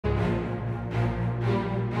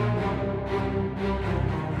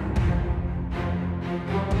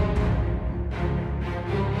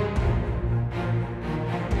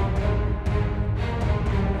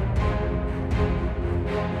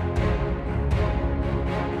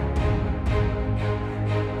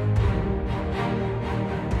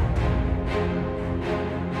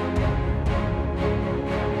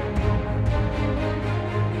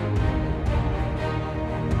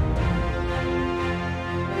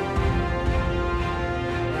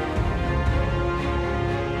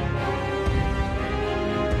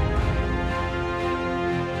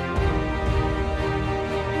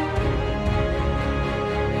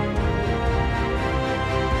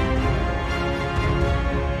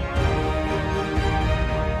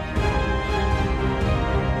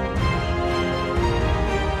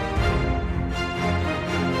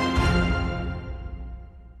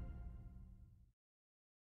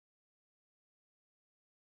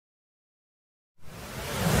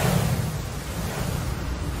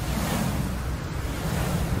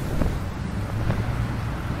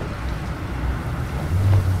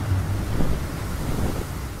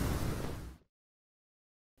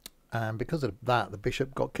and because of that, the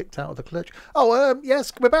bishop got kicked out of the church. Oh,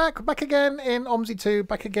 yes, we're back again in OMSI 2,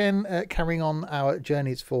 back again, carrying on our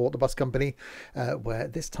journeys for the bus company, where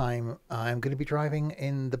this time I'm going to be driving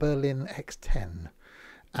in the Berlin X10.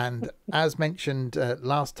 And as mentioned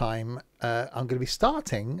last time, I'm going to be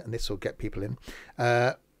starting, and this will get people in,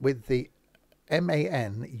 with the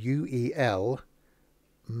MAN UEL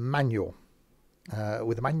manual.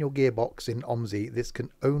 With a manual gearbox in OMSI, this can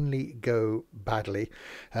only go badly.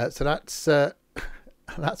 So that's where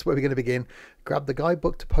we're going to begin. Grab the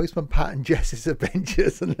guidebook to Postman Pat and Jess's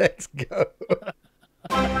Adventures and let's go.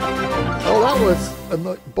 Oh, that was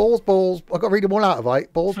balls. I've got to read them all out,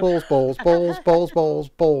 right? Balls.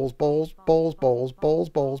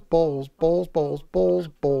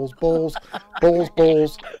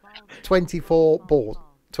 24 balls,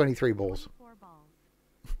 23 balls.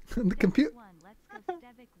 And the computer.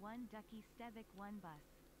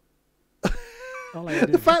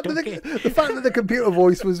 The fact that the computer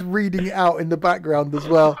voice was reading it out in the background as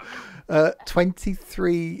well.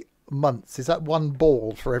 23 months. Is that one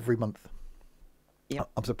ball for every month? Yep.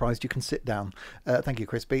 I'm surprised you can sit down. Thank you,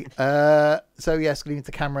 Crispy. So yes, good evening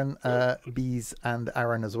to Cameron, Bees and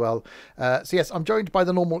Aaron as well. So yes, I'm joined by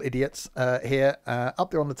the normal idiots here.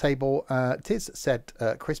 Up there on the table, Tiz said,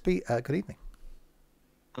 Crispy, good evening.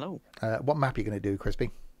 Hello. What map are you going to do,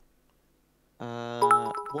 Crispy?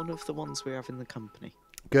 One of the ones we have in the company.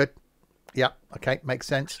 Good. Yeah. Okay. Makes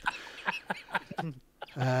sense.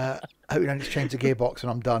 I hope you don't just change the gearbox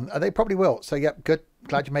and I'm done. They probably will. So, yep. Good.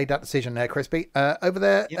 Glad you made that decision there, Crispy. Over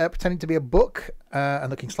there, yep. Pretending to be a book and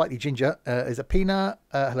looking slightly ginger, is a Pina.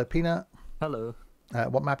 Hello, Pina. Hello.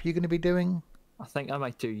 What map are you going to be doing? I think I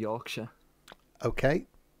might do Yorkshire. Okay.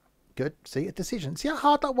 Good. See, a decision. See how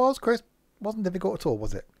hard that was, Chris? Wasn't difficult at all,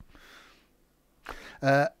 was it?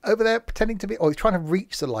 Over there, pretending to be... Oh, he's trying to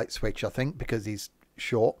reach the light switch, I think, because he's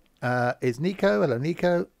short. Is Nico. Hello,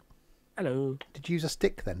 Nico. Hello. Did you use a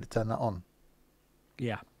stick, then, to turn that on?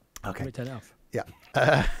 Yeah. Okay. Let me turn it off. Yeah.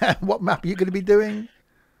 What map are you going to be doing?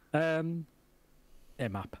 A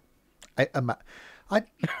map. A map.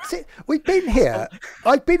 See, we've been here.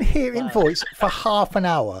 I've been here in voice for half an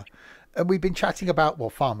hour. And we've been chatting about, well,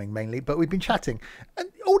 farming mainly, but we've been chatting. And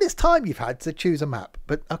all this time you've had to choose a map.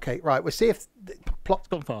 But, okay, right, we'll see if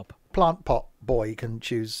Plant Pot Boy can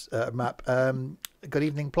choose a map. Good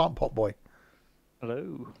evening, Plant Pot Boy.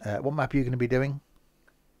 Hello. What map are you going to be doing?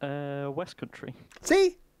 West Country.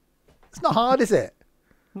 See? It's not hard, is it?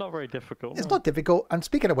 Not very difficult. It's not difficult. And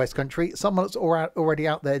speaking of West Country, someone that's already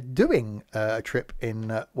out there doing a trip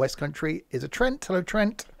in West Country is a Trent. Hello,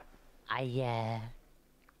 Trent. Yeah.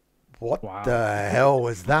 What the hell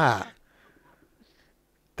was that?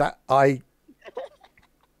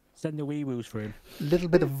 Send the wee woos for him. A little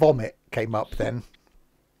bit of vomit came up then.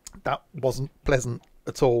 That wasn't pleasant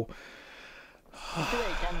at all.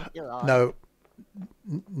 No.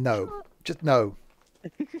 No. Just no.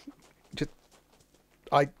 Just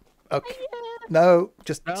okay. No,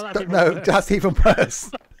 just no, that's even worse.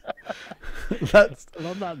 That's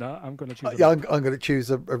on that note, I'm going to choose. Yeah, I'm going to choose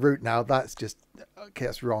a route now. That's just okay.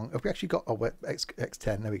 That's wrong. Have we actually got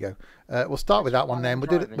X10? There we go. We'll start with that one then.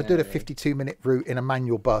 We'll do the 52-minute route in a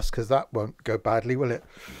manual bus because that won't go badly, will it?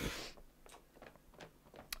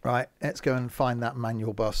 Right. Let's go and find that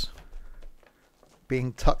manual bus.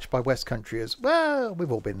 Being touched by West Country as well.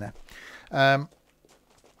 We've all been there. I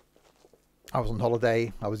was on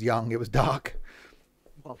holiday. I was young. It was dark.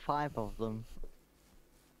 Got 5 of them.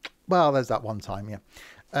 Well, there's that one time, yeah.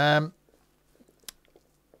 Am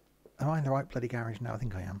I in the right bloody garage now? I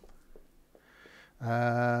think I am.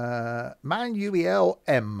 MAN UEL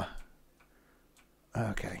M.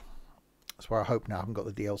 Okay. That's where I hope now. I haven't got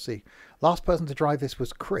the DLC. Last person to drive this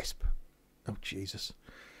was Crisp. Oh, Jesus.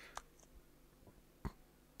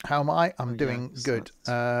 How am I? I'm doing good.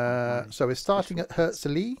 So we're starting at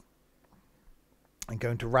Herzli and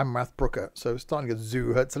going to Ramrath Brooker. So starting at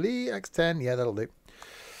Zoo Herzli, X10. Yeah, that'll do.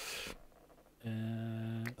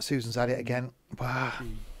 Susan's at it again. Wow.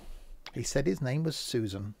 He said his name was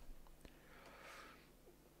Susan.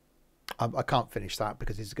 I can't finish that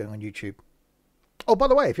because it's going on YouTube. Oh, by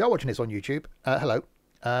the way, if you are watching this on YouTube, hello.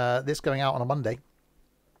 This going out on a Monday.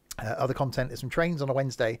 Other content is some trains on a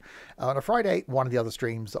Wednesday. On a Friday, one of the other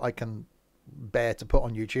streams that I can bear to put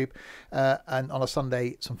on YouTube. And on a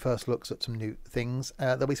Sunday, some first looks at some new things.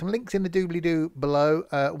 There'll be some links in the doobly-doo below.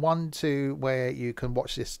 One to where you can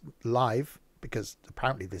watch this live, because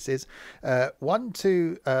apparently this is. One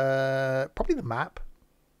to probably the map.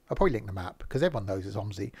 I'll probably link the map because everyone knows it's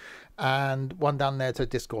OMSI. And one down there to a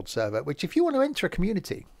Discord server, which if you want to enter a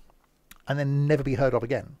community and then never be heard of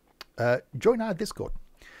again, join our Discord.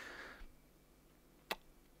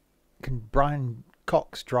 can Brian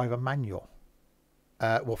Cox drive a manual?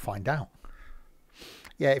 We'll find out.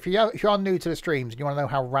 Yeah, if you are new to the streams and you want to know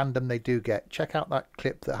how random they do get, check out that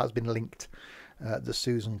clip that has been linked, the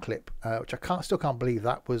Susan clip, which I still can't believe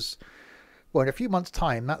that was. Well, in a few months'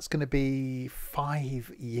 time, that's going to be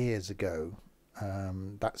 5 years ago.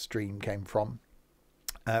 That stream came from.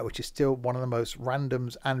 Which is still one of the most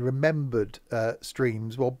randoms and remembered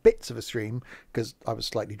streams. Well, bits of a stream, because I was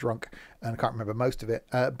slightly drunk and I can't remember most of it.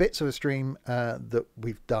 Bits of a stream that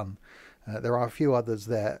we've done. There are a few others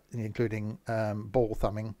there, including Ball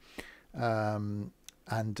Thumbing and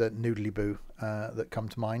Noodly Boo that come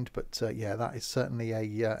to mind. But yeah, that is certainly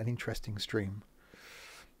an interesting stream.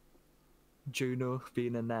 Juno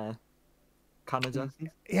being in Canada.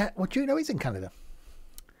 Yeah, well, Juno is in Canada.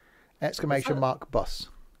 Exclamation mark bus.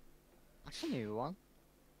 That's a new one.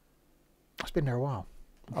 It's been there a while.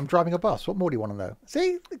 I'm driving a bus. What more do you want to know?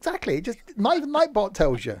 See, exactly. Just not even Nightbot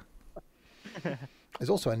tells you. There's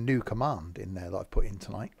also a new command in there that I've put in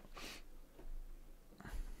tonight.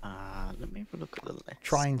 Let me have a look at the list.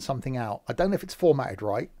 Trying something out. I don't know if it's formatted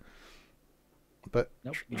right, but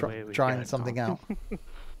Nope. Away we trying go. something out.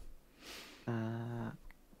 Uh,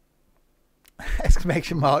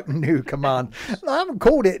 Exclamation mark new command. I haven't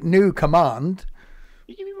called it new command.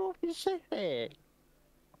 You give me more Pacific.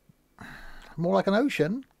 More like an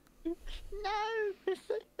ocean. No,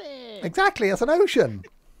 Pacific. Exactly, that's an ocean.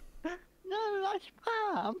 No, that's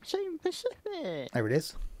bad. I'm saying Pacific. There it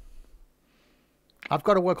is. I've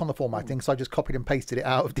got to work on the formatting, so I just copied and pasted it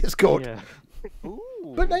out of Discord. Yeah.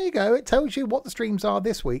 Ooh. But there you go. It tells you what the streams are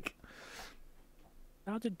this week.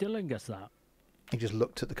 How did Dylan guess that? He just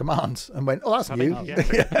looked at the commands and went, "Oh, that's I new."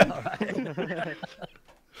 think, yeah.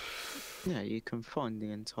 yeah, you can find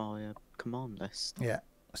the entire command list. Yeah.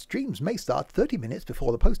 Streams may start 30 minutes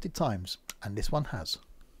before the posted times, and this one has.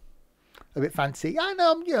 A bit fancy. I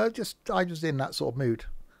know, I was in that sort of mood.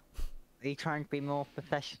 Are you trying to be more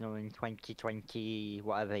professional in 2020,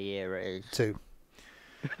 whatever year it is? Too.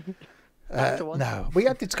 That's the one. No, we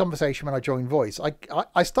had this conversation when I joined Voice.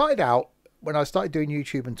 I started out, when I started doing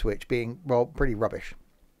YouTube and Twitch, being, well, pretty rubbish.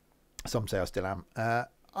 Some say I still am. It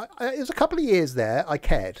was a couple of years there. I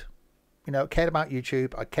cared. Cared about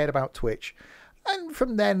YouTube. I cared about Twitch. And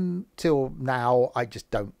from then till now, I just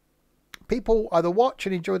don't. People either watch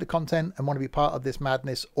and enjoy the content and want to be part of this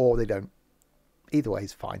madness, or they don't. Either way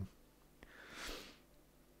is fine.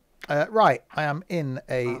 Right, I am in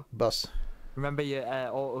a bus. Remember your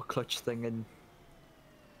auto clutch thing and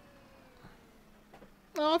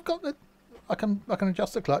Oh, I've got the. I can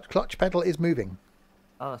adjust the clutch. Clutch pedal is moving.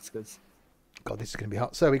 oh, that's good. God, this is going to be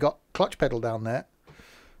hot. So we got clutch pedal down there,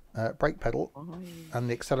 brake pedal, and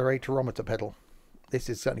the accelerometer pedal. This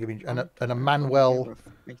is certainly going to be and a MAN UEL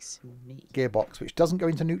gearbox, which doesn't go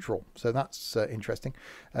into neutral. So that's interesting.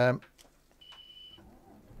 Having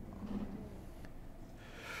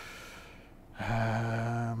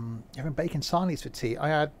bacon sarnies for tea. I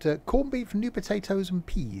had corned beef, new potatoes, and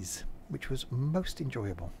peas, which was most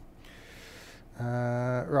enjoyable.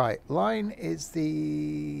 Right, line is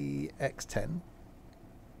the X10.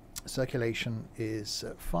 Circulation is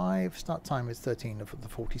 5. Start time is 13 of the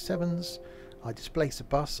 47s. I displace a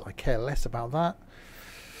bus. I care less about that.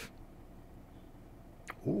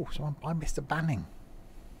 Oh, someone buy Mr. Banning.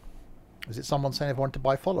 Was it someone saying everyone to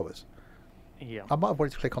buy followers? Yeah. I might have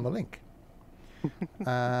wanted to click on the link.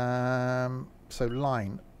 So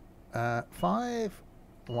line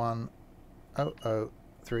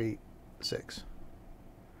 51003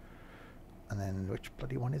 and then which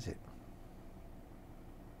bloody one is it?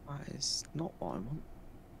 That is not what I want.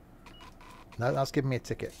 No, that's giving me a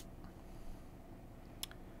ticket.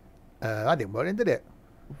 I didn't work in, did it?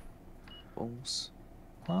 Balls.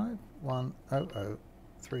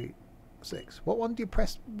 51003 What one do you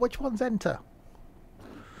press? Which one's enter?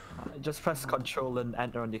 Just press Control and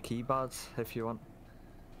Enter on your keyboards if you want.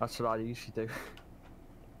 That's what I usually do.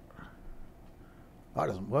 That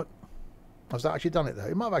doesn't work. Has that actually done it though?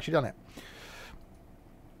 It might have actually done it.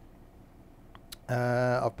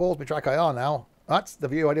 I've paused my track IR now. That's the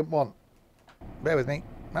view I didn't want. Bear with me.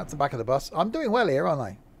 That's the back of the bus. I'm doing well here, aren't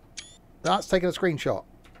I? That's taking a screenshot.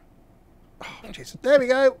 Oh, Jesus. There we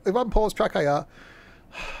go. We've unpaused track IR.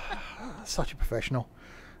 Such a professional.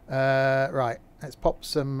 Right. Let's pop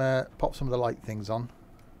some of the light things on.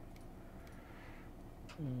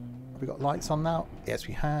 Have we got lights on now? Yes,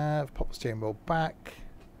 we have. Pop the steering wheel back.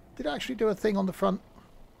 Did I actually do a thing on the front?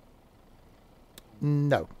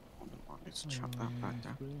 No. Let's chuck that back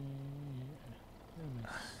down.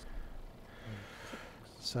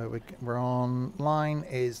 So we're on line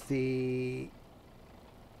is the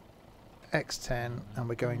X10 and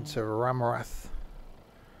we're going to Ramarath.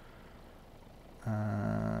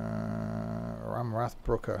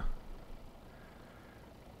 Ramrathbrücker,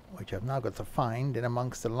 which I've now got to find in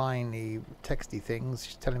amongst the liney texty things.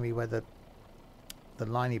 She's telling me where the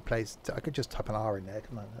liney place. I could just type an R in there.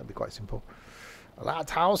 Come on, that'd be quite simple.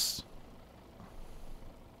 Lighthouse.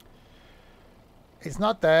 It's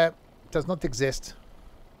not there. Does not exist.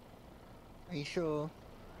 Are you sure?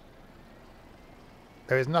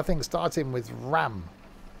 There is nothing starting with Ram.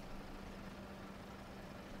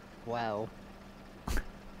 Well.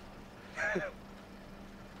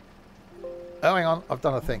 Oh, hang on. I've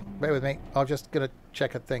done a thing. Bear with me. I'm just going to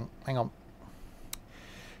check a thing. Hang on.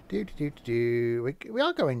 We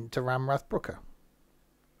are going to Ramrathbrücker.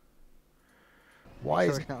 Why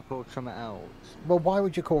is it's not called something else? Well, why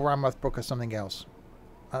would you call Ramrathbrücker something else?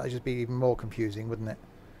 That would just be even more confusing, wouldn't it?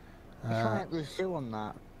 It's like the zoo on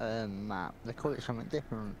that map. They call it something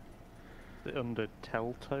different. Is it under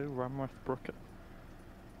Telto Ramrathbrücker?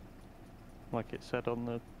 Like it said on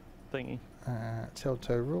the thingy.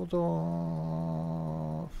 Telto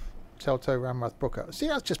Rudolph. Telto Ramrathbrücker. See,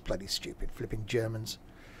 that's just bloody stupid flipping Germans.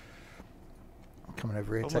 Coming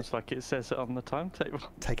over here. Almost like it says it on the timetable.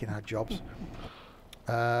 Taking our jobs.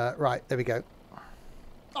 Right, there we go.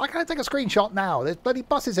 I can't take a screenshot now. There's bloody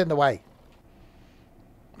buses in the way.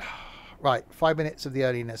 Right, 5 minutes of the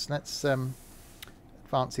earliness. Let's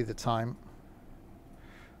fancy the time.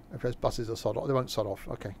 If those buses are sod off, they won't sod off.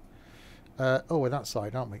 Okay. Oh, we're that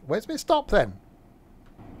side, aren't we? Where's my stop then?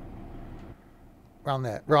 Round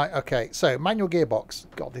there. Right, okay. So, manual gearbox.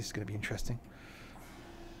 God, this is going to be interesting.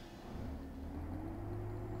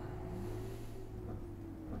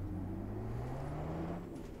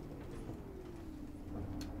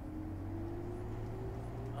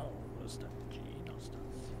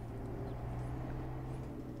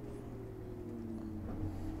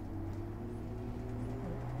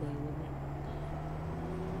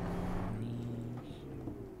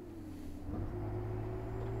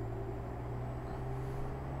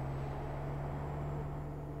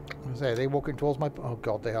 Are they walking towards my... Oh,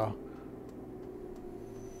 God, they are.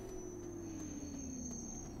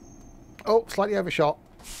 Oh, slightly overshot.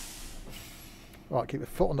 Right, keep your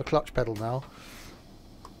foot on the clutch pedal now.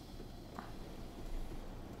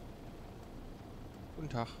 Guten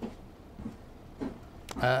Tag.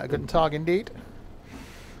 Guten Tag, indeed.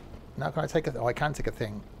 Now can I take a... Oh, I can take a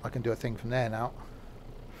thing. I can do a thing from there now.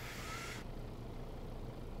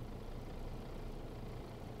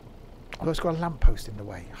 Oh, it's got a lamppost in the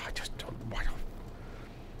way. I just don't...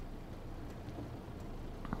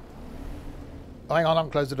 Oh, hang on, I'll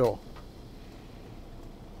close the door.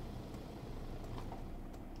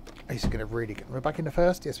 This is going to really get... We're back in the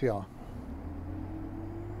first? Yes, we are.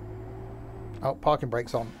 Oh, parking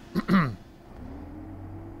brake's on.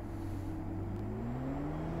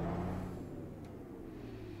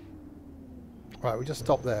 Right, we just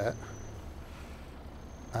stop there.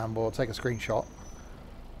 And we'll take a screenshot.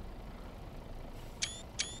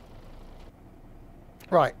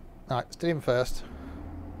 Right, still in first.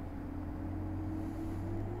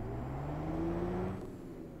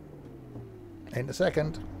 In the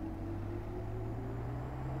second.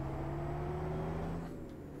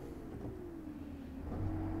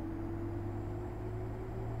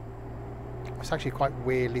 It's actually quite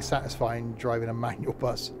weirdly satisfying driving a manual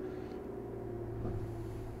bus.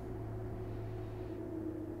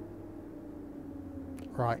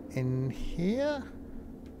 Right, in here.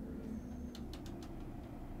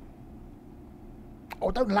 Oh,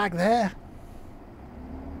 don't lag there.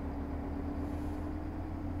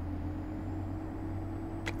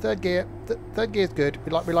 Third gear. Third gear's good.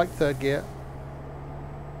 We like third gear.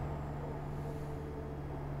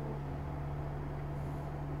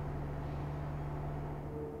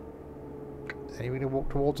 Is anyone going to walk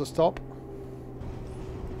towards a stop?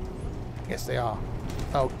 Yes, they are.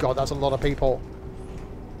 Oh, God, that's a lot of people.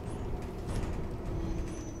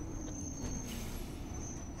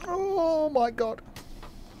 Oh, my God.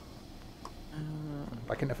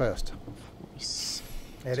 Back in the first.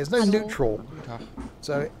 Yeah, there's no neutral,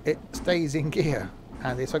 so it stays in gear.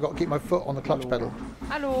 And so I've got to keep my foot on the clutch pedal.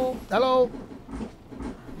 Hello. Hello.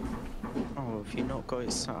 Oh, have you not got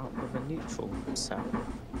it set up with a neutral set?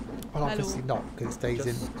 Well, obviously not, because it stays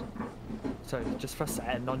in. So just press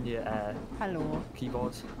N on your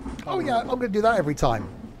keyboard. Oh yeah, I'm going to do that every time.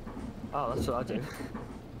 Oh, that's what I do.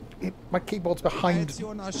 My keyboard's behind my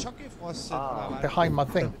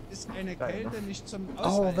thing.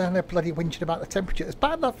 Oh, then they're bloody whinging about the temperature. It's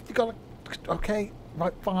bad enough. You got to... Okay,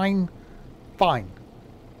 right, fine. Fine.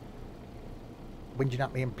 Whinging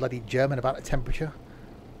at me in bloody German about the temperature.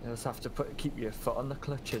 You just have to keep your foot on the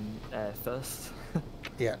clutch in first.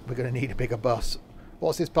 Yeah, we're going to need a bigger bus.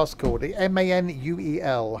 What's this bus called? The MAN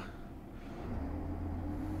UEL.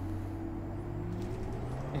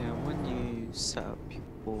 Yeah, when you set up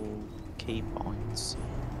your key points,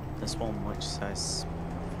 there's one which says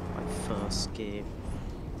like first gear,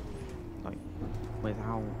 like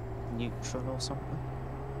without neutral or something.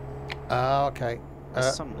 Okay.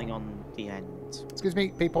 There's something on the end. Excuse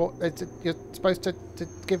me, people. You're supposed to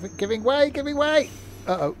giving way.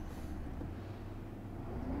 Uh-oh.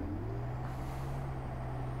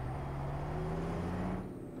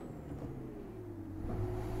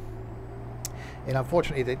 And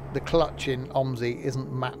unfortunately, the clutch in OMSI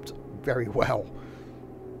isn't mapped very well.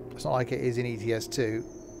 It's not like it is in ETS2,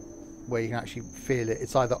 where you can actually feel it.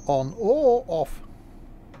 It's either on or off.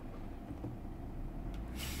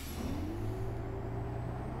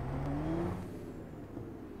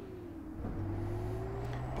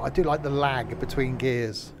 But I do like the lag between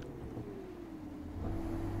gears.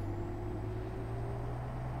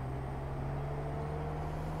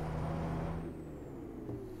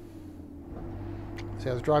 See,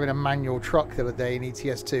 I was driving a manual truck the other day in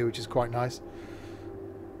ETS2, which is quite nice.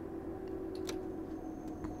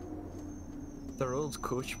 The old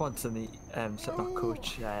coach mods in the not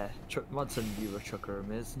coach truck mods in Euro Truck are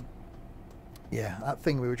amazing. Yeah, that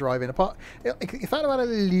thing we were driving apart. If that had a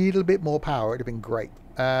little bit more power, it'd have been great.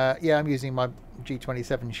 Yeah, I'm using my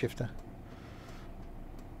G27 shifter.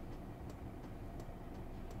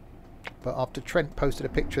 But after Trent posted a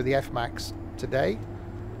picture of the F-Max today,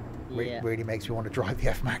 Yeah. really makes me want to drive the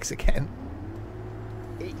F-Max again.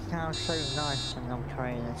 It sounds so nice when I'm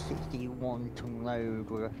trying a 61 ton load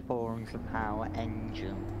with a 400 power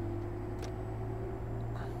engine.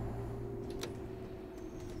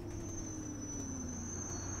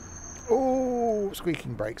 Oh,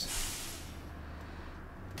 squeaking brakes.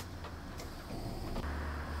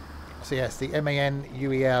 So yes, the MAN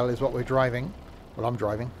UEL is what we're driving. Well, I'm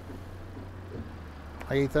driving.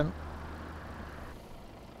 Hey, Ethan.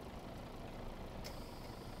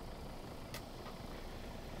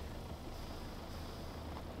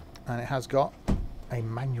 And it has got a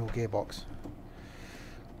manual gearbox.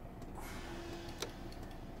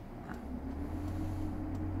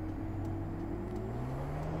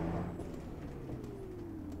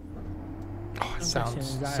 Oh, it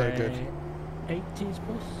sounds so good. 80s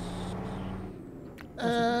bus?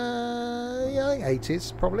 Yeah, I think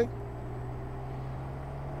 80s probably.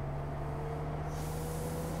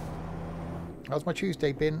 How's my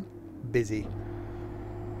Tuesday been? Busy.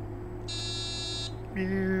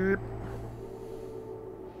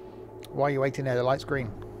 Why are you waiting there? The light's green.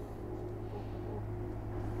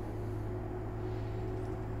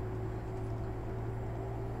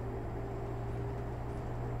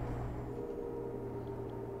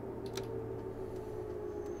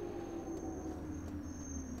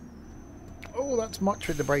 Oh, that's much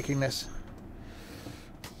with the brakiness.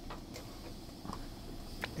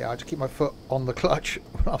 Yeah, I just keep my foot on the clutch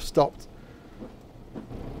when I've stopped.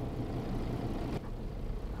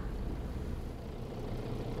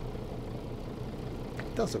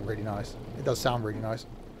 It does look really nice. It does sound really nice.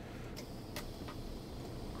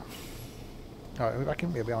 Alright, I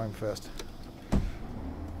can be behind first.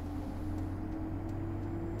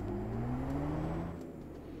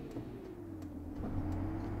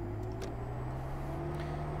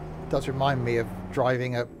 It does remind me of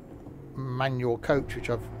driving a manual coach, which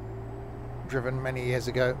I've driven many years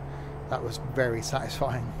ago. That was very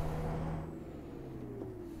satisfying.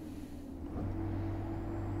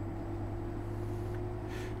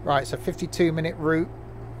 Right, so 52-minute route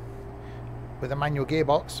with a manual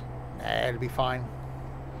gearbox. It'll be fine.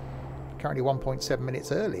 Currently 1.7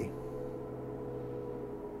 minutes early.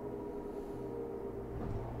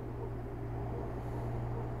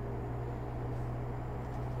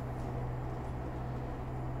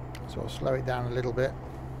 So I'll slow it down a little bit.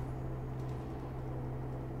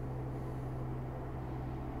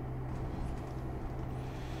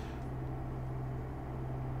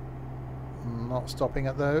 Not stopping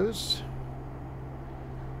at those.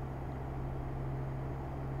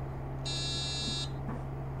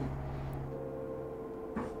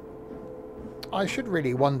 I should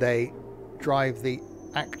really one day drive the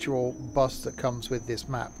actual bus that comes with this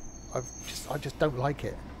map. I just don't like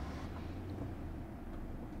it.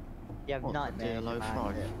 You have What, the nightmares DLO5?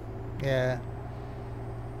 about it. Yeah.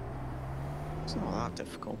 It's not that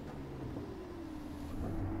difficult.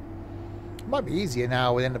 It might be easier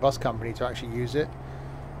now within the bus company to actually use it.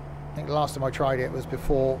 I think the last time I tried it was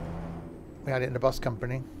before we had it in the bus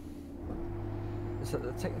company. Is it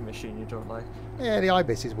the ticking machine you don't like? Yeah, the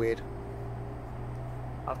IBIS is weird.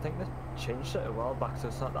 I think they changed it a while back, so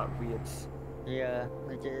it's not that weird. Yeah,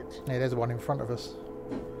 I did. Yeah, there's one in front of us.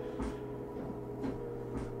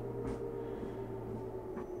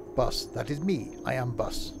 Bus. That is me. I am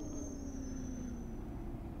Bus.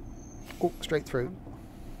 Oh, straight through.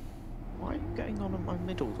 Why are you getting on at my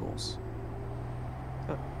middle doors?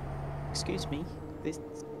 Excuse me. This.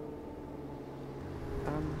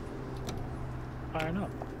 Iron up.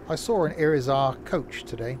 I saw an Irizar coach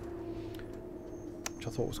today, which I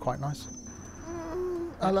thought was quite nice.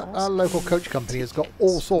 Our local coach company has got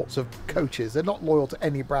all sorts of coaches. They're not loyal to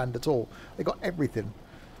any brand at all. They got everything.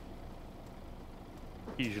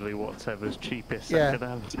 Usually whatever's cheapest Yeah. second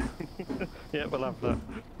hand. Yeah, we'll have that.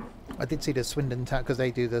 I did see the Swindon Town, because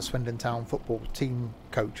they do the Swindon Town football team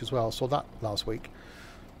coach as well. Saw that last week.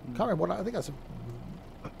 Can't remember what I think that's.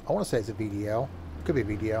 I want to say it's a VDL. Could be a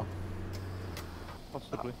VDL.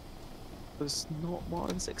 Possibly. Was not what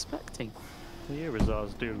I was expecting. The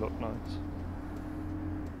Irizars do look nice.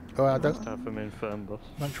 Oh, I Just don't have them in Fernbus.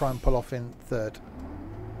 try and pull off in third.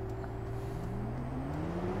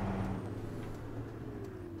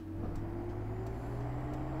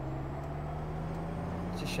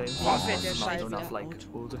 It's a shame. Oh, fährt der I Scheiß don't have wieder like Auto.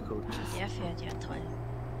 older coaches. Der fährt ja toll.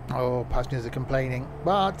 Oh, passengers are complaining,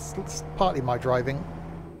 but it's partly my driving.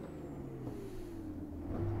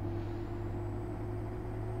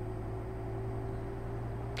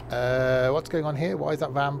 What's going on here? Why is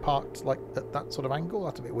that van parked like at that sort of angle?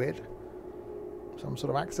 That's a bit weird. Some sort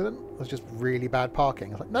of accident? That's just really bad parking.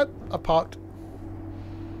 I was like, nope, I parked.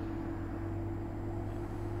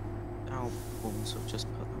 Albums have just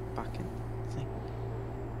put that back in the thing.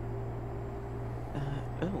 Oh,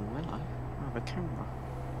 hello. I have a camera.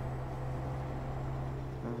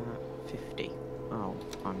 50. Oh,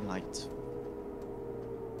 I'm late.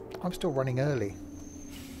 I'm still running early.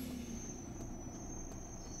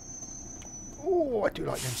 Oh, I do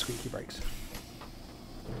like them squeaky brakes.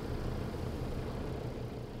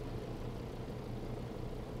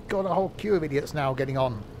 Got a whole queue of idiots now getting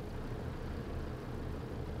on.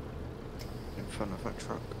 In front of a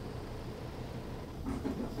truck.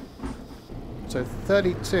 So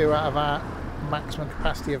 32 out of our maximum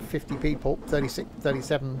capacity of 50 people, 36,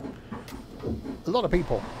 37, a lot of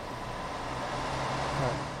people.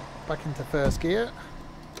 Right, back into first gear.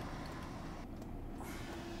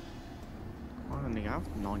 I only have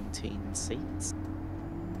 19 seats.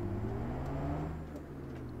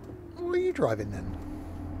 What are you driving then?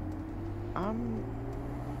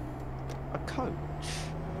 A coach.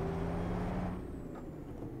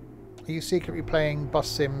 Are you secretly playing Bus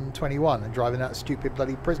Sim 21 and driving that stupid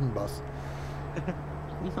bloody prison bus?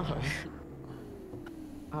 No.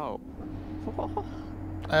 Oh. What?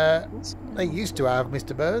 They used to have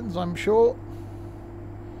Mr. Burns, I'm sure.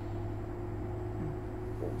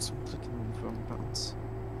 So I'm clicking on the wrong buttons.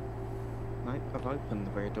 Nope, I've opened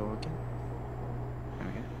the rear door again. There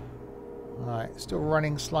we go. Right, still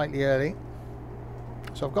running slightly early.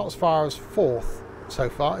 So I've got as far as 4th so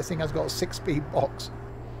far. This thing has got a 6-speed box.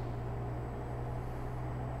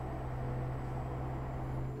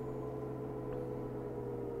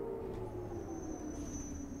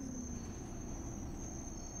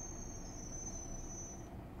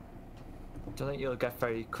 Do you think you'll get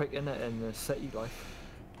very quick in it in the city life?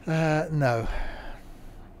 No.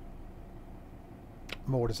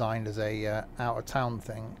 More designed as a out of town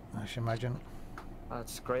thing, I should imagine.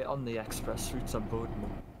 That's great on the express routes on Boden.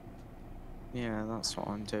 Yeah, that's what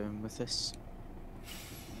I'm doing with this.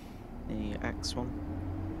 The X1.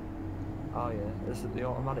 Oh yeah, is it the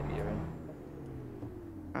automatic you're in?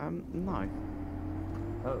 No.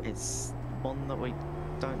 Oh, It's one that we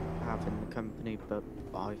don't have in the company, but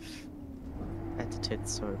I've edited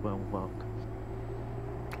so it will work.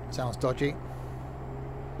 Sounds dodgy.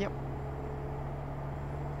 Yep.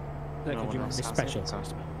 That No could one you else be has special? it, so-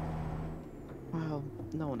 Well,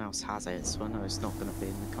 no one else has it, so I know it's not going to be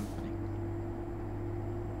in the company.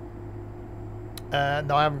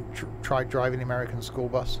 No, I haven't tried driving the American school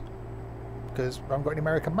bus because I haven't got any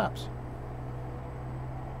American maps.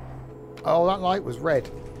 Oh, that light was red.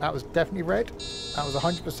 That was definitely red. That was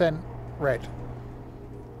 100% red.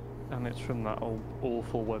 And it's from that old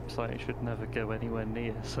awful website it should never go anywhere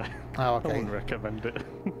near, so Oh, I okay. wouldn't recommend it.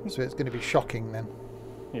 So it's going to be shocking then.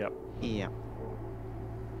 Yep. Yeah.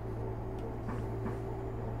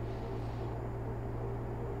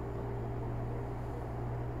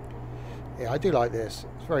 Yeah, I do like this.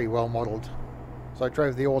 It's very well modelled. So I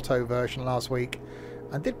drove the auto version last week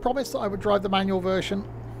and did promise that I would drive the manual version.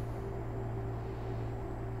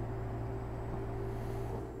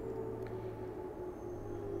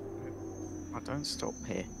 I don't stop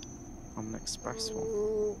here. I'm an express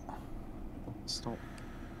one. Stop.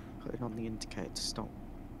 Put it on the indicator to stop.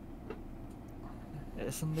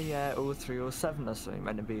 Isn't the 0307 or something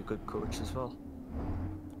meant to be a good coach as well?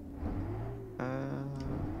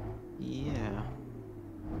 Yeah.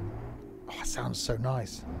 Oh, it sounds so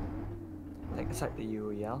nice. I think it's like the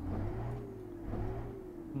UEL.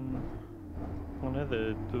 I know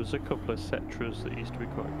there was a couple of Cetras that used to be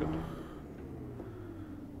quite good.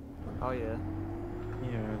 Oh yeah.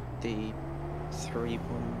 Yeah, the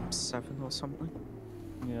 317 or something.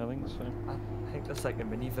 Yeah, I think so. I think there's like a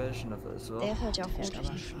mini version of it as well. Der hört ja auch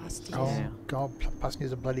wirklich fast. Oh Yeah. God,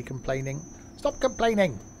 passengers are bloody complaining. Stop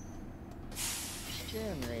complaining!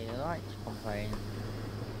 Germany, they like to complain.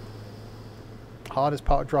 Hardest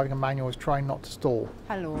part of driving a manual is trying not to stall.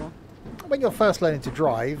 Hallo. When you're first learning to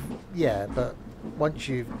drive, yeah, but once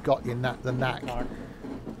you've got your the knack,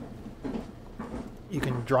 you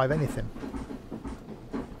can drive anything.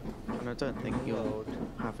 And I don't think you'll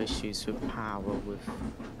have issues with power with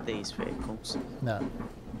these vehicles. No.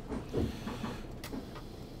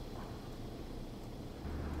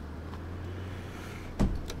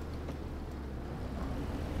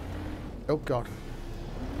 Oh God.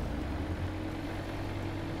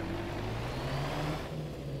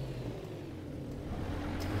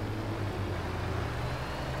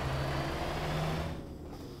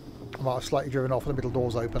 I might have slightly driven off and the middle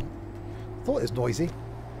door's open. Thought it was noisy.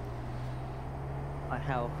 I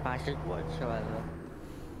held back it whatsoever.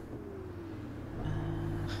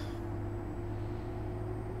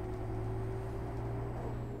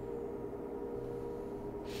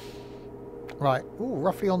 Right. Ooh,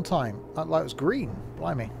 roughly on time. That light was green.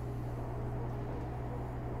 Blimey.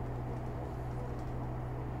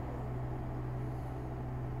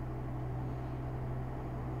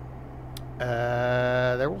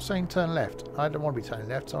 They're all saying turn left. I don't want to be turning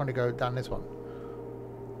left, so I want to go down this one.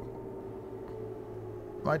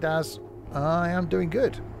 Right, Daz? I am doing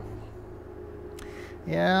good.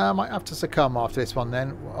 Yeah, I might have to succumb after this one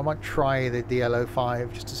then. I might try the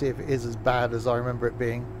DL05 just to see if it is as bad as I remember it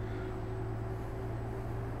being.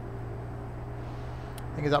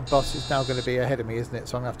 I think that bus is now going to be ahead of me, isn't it?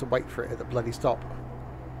 So I'm going to have to wait for it at the bloody stop.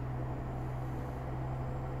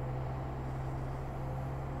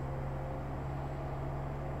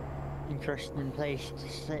 Interesting place to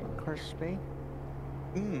sit, Crispy.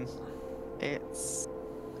 It's...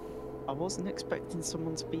 I wasn't expecting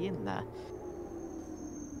someone to be in there.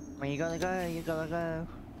 When you gotta go, you gotta go.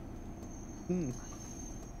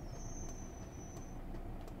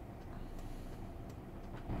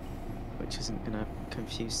 Which isn't going to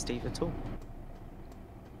confuse Steve at all.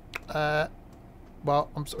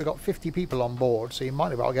 Well, we've got 50 people on board, so you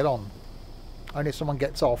might as well get on. Only if someone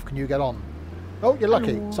gets off can you get on. Oh, you're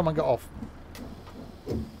lucky. Hello. Someone got off.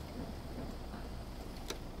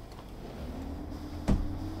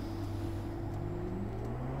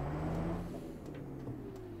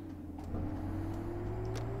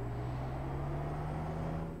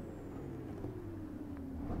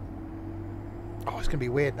 Oh, it's going to be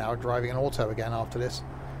weird now driving an auto again after this.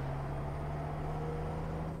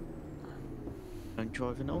 Don't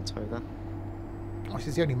drive an auto then. Oh, this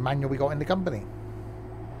is the only manual we got in the company.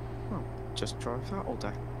 Well, just drive that all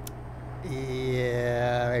day.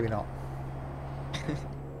 Yeah, maybe not.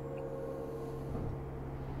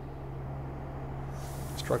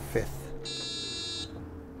 Let's drive fifth.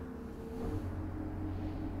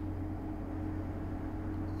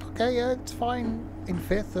 Okay, yeah, it's fine in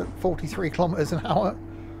fifth at 43 kilometers an hour.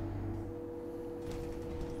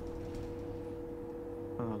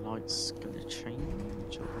 Oh, the light's going to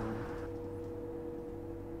change.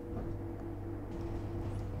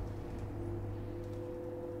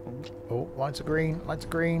 Oh, lights are green, lights are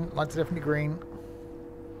green, lights are definitely green.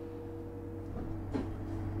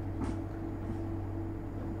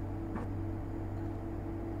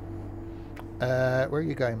 Where are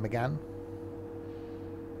you going, McGann?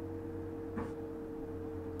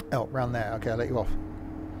 Oh, round there. Okay, I'll let you off.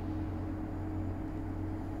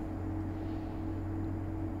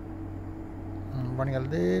 I'm running a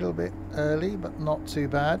little bit early, but not too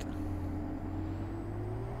bad.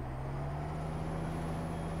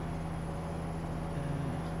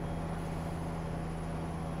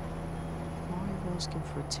 Why are you asking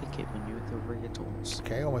for a ticket when you're at the rear doors?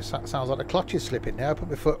 Okay, almost sounds like the clutch is slipping now. Put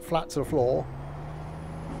my foot flat to the floor.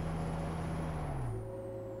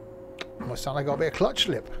 Almost sound like I got a bit of clutch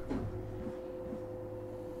slip.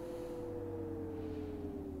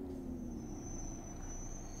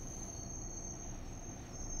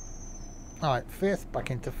 Alright, fifth,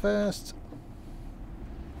 back into first.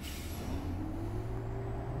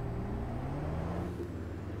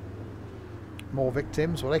 More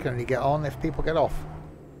victims. Well, they can only get on if people get off.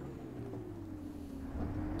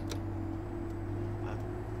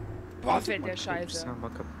 Did finde my der coach scheiße. sound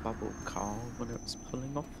like a bubble car when it was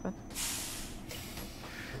pulling off then?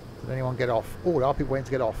 Did anyone get off? Oh, there are people waiting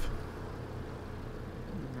to get off.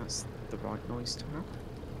 That's the right noise to have.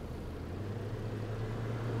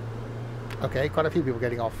 Okay, quite a few people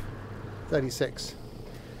getting off. 36.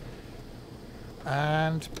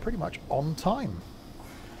 And pretty much on time.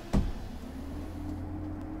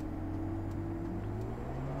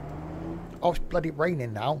 Oh, it's bloody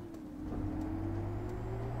raining now.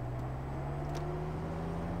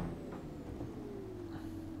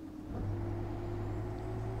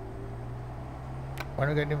 When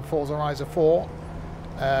are we going to do Forza Horizon 4?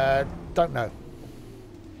 Don't know.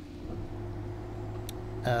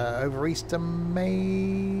 Over Easter,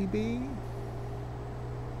 maybe?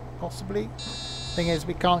 Possibly? Thing is,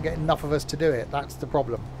 we can't get enough of us to do it. That's the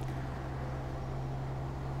problem.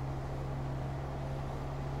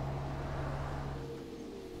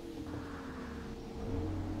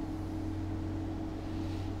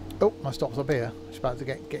 Oh, my stop's up here. Just about to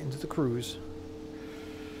get into the cruise.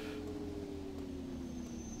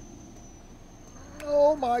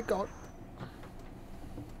 Oh my god.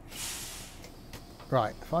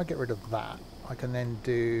 Right, if I get rid of that, I can then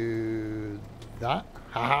do that.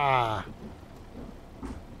 Ha!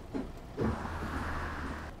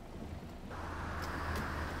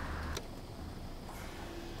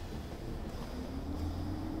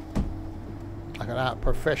 Look at that,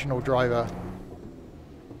 professional driver.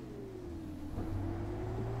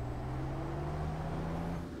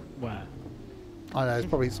 Where? I know, there's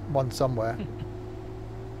probably one somewhere.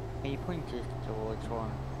 Can you point us towards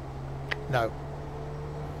one? No,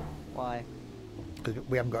 Why? because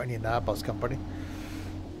we haven't got any in our bus company.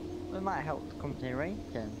 We might help the company race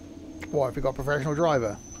then. What, if we got a professional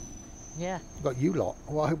driver? Yeah. We've got you lot.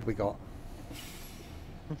 What hope we got?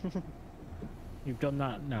 You've done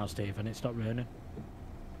that now, Stephen. It's not raining.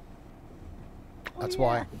 That's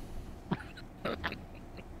why. Well,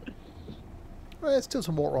 there's still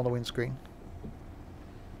some water on the windscreen.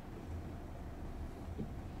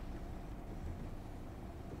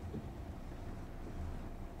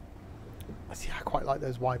 See, I quite like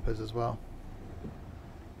those wipers as well.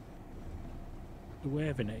 They're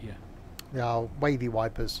waving at you. They are wavy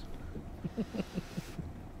wipers.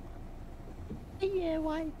 Yeah,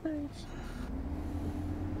 wipers.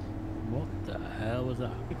 What the hell was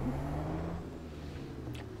that?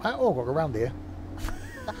 I all got around here.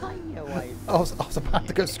 The higher wipers. I was about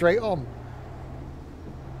to go straight on.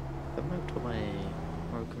 The motorway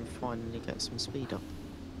where we can finally get some speed up.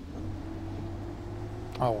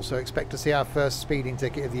 I also expect to see our first speeding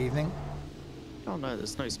ticket of the evening. Oh no,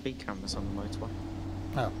 there's no speed cameras on the motorway.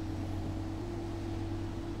 Oh,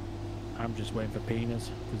 I'm just waiting for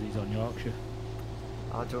Penis because he's on Yorkshire.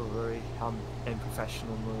 Oh, don't worry, I'm in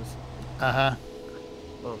professional mode. uh-huh.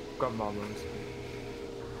 Oh, grandma mode.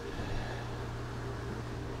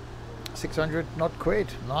 600 not quid.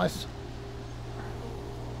 Nice.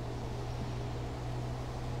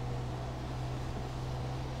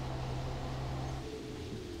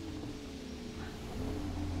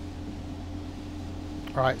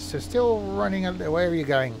 Right, so still running a little. Where are you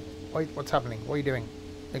going? What's happening? What are you doing?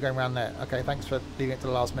 You're going around there. Okay, thanks for leaving it to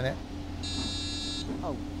the last minute.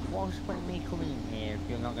 Oh, what's when me coming in here if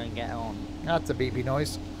you're not going to get on? That's a beepy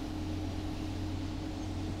noise.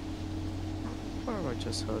 Where I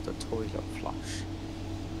just heard a toilet flush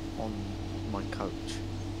on my coach.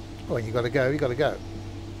 Oh, you got to go. You got to go.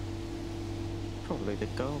 Probably the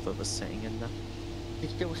girl that was sitting in there. You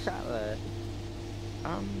still sat there?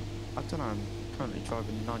 I don't know, I'm currently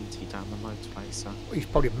driving 90 down the motorway, so... He's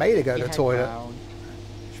probably made her go to You the head toilet. round.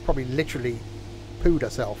 She's probably literally pooed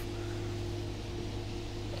herself.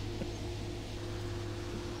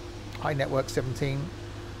 High Network 17.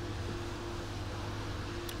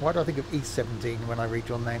 Why do I think of E17 when I read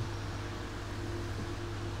your name?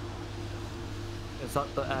 Is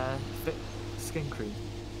that the fit skin cream?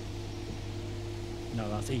 No,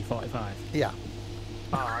 that's E45. Yeah.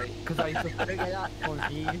 Because I used to Look at that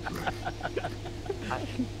confused.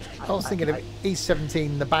 I was thinking of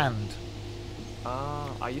E17 the band.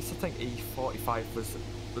 I used to think E45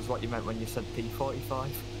 was what you meant when you said P45.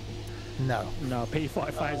 No. No,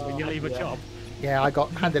 P45 is when you leave a yeah. job. Yeah, I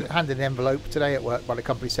got handed an envelope today at work by the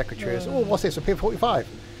company secretary. I said, oh, what's this, a P45?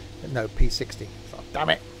 No, P60. So, damn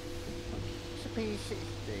it. It's a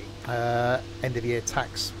P60. End of year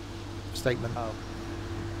tax statement. Oh.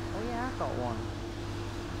 Oh yeah, I got one.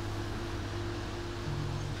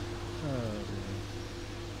 Oh,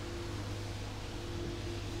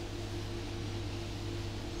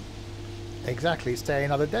 dear. Exactly, stay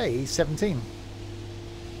another day. He's 17.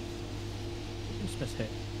 Christmas hit.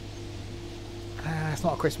 It's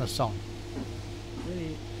not a Christmas song.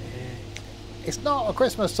 It's not a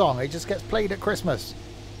Christmas song. It just gets played at Christmas.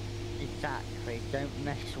 Exactly. Don't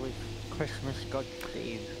mess with Christmas God,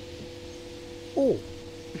 Steve. Oh,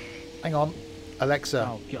 hang on, Alexa.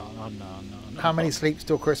 Oh god, oh, no. How many sleeps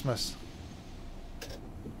till Christmas?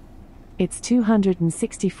 It's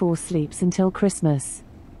 264 sleeps until Christmas.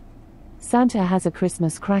 Santa has a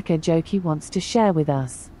Christmas cracker joke he wants to share with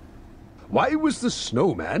us. Why was the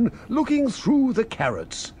snowman looking through the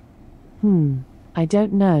carrots? I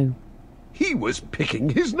don't know. He was picking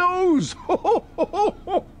his nose.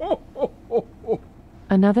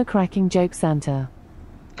 Another cracking joke, Santa.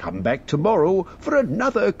 Come back tomorrow for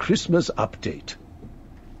another Christmas update.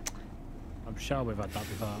 I'm sure we've had that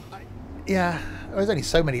before. Yeah, there's only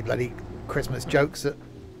so many bloody Christmas jokes that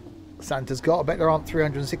Santa's got. I bet there aren't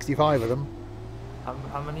 365 of them.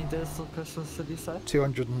 How many days till Christmas did you say?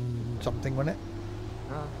 200 and something, wasn't it?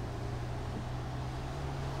 Oh.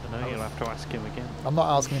 I know you'll have to ask him again. I'm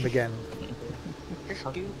not asking him again. Just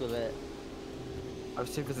Google it. I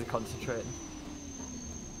was too busy concentrating.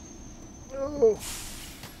 Oh.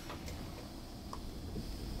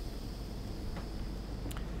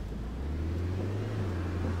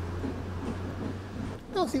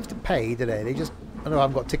 They don't seem to pay, do they? They just, I know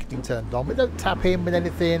I've got ticketing turned on, but they don't tap in with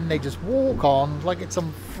anything. They just walk on like it's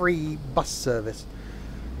some free bus service.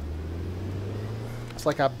 It's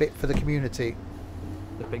like our bit for the community.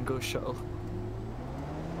 The bingo shuttle.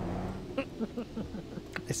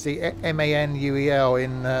 It's the MAN UEL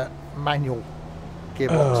in manual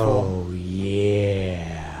gearbox form.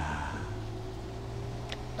 Yeah.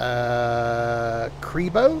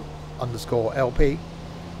 Crebo _LP.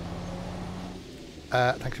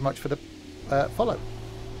 Thanks so much for the follow.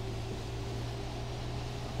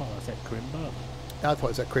 Oh, I said Grimbo. I thought it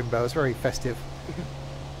was a Crimbo. It's very festive.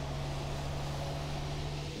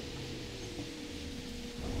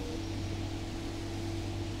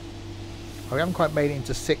 We haven't quite made it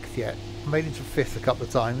into 6th yet. Made it into 5th a couple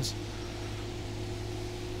of times.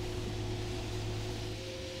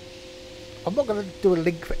 I'm not going to do a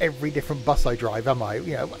link for every different bus I drive, am I?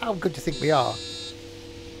 You know, how good do you think we are?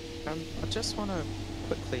 I just want to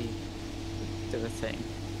quickly do a thing.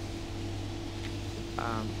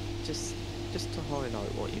 Just to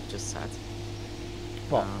highlight what you've just said.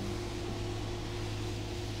 What?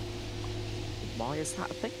 Why is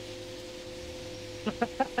that a thing?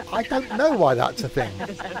 I don't know why that's a thing.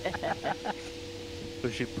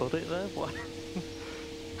 Because you put it there? What?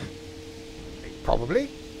 Probably.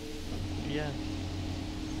 Yeah.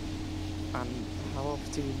 And how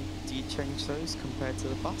often do you change those compared to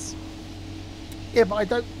the bus? Yeah, but I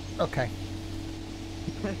don't... Okay.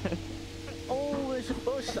 Oh, there's a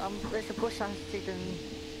bus. There's a bus accident.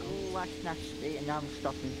 Oh, that's nasty. And I'm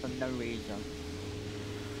stopping for no reason.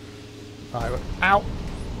 Right, ow!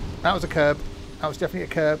 That was a curb. That was definitely a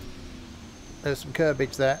curb. There's some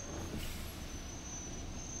curbage there.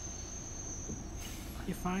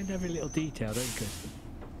 You find every little detail, don't you?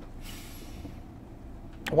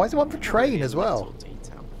 Why is there one for train as well? Little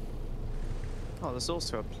detail. Oh, there's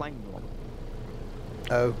also a plane one.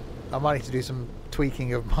 Oh, I might need to do some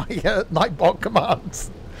tweaking of my Nightbot commands.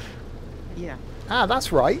 Yeah. Ah,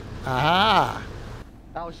 that's right. Ah.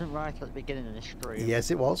 That wasn't right at the beginning of the stream. Yes,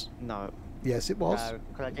 it was. No. Yes, it was. No,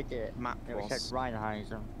 because I did it. Map It was. said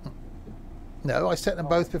Reinheiser. No, I set them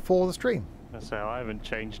both before the stream. I say I haven't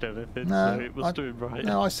changed anything, No, so it was doing right.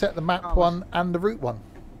 No, I set the map Oh, one and the route one.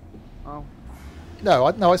 Oh. No,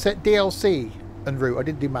 I set DLC and route. I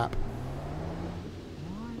didn't do map.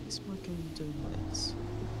 Why is my game doing this?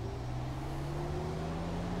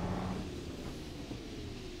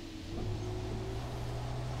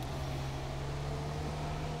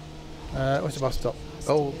 Where's the bus stop?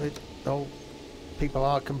 Oh, people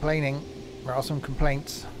are complaining. There are some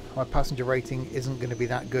complaints. My passenger rating isn't going to be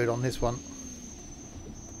that good on this one.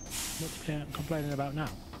 What's complaining about now?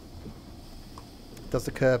 Does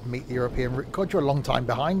the curb meet the European route? God, you're a long time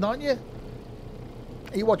behind, aren't you?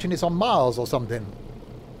 Are you watching this on Mars or something?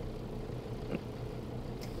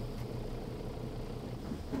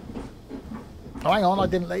 Oh, hang on, I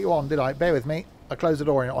didn't let you on, did I? Bear with me. I closed the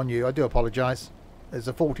door on you. I do apologise. There's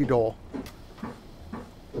a faulty door.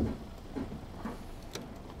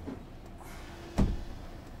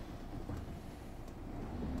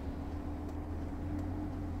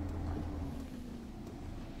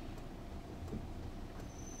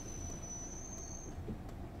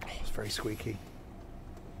 It's very squeaky.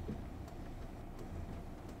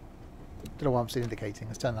 Don't know why I'm still indicating.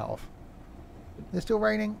 Let's turn that off. Is it still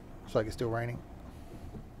raining? Looks like it's still raining.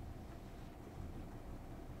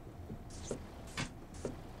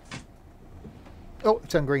 Oh, it's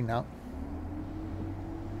turned green now.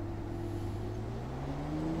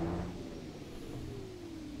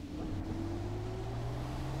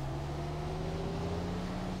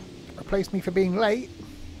 replace me for being late.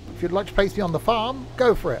 If you'd like to place me on the farm,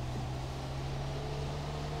 go for it.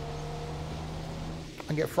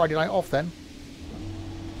 And get Friday night off then.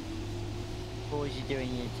 What was you doing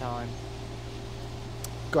in your time?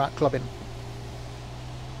 Go out clubbing.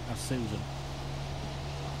 That's Susan.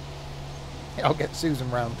 Yeah, I'll get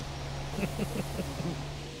Susan round. You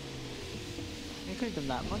could have done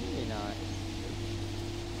that Monday night.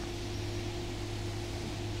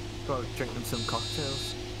 Go out drinking some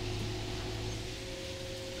cocktails.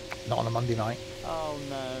 Not on a Monday night. Oh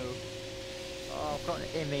no. Oh, I've got an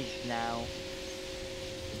image now.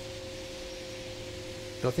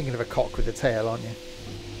 You're thinking of a cock with a tail, aren't you?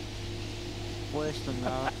 Worse than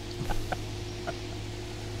that.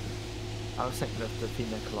 I was thinking of the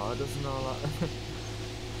pina coladas and all that.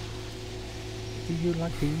 Do you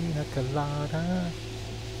like pina colada?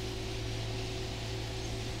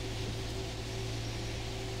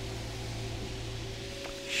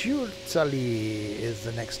 Schulzali is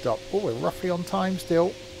the next stop. Oh, we're roughly on time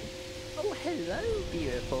still. Oh, hello,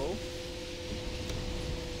 beautiful.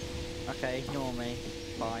 Okay, ignore me.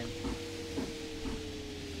 Fine.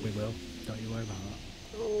 We will. Don't you worry about that.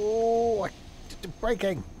 Oh,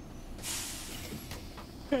 braking.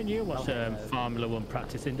 And you watch Formula 1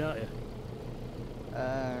 practicing, don't you?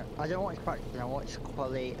 I don't watch practice, I watch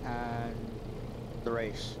quali and the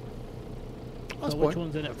race. That's So which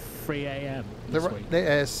one's in at 3 AM this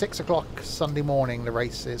week? 6 o'clock Sunday morning, the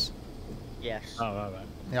race is. Yes. Oh, right.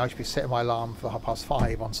 Yeah, I should be setting my alarm for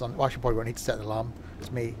 5:30 on Sunday. Well, I should probably won't need to set the alarm.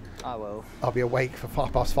 It's me. I will. I'll be awake for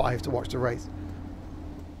 5:30 to watch the race.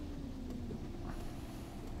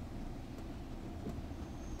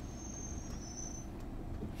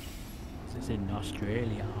 It's in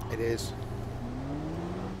Australia. It is.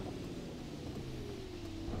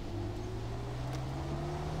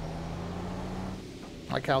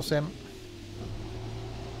 Hi, Calcim.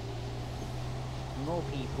 More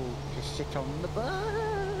people to sit on the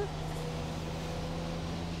bus.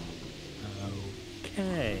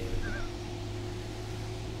 Okay.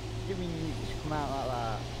 You mean you just come out like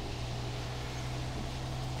that?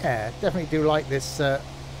 Yeah, definitely do like this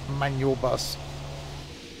manual bus.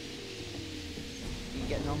 You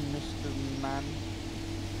getting on, Mr. Man?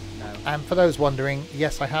 No. And for those wondering,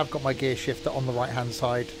 yes, I have got my gear shifter on the right hand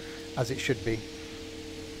side, as it should be,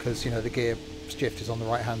 because you know the gear shift is on the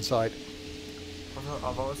right hand side.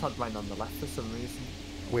 I've always had mine on the left for some reason.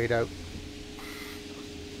 Weirdo.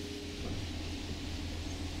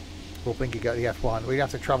 We'll think you go to the F1. We'd have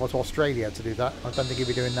to travel to Australia to do that. I don't think you'd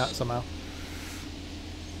be doing that somehow.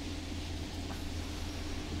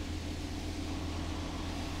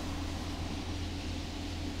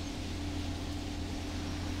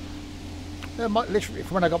 Literally,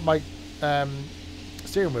 from when I got my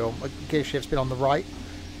steering wheel, my gear shift's been on the right,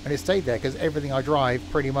 and it stayed there because everything I drive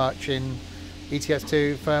pretty much in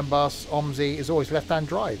ETS2, Fernbus, OMSI is always left-hand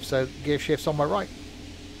drive, so gear shift's on my right.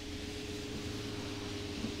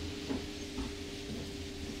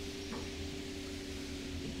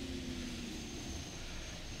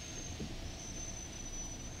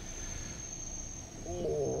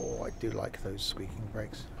 Oh, I do like those squeaking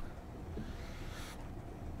brakes.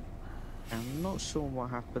 I'm not sure what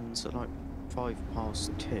happens at like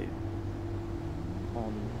 2:05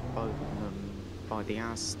 on Bowden by the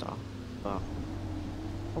Asda, but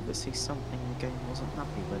obviously something the game wasn't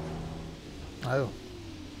happy with. Oh.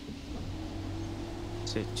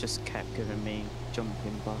 So it just kept giving me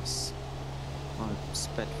jumping bus. I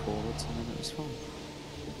sped forwards and then it was fine.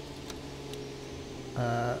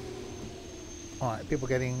 Alright, people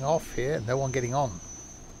getting off here, no one getting on.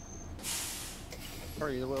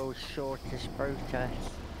 Probably the world's shortest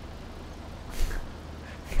protest.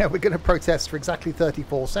 Yeah, we're going to protest for exactly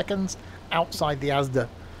 34 seconds outside the Asda.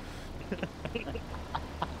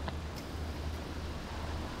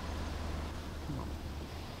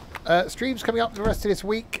 Streams coming up the rest of this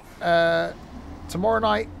week. Tomorrow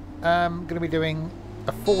night, I'm going to be doing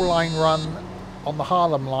a full line run on the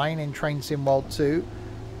Harlem line in Train Sim World 2,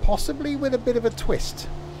 possibly with a bit of a twist.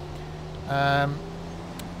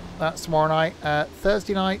 That's tomorrow night.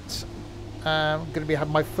 Thursday night, I'm going to be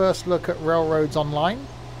having my first look at Railroads Online.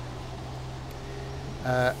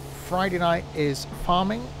 Friday night is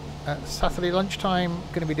farming. Saturday lunchtime,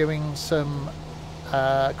 going to be doing some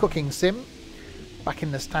cooking sim back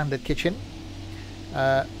in the standard kitchen.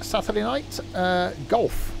 Saturday night,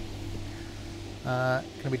 golf. Going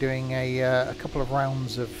to be doing a couple of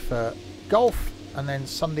rounds of golf, and then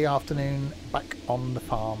Sunday afternoon back on the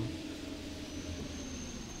farm.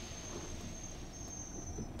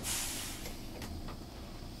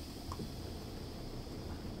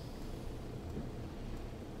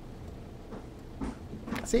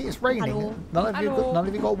 See, it's raining. Hello. None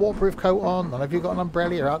of you got a waterproof coat on. None of you got an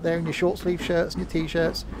umbrella. You're out there in your short sleeve shirts and your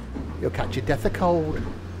t-shirts. You'll catch your death of cold.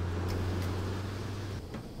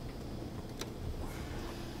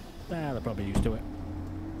 They're probably used to it.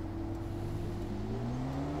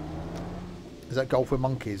 Is that golf with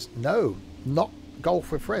monkeys? No, not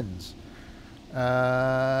golf with friends.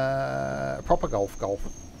 Proper golf.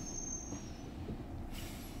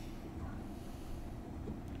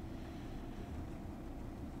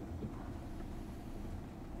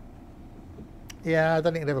 Yeah, I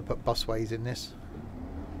don't think they'd ever put busways in this.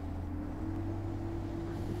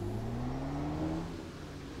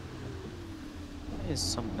 It is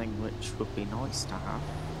something which would be nice to have.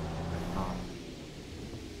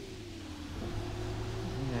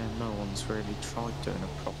 Yeah, no one's really tried doing a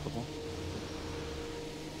proper one.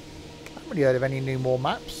 I haven't really heard of any new more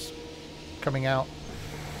maps coming out.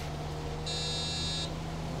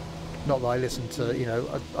 Not that I listen to, you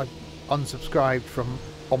know, I unsubscribed from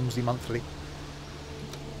OMSI Monthly.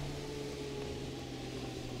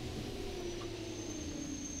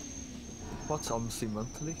 What's OMSI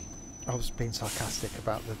Monthly? I was being sarcastic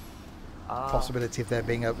about the possibility of there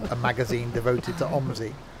being a magazine devoted to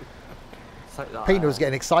OMSI. It's like that, Pina was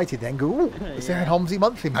getting excited then, go, ooh, is there an OMSI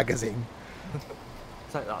Monthly magazine?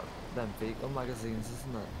 It's like that, them vehicle magazines,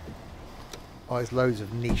 isn't it? Oh, there's loads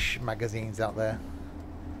of niche magazines out there.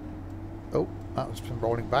 Oh, that was from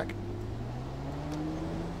rolling back.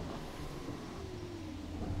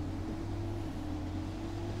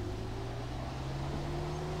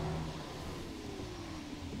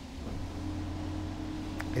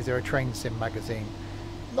 Is there a train sim magazine?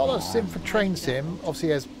 Not a sim for train sim. Obviously,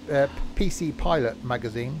 there's PC Pilot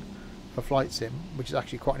magazine for flight sim, which is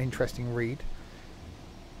actually quite an interesting read.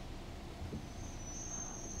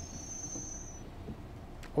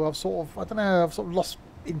 Well, I've sort of lost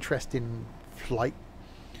interest in flight.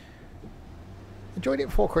 Enjoyed it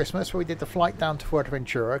before Christmas, where we did the flight down to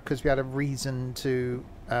Fuerteventura because we had a reason to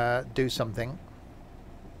do something.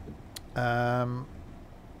 But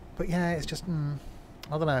yeah, it's just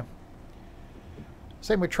I don't know.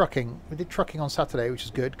 Same with trucking. We did trucking on Saturday, which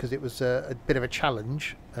is good because it was a bit of a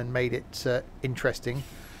challenge and made it interesting.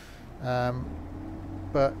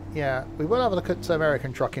 But yeah, we will have a look at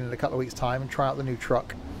American trucking in a couple of weeks' time and try out the new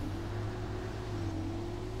truck.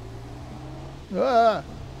 Ah!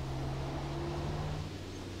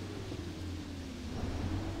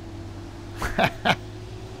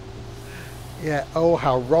 Yeah, oh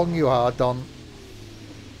how wrong you are, Don.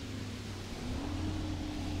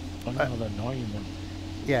 Another annoying one.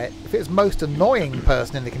 Yeah, if it's most annoying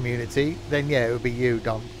person in the community, then yeah, it would be you,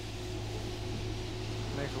 Don.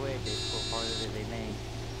 Most weirdest will probably be me.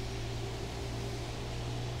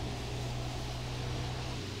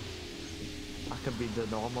 I can be the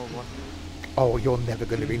normal one. Oh, you're never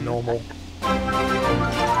going to be normal.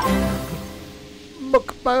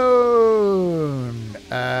 Muckbone!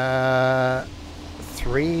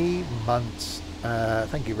 3 months.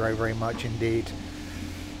 Thank you very, very much indeed.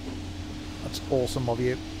 That's awesome of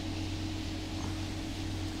you.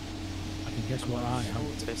 I can guess what I am.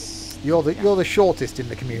 You're the shortest in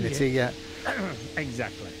the community, yeah.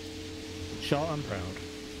 Exactly. Short and proud.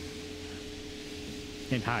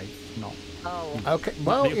 In height, not. Oh. Okay,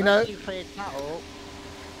 well, you know. You cleared that up.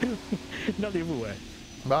 Not the other way.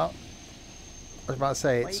 Well, I was about to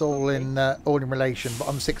say it's all in relation, but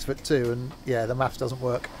I'm 6'2", and yeah, the maths doesn't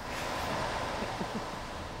work.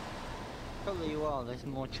 Probably you are. There's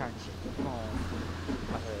more chances of more.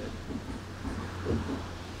 I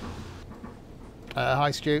heard. Hi,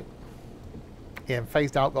 Stu. Yeah, and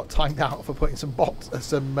phased out got timed out for putting some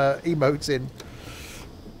emotes in.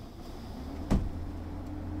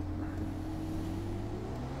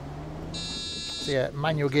 So yeah,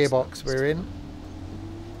 manual gearbox we're in.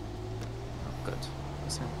 Oh, good.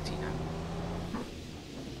 It's empty now.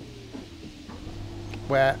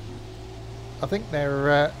 Where I think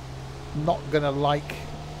they're not going to like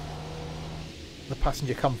the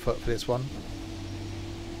passenger comfort for this one.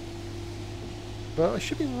 But it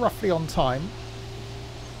should be roughly on time.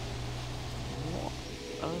 What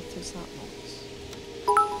on earth is that noise?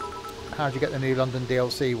 How'd you get the new London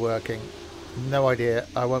DLC working? No idea.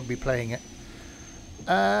 I won't be playing it.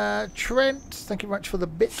 Trent, thank you very much for the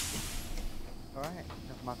bit. Alright,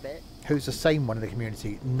 that's my bit. Who's the sane one in the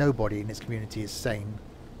community? Nobody in this community is sane.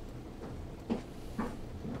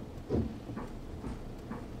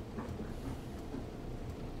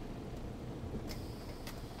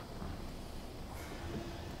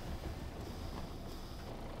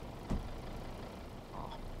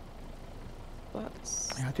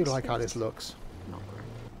 Yeah, I do like how this looks. Not great.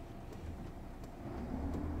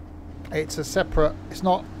 It's a separate. It's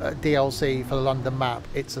not a DLC for the London map.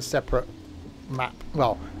 It's a separate map.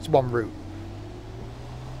 Well, it's one route.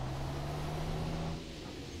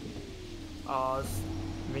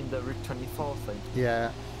 You mean the Route 24 thing?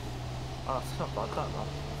 Yeah. Oh, it's not bad that man.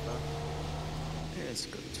 It is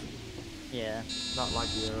good. Yeah. Not like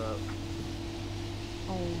Europe.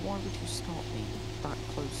 Oh, why would you start me that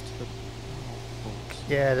close to the... Oh,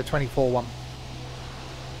 Yeah, the 24 one.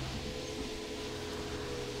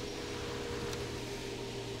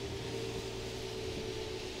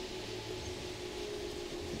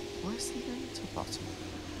 where's the enter button?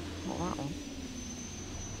 Not that one.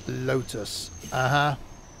 Lotus. Uh-huh.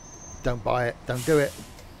 Don't buy it. Don't do it.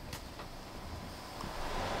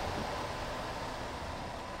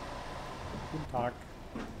 Guten Tag.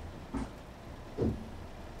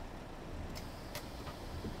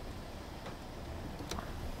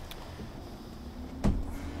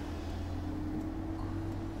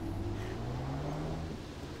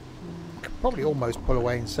 Could probably almost pull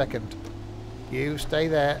away in second. You stay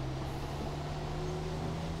there.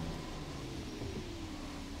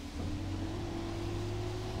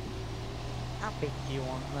 How big do you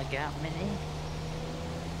want the Gap Mini?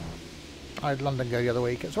 I had London go the other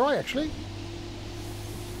week. It's alright actually.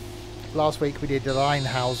 Last week we did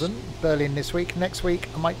Rheinhausen, Berlin this week. Next week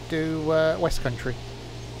I might do West Country.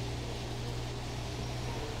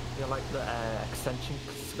 You like the extension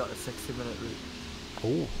because it's got a 60-minute route.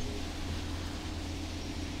 Ooh.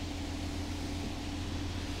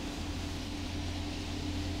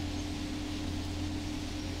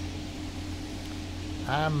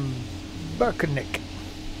 Birkennick.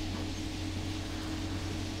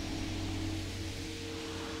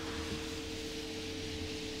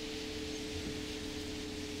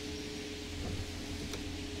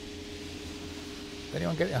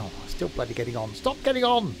 Anyone getting? Oh, still bloody getting on. Stop getting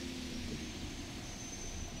on!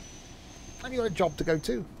 And you got a job to go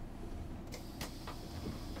to.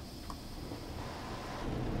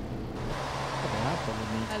 I probably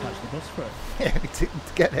need to catch the bus for it. Yeah, to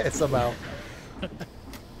get there somehow.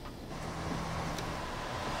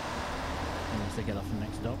 Unless they get off the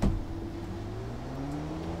next stop.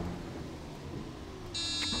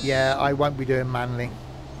 Yeah, I won't be doing Manly.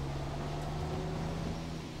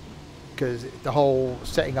 Because the whole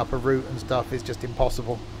setting up a route and stuff is just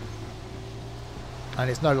impossible. And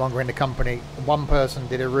it's no longer in the company. One person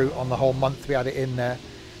did a route on the whole month we had it in there.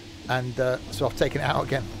 And so I've taken it out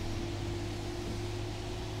again.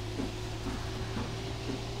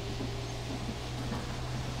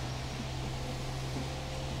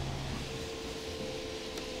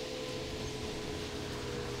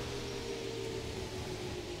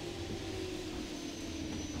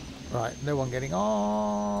 Right, no one getting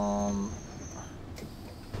on.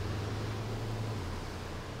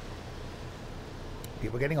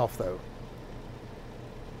 People getting off though.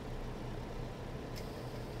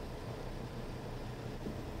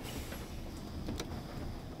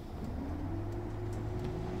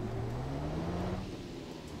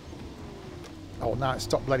 Oh, now it's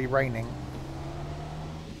stopped bloody raining.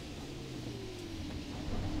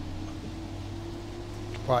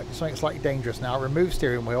 Right, it's something slightly dangerous now. Remove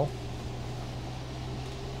steering wheel.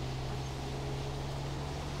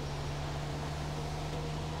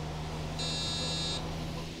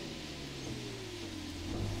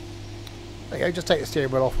 There you go, just take the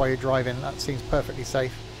steering wheel off while you're driving. That seems perfectly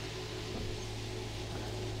safe.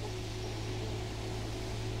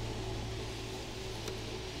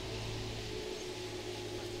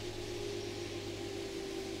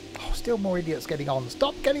 Oh, still more idiots getting on.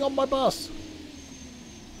 Stop getting on my bus!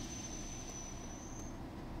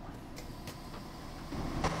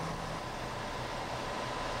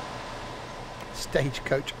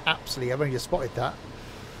 Stagecoach, absolutely. I've only just spotted that.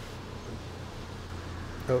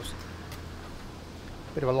 Oops.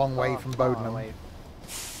 Bit of a long way from Bodenham.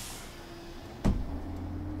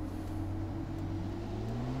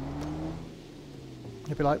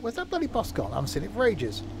 You'd be like, where's that bloody bus gone? I haven't seen it for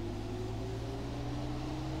ages.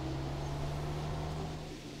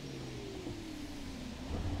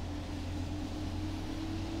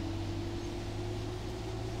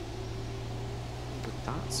 But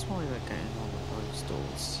that's why they're getting on with those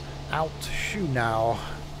doors. Out shoe now.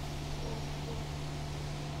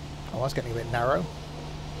 Oh, that's getting a bit narrow.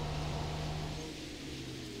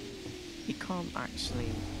 You can't actually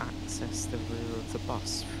access the rear of the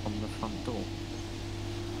bus from the front door.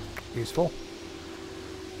 Useful.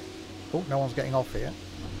 Oh, no one's getting off here.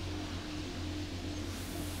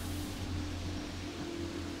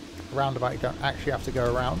 Roundabout, you don't actually have to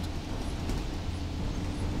go around.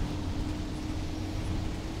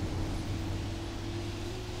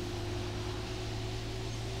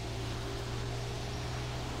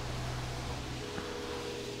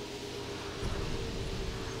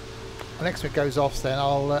 next time it goes off, then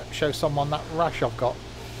I'll show someone that rash I've got.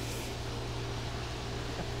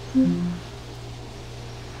 Maybe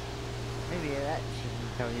that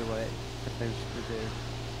shouldn't tell you what it's supposed to do.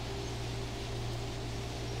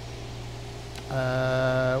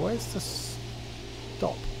 Where's the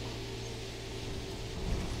stop?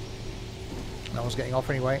 No one's getting off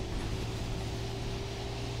anyway.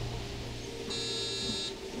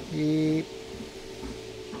 Beep.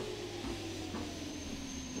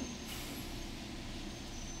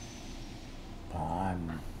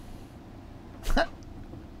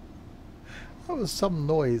 That was some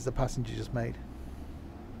noise the passenger just made.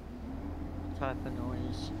 What type of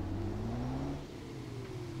noise?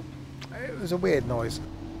 It was a weird noise.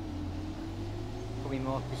 Probably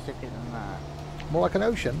more specific than that. More like an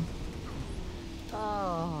ocean.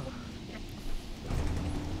 Oh,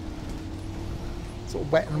 Sort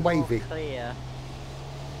of wet and wavy. more clear.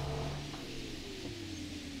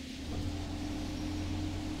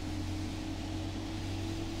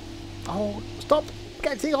 Oh, stop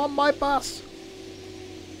getting on my bus!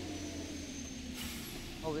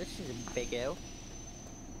 Oh, this is a big hill.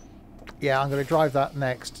 Yeah, I'm going to drive that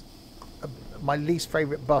next. My least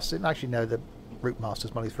favourite bus. Actually, no, the Route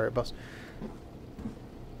Master's my least favourite bus.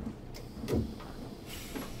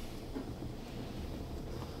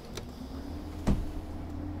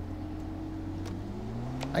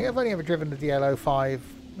 I think I've only ever driven the DL05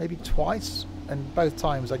 maybe twice, and both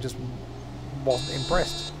times I just wasn't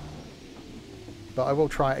impressed. But I will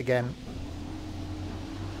try it again.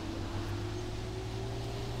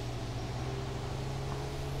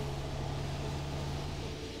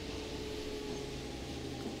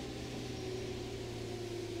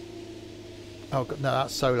 Oh God, no, that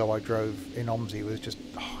solo I drove in OMSI was just,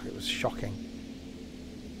 oh, it was shocking.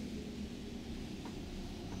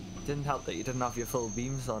 Didn't help that you didn't have your full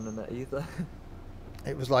beams on in it either.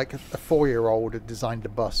 It was like a 4-year-old had designed a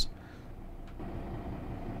bus.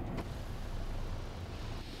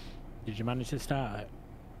 Did you manage to start it?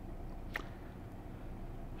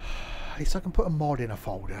 At least I can put a mod in a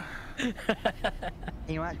folder. Can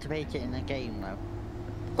you activate it in the game though?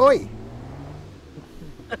 Oi!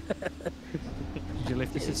 Did you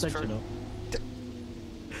lift the It's suspension true.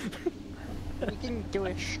 up? We didn't do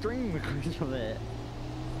a stream because of it.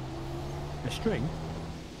 A string?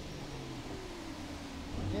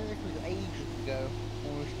 Yeah, this was ages ago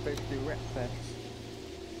when we were supposed to do Wreckfest.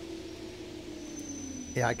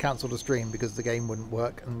 Yeah, I cancelled the stream because the game wouldn't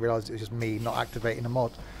work and realised it was just me not activating a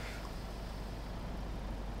mod.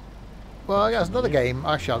 Well, yeah, it's another game.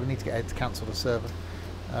 Actually, I need to get Ed to cancel the server.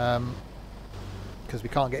 Because we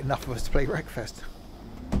can't get enough of us to play Wreckfest.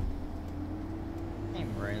 Ain't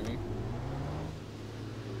really.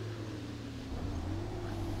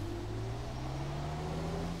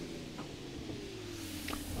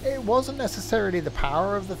 It wasn't necessarily the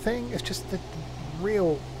power of the thing, it's just the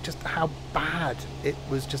real, just how bad it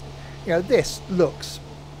was. Just, you know, this looks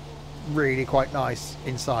really quite nice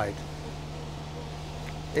inside.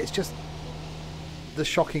 It's just the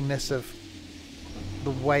shockingness of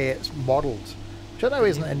the way it's modelled, which I know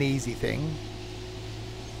isn't an easy thing.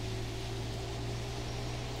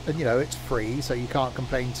 And, you know, it's free, so you can't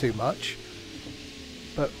complain too much.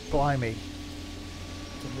 But, blimey.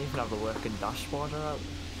 Didn't even have a working dashboard out.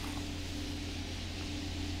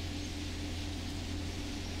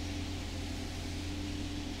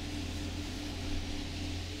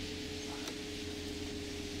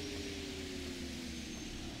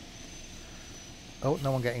 Oh,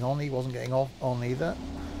 no one getting on. He wasn't getting on either.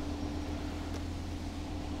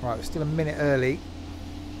 Right, we're still a minute early.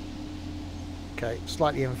 Okay,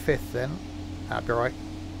 slightly in fifth then. That'd be right.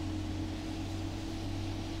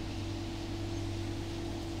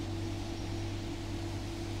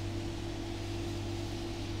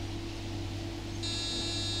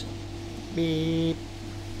 Beep.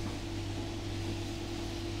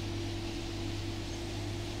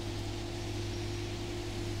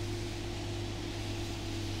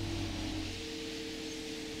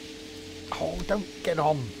 Oh, don't get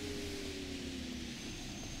on.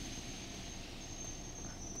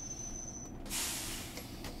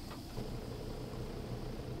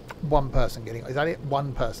 One person getting, is that it?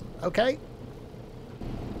 One person. Okay.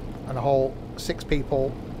 And a whole 6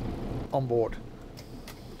 people on board.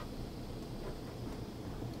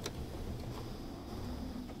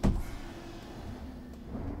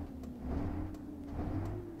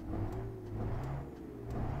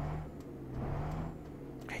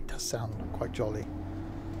 It does sound quite jolly.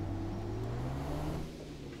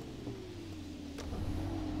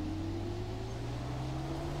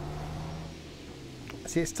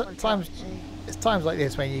 See, it's times like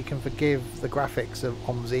this when you can forgive the graphics of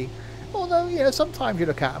OMSI Although, you know, sometimes you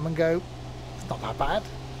look at them and go, it's not that bad.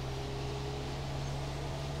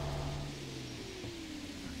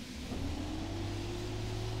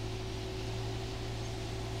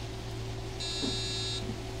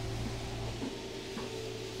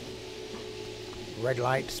 Red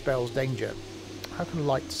light spells danger. How can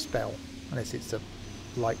light spell? Unless it's a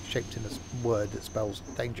light shaped in a word that spells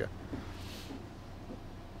danger.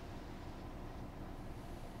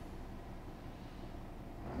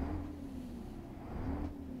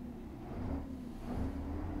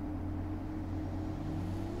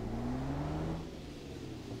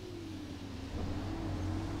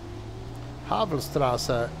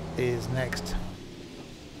 Havelstrasse is next.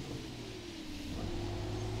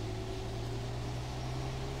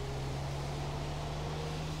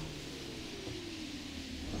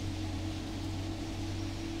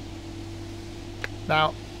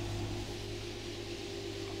 Now,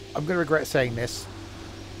 I'm going to regret saying this,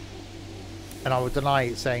 and I would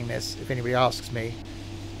deny saying this if anybody asks me,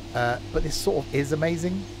 but this sort of is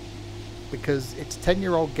amazing, because it's a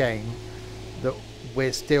 10-year-old game that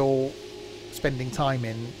we're still spending time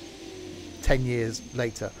in 10 years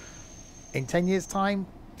later. In 10 years time,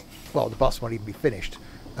 well, the bus won't even be finished,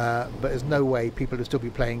 but there's no way people will still be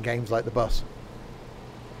playing games like the bus.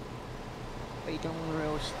 What are you doing on the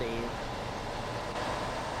real, Steve?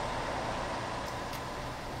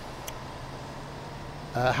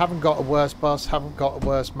 Haven't got a worse bus, haven't got a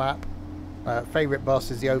worse map. Favourite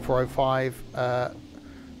bus is the 0405.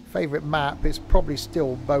 Favourite map is probably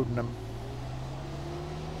still Bodenham.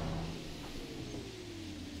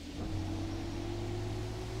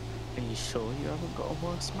 Are you sure you haven't got a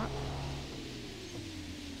worse map?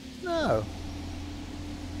 No.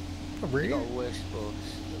 Not really. You got a worse bus.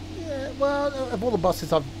 Yeah, well, of all the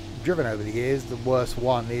buses I've driven over the years, the worst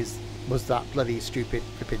one was that bloody stupid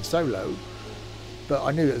flipping Solo. But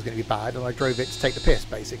I knew it was going to be bad, and I drove it to take the piss,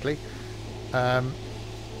 basically.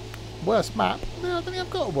 Worst map? No, I don't think I've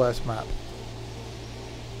got a worst map.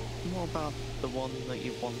 What about the one that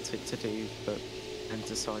you wanted to do, but then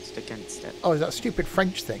decided against it? Oh, is that stupid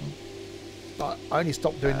French thing? But I only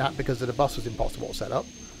stopped doing that because the bus was impossible to set up.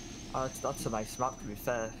 That's a nice map, to be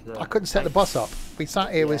fair. I couldn't set the bus up. We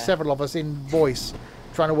sat here with several of us in voice,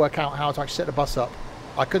 trying to work out how to actually set the bus up.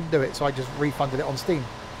 I couldn't do it, so I just refunded it on Steam.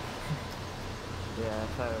 Yeah,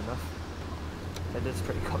 fair enough. It is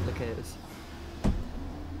pretty complicated.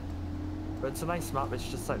 But it's a nice map, it's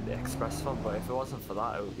just like the express one, but if it wasn't for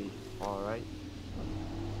that, it would be alright.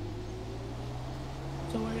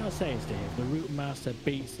 So what you're saying, Steve, the Route Master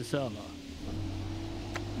beats the Solo?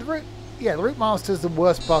 The Route Master is the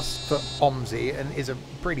worst bus for OMSI and is a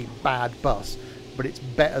pretty bad bus, but it's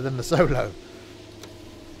better than the Solo.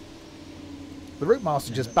 The Route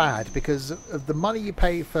Master is just bad because of the money you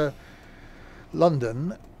pay for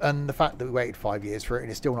London and the fact that we waited 5 years for it and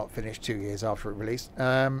it's still not finished 2 years after it released.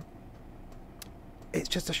 It's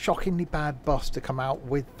just a shockingly bad bus to come out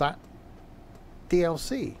with that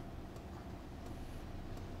DLC.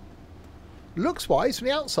 Looks wise from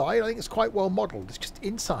the outside, I think it's quite well modelled. It's just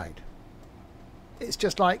inside. It's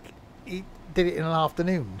just like he did it in an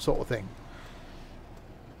afternoon sort of thing.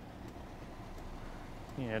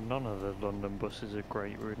 Yeah, none of the London buses are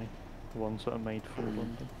great, really. The ones that are made for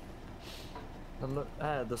London. And look,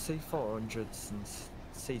 the C400s and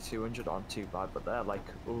C200 aren't too bad, but they're like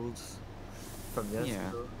old from years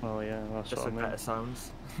ago. Oh yeah, that's Just what I with mean. better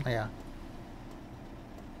sounds. Yeah.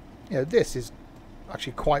 Yeah, this is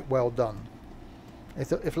actually quite well done.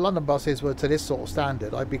 If London buses were to this sort of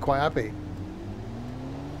standard, I'd be quite happy.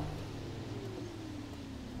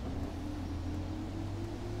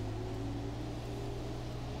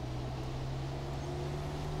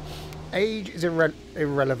 Age is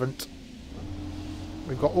irrelevant.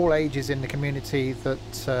 We've got all ages in the community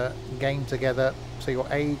that game together, so your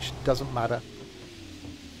age doesn't matter.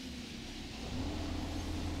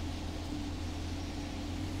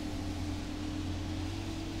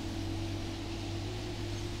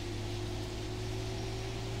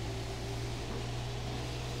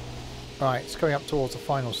 Right, it's coming up towards the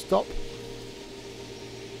final stop.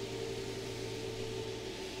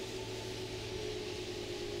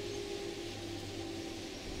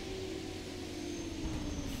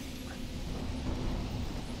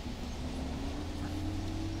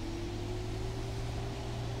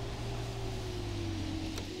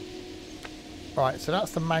 Right, so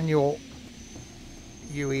that's the manual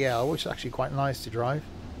UEL, which is actually quite nice to drive.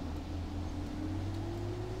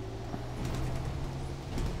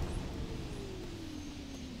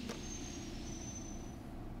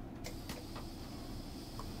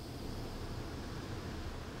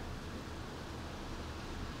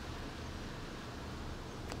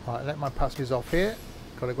 Right, let my passengers off here.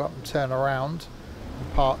 Got to go up and turn around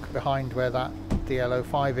and park behind where that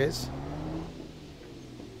DL05 is.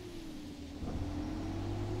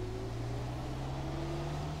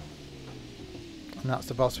 And that's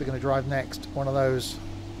the bus we're going to drive next. One of those.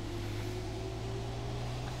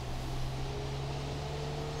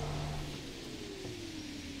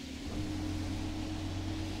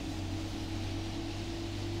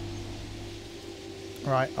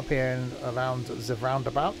 Right, up here and around the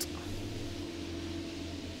roundabout.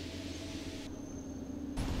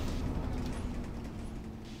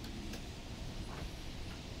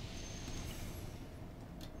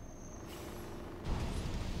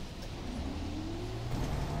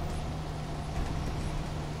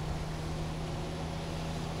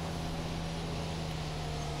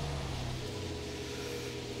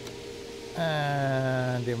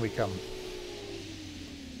 And in we come.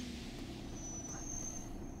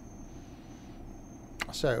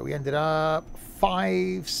 So we ended up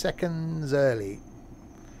 5 seconds early.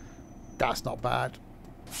 That's not bad.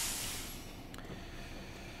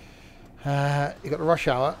 You got the rush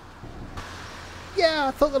hour. Yeah,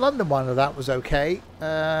 I thought the London one of that was okay.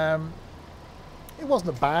 It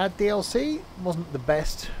wasn't a bad DLC. It wasn't the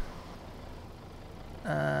best.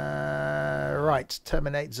 Right,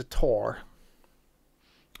 terminate the tour.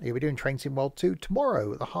 Yeah, we're doing Train Sim World 2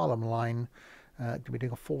 tomorrow at the Harlem line. We're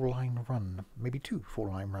doing a 4-line run, maybe 2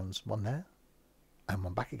 4-line runs, one there and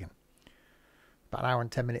one back again. About an hour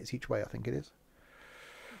and 10 minutes each way, I think it is.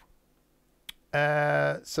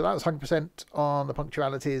 So that was 100% on the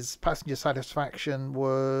punctualities. Passenger satisfaction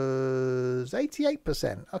was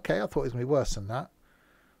 88%. Okay, I thought it was going to be worse than that,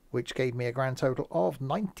 which gave me a grand total of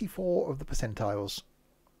 94 of the percentiles.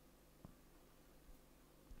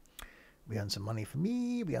 We earned some money for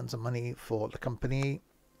me. We earned some money for the company.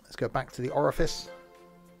 Let's go back to the orifice.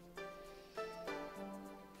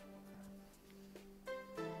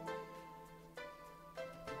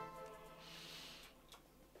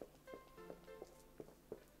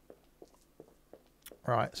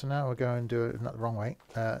 Right, so now we're going to do it not the wrong way,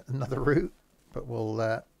 another route, but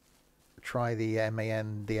we'll try the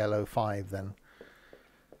MAN DL05 then.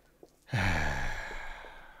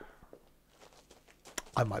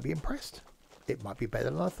 I might be impressed. It might be better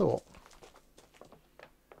than I thought.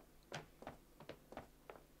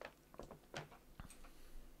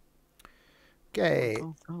 Okay,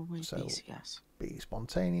 so be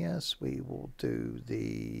spontaneous. We will do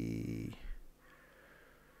the...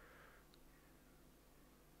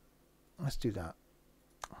 Let's do that.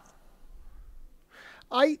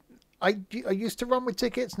 I used to run with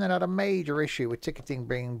tickets and then had a major issue with ticketing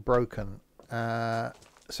being broken.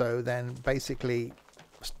 So then basically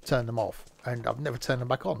turned them off, and I've never turned them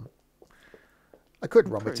back on. I could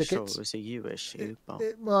run with tickets. Sure it was a you issue,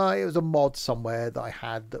 well, it was a mod somewhere that I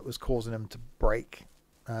had that was causing them to break.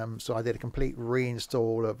 So I did a complete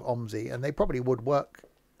reinstall of OMSI, and they probably would work.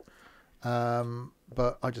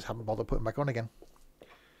 But I just haven't bothered putting them back on again.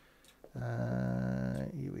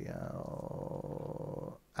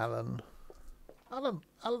 UEL Alan.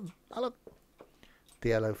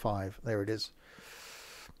 DL05. There it is.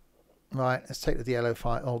 Right, let's take the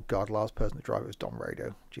DL05. Oh god, last person to drive it was Don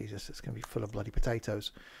Radio. Jesus, it's going to be full of bloody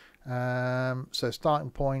potatoes. So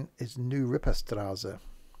starting point is New Ripperstraße,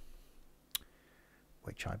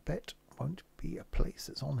 which I bet won't be a place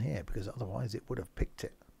that's on here, because otherwise it would have picked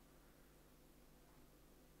it.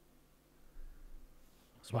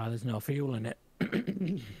 That's why there's no fuel in it.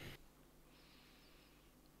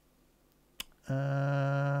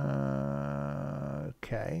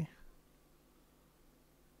 Okay.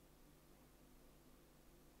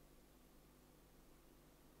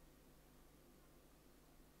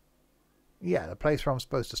 Yeah, the place where I'm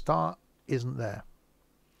supposed to start isn't there.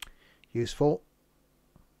 Useful.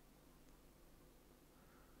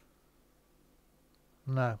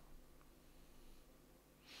 No.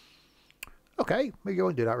 Okay, maybe you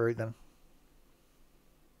won't do that route then.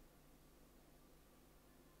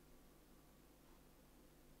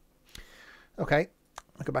 Okay,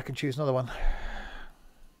 I'll go back and choose another one.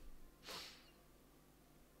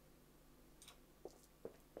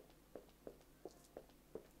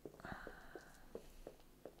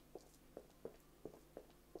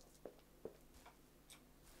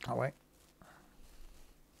 Oh wait.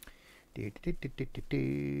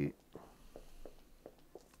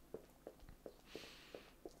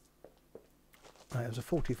 Right, it was a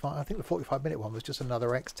 45. I think the 45-minute one was just another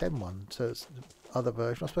X10 one, so it's the other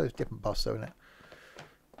version. I suppose it's a different bus, though, isn't it?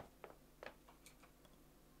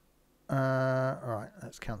 Right,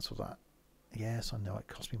 let's cancel that. Yes, I know it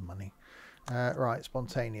cost me money. Right,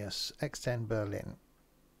 spontaneous X10 Berlin.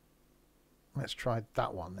 Let's try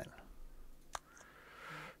that one then.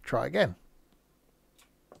 Try again.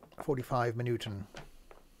 45 Minuten.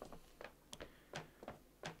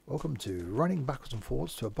 Welcome to running backwards and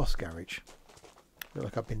forwards to a bus garage. Feel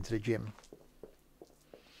like I've been to the gym.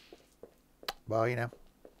 Well, you know.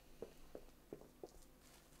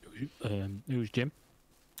 Who's Jim?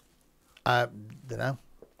 Don't know.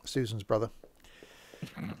 Susan's brother.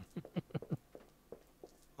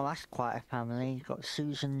 Well, that's quite a family. You've got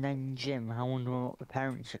Susan, then Jim. I wonder what the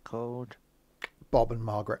parents are called. Bob and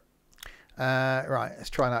Margaret. Right, let's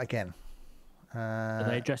try that again. Do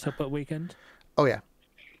they dress up at weekend? Oh, yeah.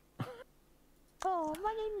 Oh,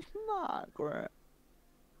 my name's Margaret.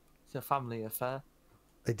 It's a family affair.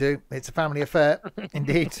 They do. It's a family affair,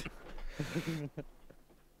 indeed.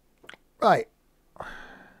 Right.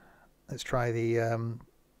 Let's try the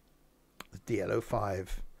DL05.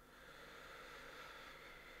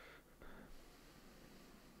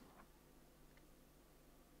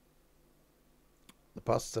 The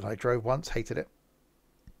bus that I drove once, hated it.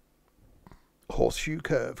 Horseshoe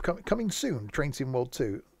Curve, coming soon. Train Sim World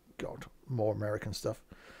 2. God, more American stuff.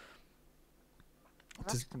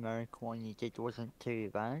 That's the American one you did wasn't too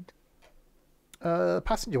bad.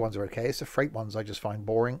 Passenger ones are okay. It's the freight ones I just find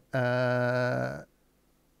boring. Does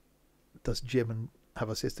Jim and have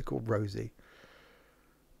a sister called Rosie?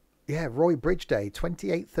 Yeah, Roy Bridge Day,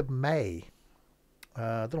 28th of May.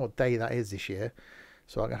 I don't know what day that is this year,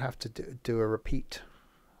 so I'm going to have to do a repeat.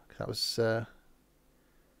 That was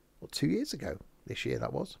 2 years ago this year,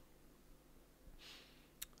 that was.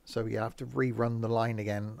 So yeah, I have to rerun the line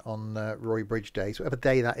again on Roy Bridge Day. So whatever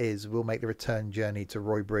day that is, we'll make the return journey to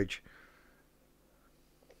Roy Bridge.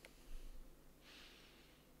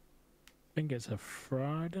 I think it's a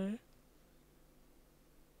Friday.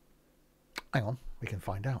 Hang on, we can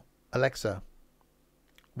find out. Alexa,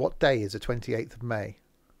 what day is the 28th of May?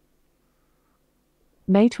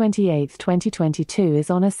 May 28th, 2022 is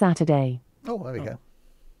on a Saturday. Oh, there we go.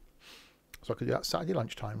 So I could do that Saturday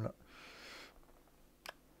lunchtime. Look.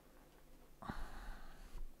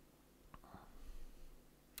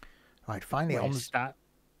 Right, finally,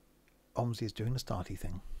 OMSI is doing the starty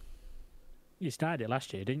thing. You started it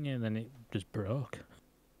last year, didn't you? And then it just broke.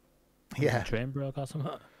 Yeah. The train broke or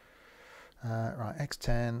something. Right,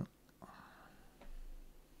 X10.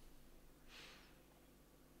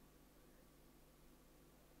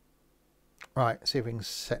 Right, see if we can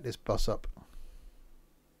set this bus up.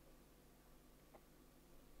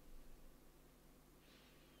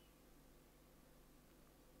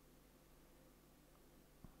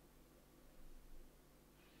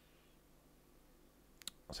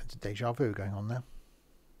 Sense of deja vu going on there.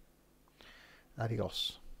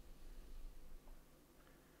 Adios.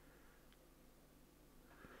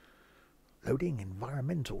 Loading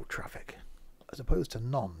environmental traffic as opposed to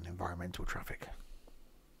non-environmental traffic.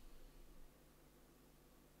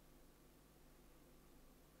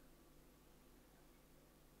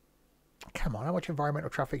 Come on, how much environmental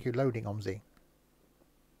traffic are you loading, OMSI?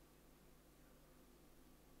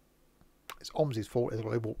 It's OMSI's fault, it's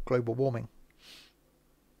global warming.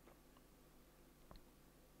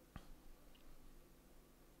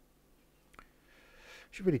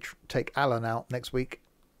 Should really take Alan out next week.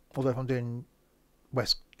 Although if I'm doing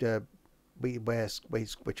which one I was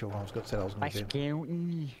going to say I was going to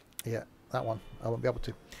do. Yeah, that one. I won't be able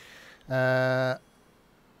to.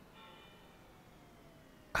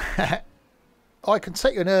 I can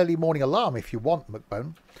set you an early morning alarm if you want,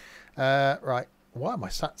 McBone. Right. Why am I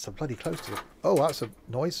sat so bloody close to it? Oh, that's a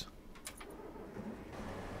noise.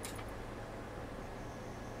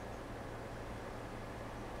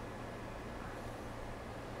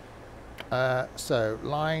 So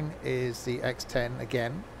line is the X10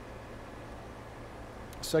 again.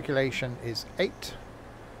 Circulation is 8,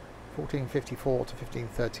 1454 to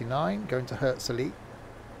 1539, going to Herzli.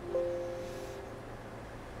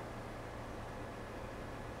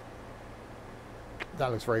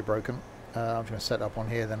 That looks very broken. I'm just going to set up on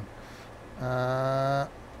here then.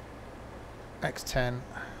 X10.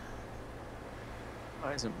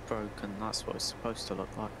 That isn't broken, that's what it's supposed to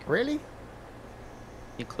look like. Really?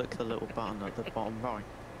 You click the little button at the bottom right.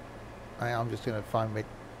 I'm just going to find my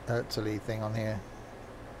Herzli thing on here.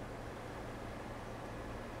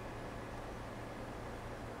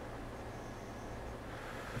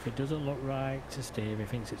 If it doesn't look right to Steve, he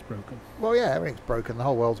thinks it's broken. Well, yeah, everything's broken. The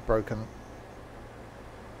whole world's broken.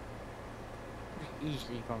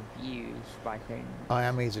 Easily confused by things. I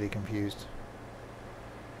am easily confused.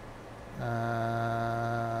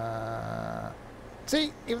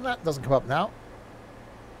 See, even that doesn't come up now.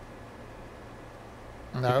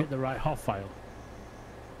 No. You picked the right HOF file.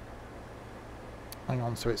 Hang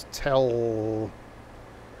on, so it's tell...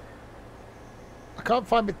 I can't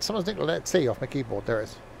find someone's nicked letter T off my keyboard. There it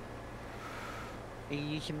is. Are you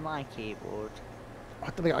using my keyboard? I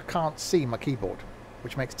don't think I can't see my keyboard,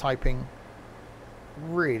 which makes typing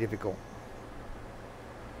really difficult.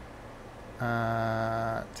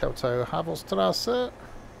 Telto Havelstrasse.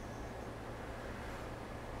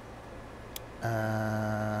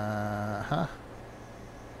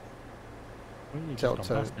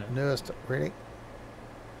 Telto Nurst, really?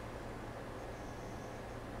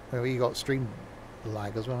 Well, you got stream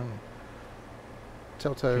lag as well, haven't you?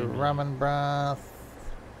 Telto Ramenbrath.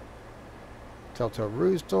 Telto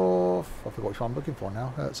Ruisdorf. I forgot which one I'm looking for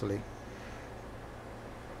now. Herzli.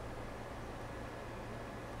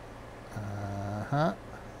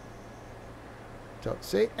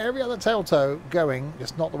 See, every other Telto going,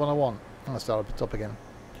 just not the one I want. I'm going to start up at the top again.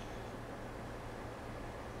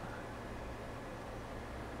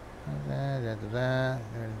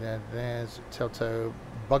 There's Telto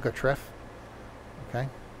Buggertreff. Okay.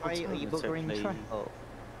 Are you buggering the track up?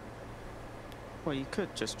 Well, you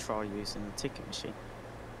could just try using the ticket machine.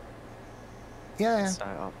 Yeah. Set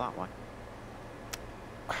it up that way.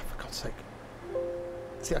 Oh, for God's sake.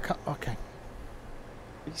 See, I can't. Okay.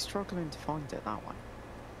 Are you struggling to find it that way?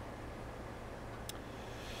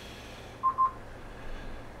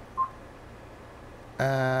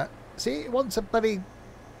 See, it wants a bloody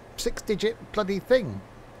 6-digit bloody thing.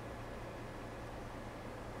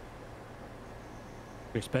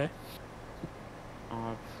 Spare?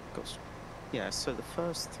 I've got... Yeah, so the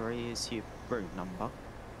first 3 is your route number.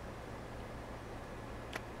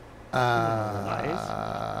 I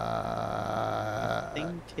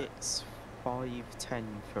think it's 510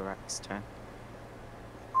 for X10.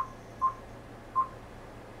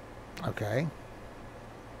 Okay.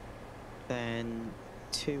 Then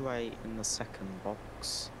 28 in the second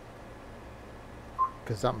box.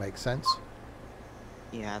 Because that makes sense.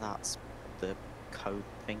 Yeah, that's the code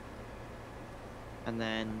thing. And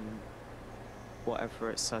then whatever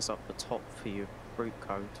it says up the top for your route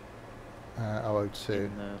code. 002.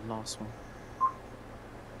 In the last one.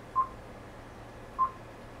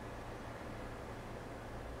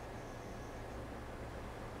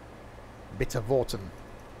 Bitterworten.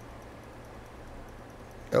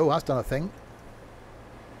 Oh, that's done a thing.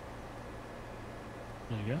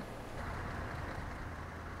 There you go.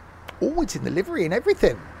 Oh, it's in the livery and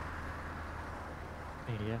everything.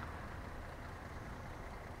 Yeah.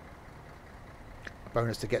 A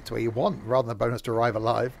bonus to get to where you want, rather than a bonus to arrive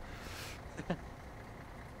alive.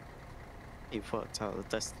 You've worked out the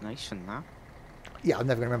destination now. Yeah, I'm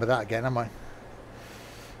never going to remember that again, am I?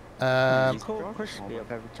 You call Crispy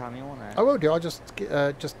up every time you want it. I will do. I'll just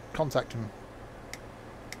contact him.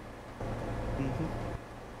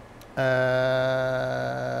 I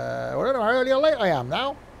don't know how early or late I am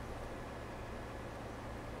now.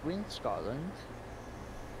 We're in Scotland.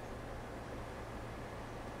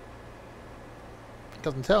 It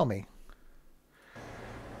doesn't tell me.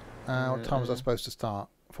 What time was I supposed to start?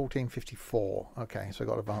 14:54. Okay, so I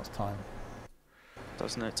got advanced time.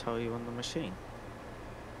 Doesn't it tell you on the machine?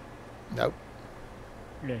 Nope.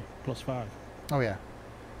 Yeah, +5. Oh yeah.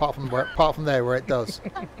 Apart from there where it does.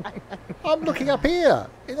 I'm looking up here.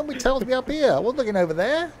 It normally tells me up here. I wasn't looking over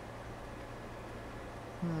there.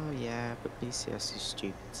 Oh yeah, but BCS is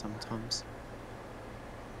stupid sometimes.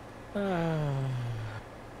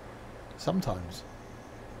 Sometimes.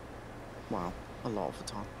 Well, a lot of the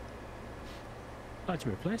time. I'd like to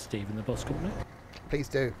replace Steve in the bus company. Please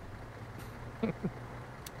do.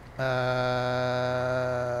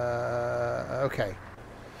 Okay.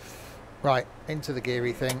 Right, into the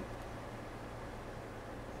geary thing.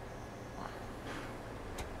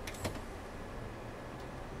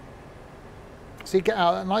 So you get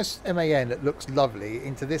out a nice MAN that looks lovely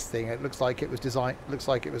into this thing. It looks like it was designed. Looks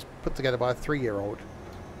like it was put together by a 3-year-old.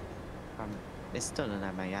 It's still an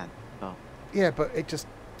MAN, but yeah, but it just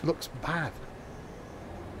looks bad.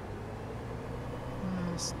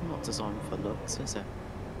 it's not designed for looks, is it?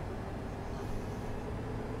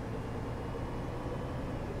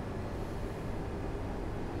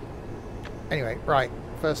 Anyway, right,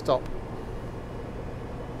 first stop.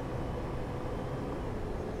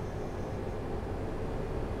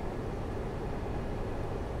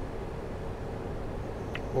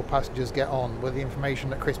 Will passengers get on? Will the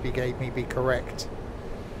information that Crispy gave me be correct?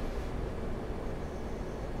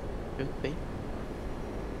 Could be.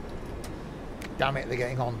 Damn it, they're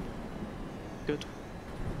getting on. Good.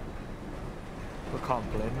 We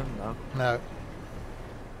can't blame them though. No.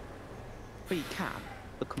 But you can.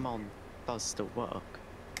 The command does still work.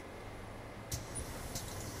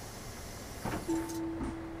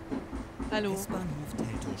 Hello, Hallo. S-Bahnhof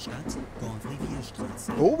Teltow-Stadt,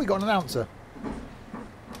 Gonfrevierstraße. Oh, we got an announcer.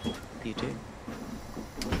 You do.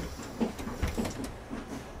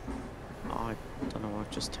 I don't know, I've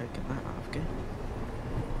just taken that out of gear.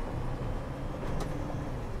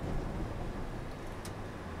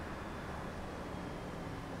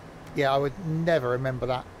 Yeah, I would never remember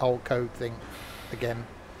that old code thing again.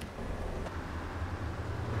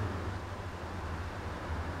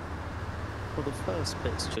 Well, the first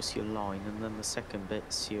bit's just your line, and then the second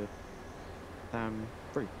bit's your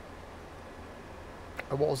route.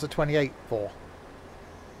 And what was the 28 for?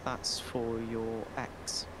 That's for your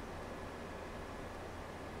X.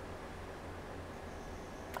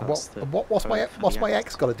 What's my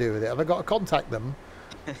ex got to do with it? Have I got to contact them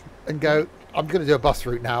and go, I'm going to do a bus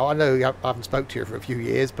route now. I know I haven't spoke to you for a few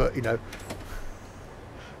years, but you know.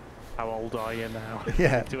 How old are you now?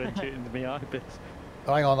 Yeah. To enter it into the IBIS.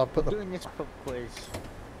 Hang on, I'll put the... Doing this pub quiz.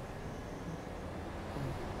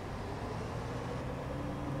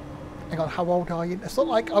 Hang on, how old are you? It's not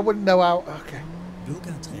like I wouldn't know how... Okay.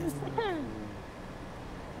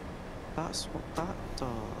 That's what that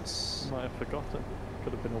does. Might have forgotten.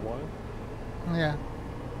 Could have been a while. Yeah.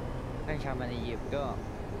 Think how many you've got.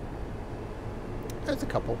 There's a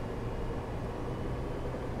couple.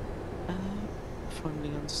 Finally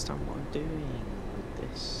understand what I'm doing with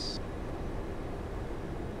this.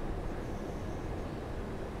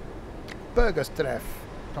 Burgerstreff.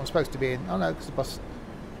 I'm supposed to be in... Oh no, because the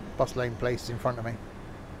bus lane place is in front of me.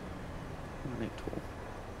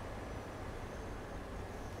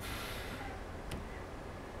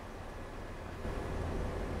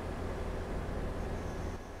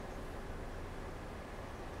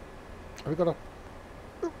 Have we got a...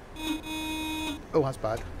 Oh, that's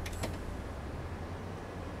bad.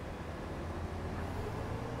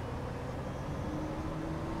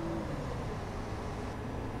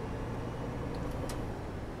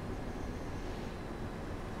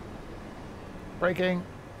 Braking.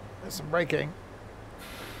 There's some braking.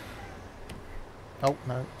 Oh,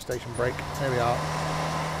 no. Station brake. There we are.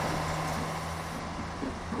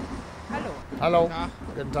 Hallo. Hello. Tag.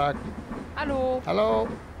 Guten Tag. Hallo. Hello.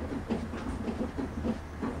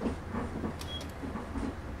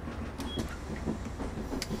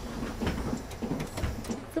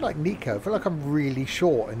 I feel like Nico. I feel like I'm really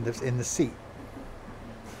short in the seat.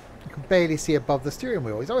 I can barely see above the steering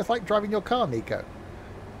wheel. It's always like driving your car, Nico.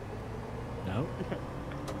 No.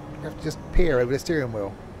 You have to just peer over the steering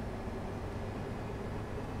wheel.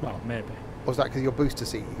 Well, maybe. Or was that because your booster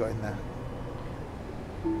seat you got in there?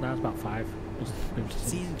 That's about 5.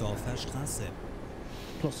 Zehlendorfer Straße.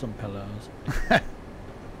 Plus some pillows.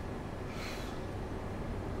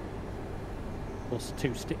 Plus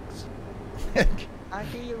 2 sticks. How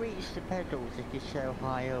do you reach the pedals if you're so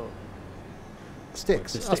high up?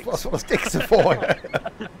 Sticks. With the That's sticks. what the sticks are for.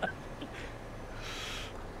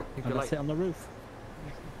 You And feel I like, sit on the roof.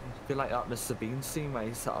 feel like that Mr. Bean scene where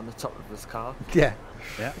he sat on the top of his car. Yeah.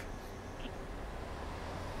 Yeah.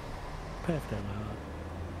 Perfect like that.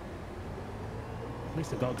 At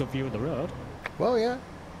least I've got a good view of the road. Well, yeah.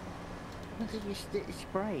 How did you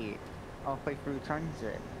spray it halfway through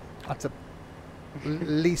transit? That's a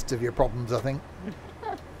least of your problems, I think.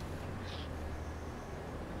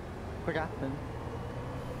 Could happen.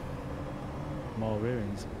 More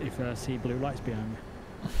ruins if I see blue lights behind me.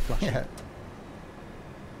 Flashing. Yeah.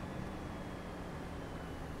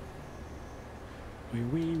 Wee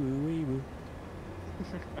wee woo wee woo.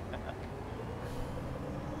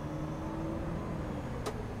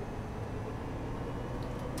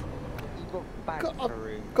 You got bags Got- for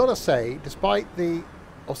room. Gotta say, despite the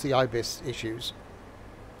obviously IBIS issues,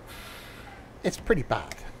 it's pretty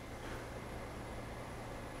bad.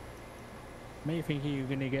 Me thinking you're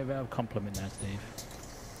gonna get a bit of a compliment there, Steve.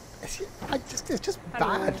 It's just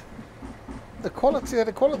bad. The quality of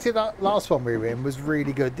that last one we were in was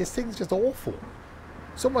really good. This thing's just awful.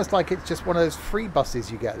 It's almost like it's just one of those free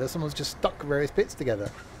buses you get that someone's just stuck various bits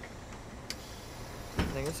together. The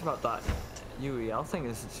thing is about that UEL thing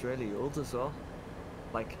is it's really old as well.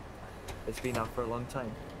 Like, it's been out for a long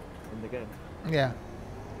time in the game. Yeah.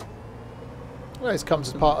 Well, this comes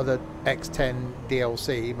as part of the X10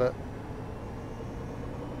 DLC, but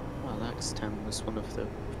Well, X10 was one of the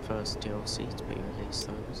first DLC to be released,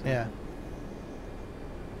 though, wasn't yeah. it?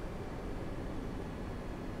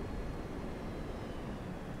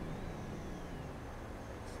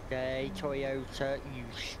 Stay, Toyota, you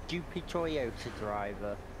stupid Toyota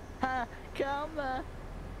driver. Ha! Come on!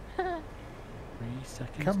 3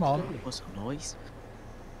 seconds. Come on. What's a noise?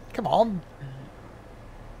 Come on.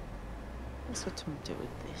 What's what to do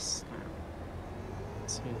with this now?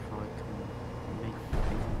 Let's see if I can make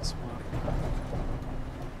as well.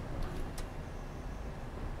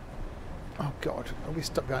 Oh god, are we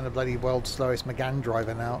stuck behind the bloody world's slowest McGann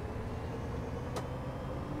driver now?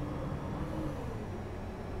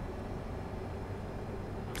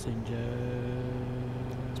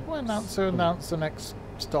 Why announce the next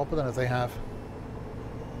stop? I don't know if they have.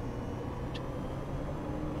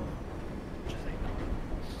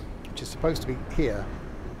 Which is supposed to be here.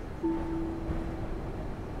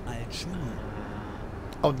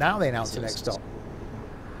 Oh, now they announce the next stop.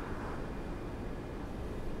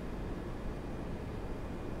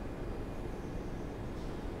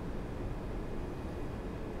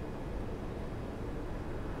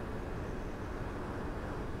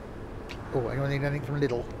 Oh, anyone need anything from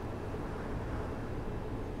Lidl?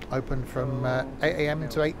 Open from 8 AM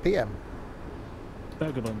to 8 PM.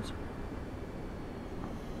 Burger buns.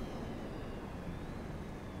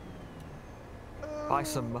 Buy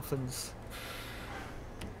some muffins.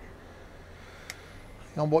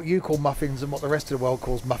 On what you call muffins and what the rest of the world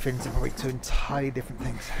calls muffins are probably two entirely different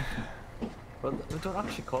things. Well, we don't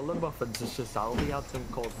actually call them muffins, it's just Aldi had them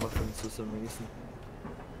called muffins for some reason.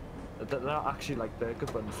 They're not actually like burger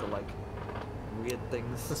buns, they're like weird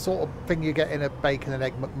things. The sort of thing you get in a bacon and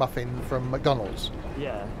egg McMuffin from McDonald's.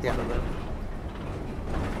 Yeah, yeah. one of them.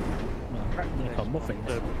 They're called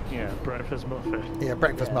muffins. Yeah, breakfast muffin. Yeah,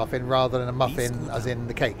 breakfast muffin rather than a muffin as in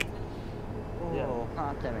the cake. Oh, can't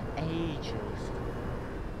have them in ages.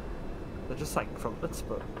 They're just like crumpets,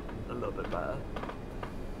 but a little bit better.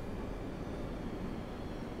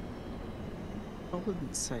 I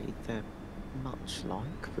wouldn't say they're much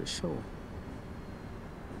like, for sure.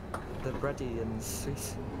 They're bready and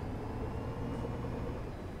sweet.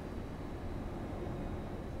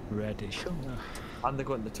 Ready. Sure. And they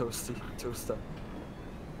go in the toaster. The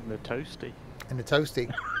toasty. In the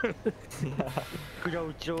toasty. Yeah. Good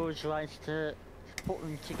old George likes to put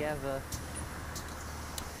them together.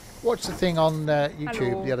 Watched the thing on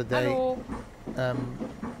YouTube the other day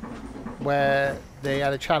where they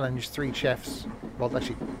had a challenge, 3 chefs, well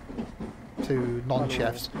actually 2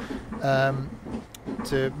 non-chefs,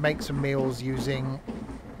 to make some meals using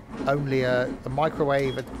only a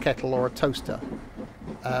microwave, a kettle or a toaster.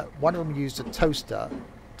 One of them used a toaster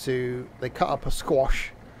they cut up a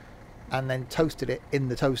squash and then toasted it in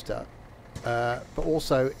the toaster, but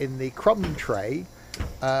also in the crumb tray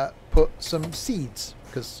put some seeds,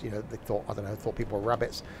 because, you know, they thought, I don't know, thought people were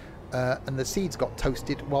rabbits, and the seeds got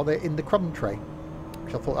toasted while they're in the crumb tray,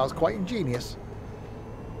 which I thought that was quite ingenious.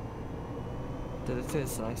 Did it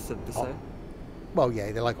taste nice, did they say? Well,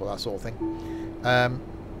 yeah, they like all that sort of thing.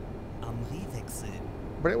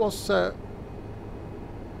 But it was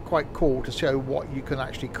quite cool to show what you can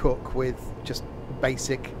actually cook with just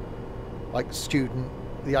basic, like, student.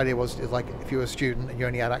 The idea was like, if you were a student and you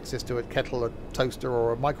only had access to a kettle, a toaster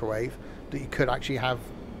or a microwave, that you could actually have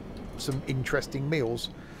some interesting meals.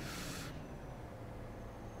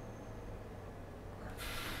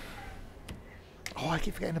 Oh, I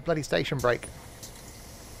keep forgetting the bloody station break.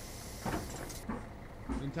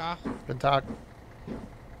 Guten Tag. Guten Tag.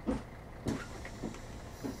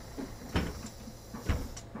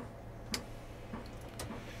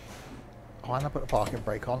 Oh, and I put the parking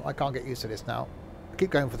brake on. I can't get used to this now. I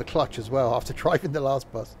keep going for the clutch as well after driving the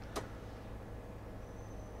last bus.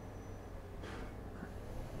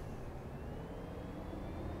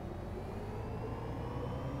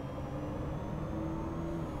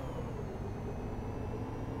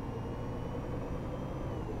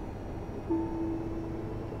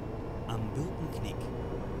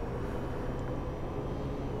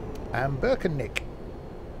 And Birkennick.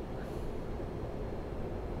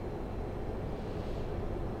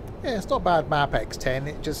 Yeah, it's not bad map X10.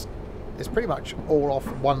 It's pretty much all off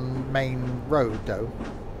one main road though.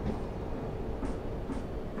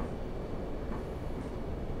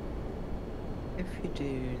 If you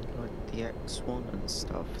do like the X1 and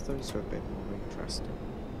stuff, those are a bit more interesting.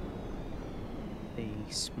 The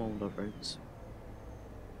smaller roads.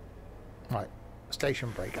 Right,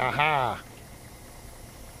 station brake. Aha!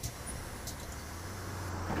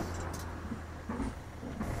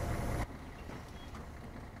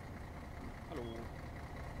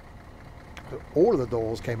 All of the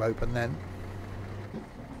doors came open then.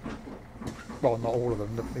 Well, not all of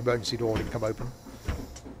them. The emergency door didn't come open.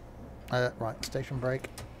 Right, station brake.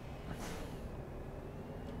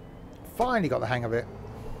 Finally got the hang of it.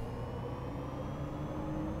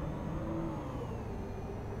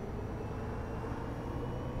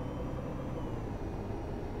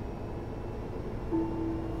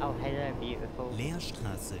 Oh, hello, beautiful.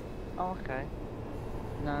 Leerstraße. Oh, okay.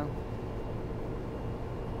 No.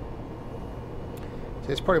 So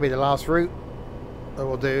it's probably be the last route. that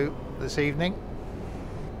we'll do this evening.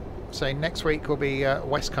 So next week will be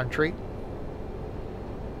West Country.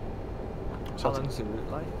 How long's the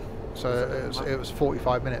route like? So it was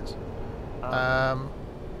 45 minutes.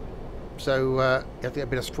 So you have to get a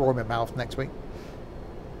bit of straw in my mouth next week.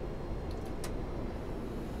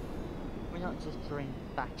 We're not just drink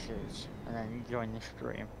Thatchers and then join the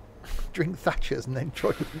stream. Drink Thatchers and then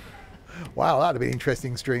join. Wow, that'd be an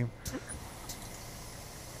interesting stream.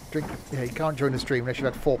 Drink. Yeah, you can't join the stream unless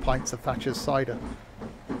you've had 4 pints of Thatcher's cider.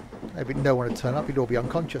 Maybe no one would turn up. You'd all be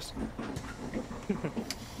unconscious.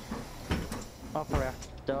 I'll probably have to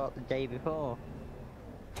start the day before.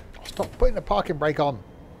 Stop putting the parking brake on.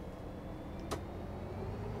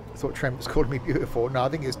 I thought Trent was calling me beautiful. No, I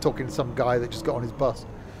think he was talking to some guy that just got on his bus.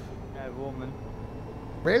 No, woman.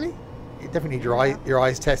 Really? You definitely need your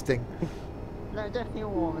eyes testing. No, definitely a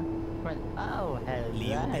woman. Went, oh,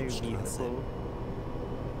 hello, beautiful.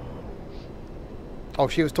 Oh,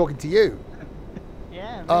 she was talking to you?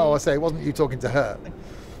 Yeah, me. Oh, I say, it wasn't you talking to her.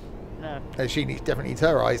 No. She definitely needs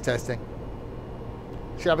her eyes testing.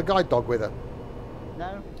 She have a guide dog with her?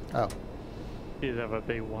 No. Oh. You'd have a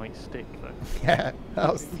big white stick though. Yeah,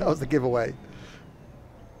 that was the giveaway.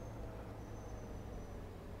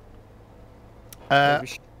 I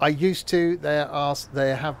used to.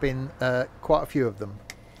 There have been quite a few of them.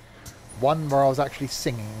 One where I was actually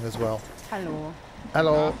singing as well. Hello.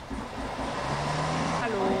 Hello.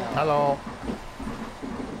 Hello.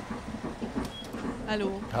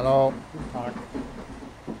 Hello. Hello. Hello.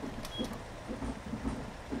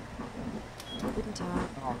 Guten Tag.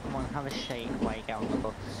 Oh, come on, have a shake while you get on the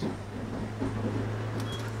bus.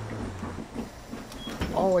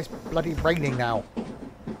 Oh, it's bloody raining now.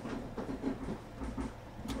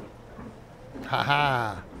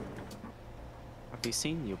 Haha. Have you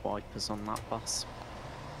seen your wipers on that bus?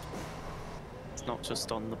 It's not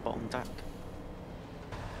just on the bottom deck.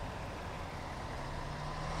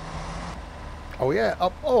 Oh yeah.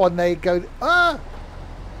 Up. Oh, and they go. Ah.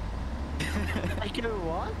 I go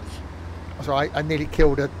what? That's right. I nearly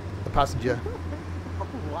killed the passenger. Oh,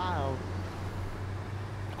 wow.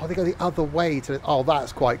 Oh, they go the other way to. Oh,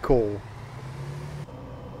 that's quite cool.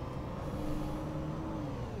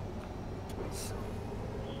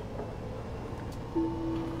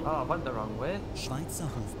 Oh, I went the wrong way. Schweizer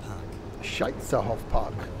Hofpark. Schweizerhof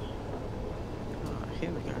Park. Oh, here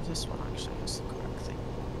we go. This one actually is the correct thing.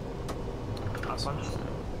 That one.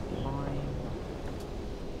 Line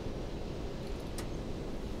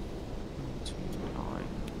 29.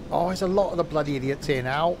 Oh, there's a lot of the bloody idiots here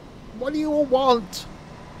now. What do you all want?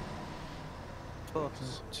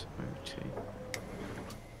 Bus. 02.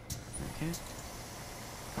 Okay.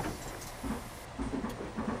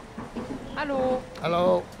 Hallo.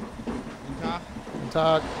 Hello. Guten Tag. Guten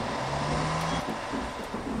Tag.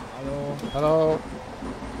 Hallo. Hello.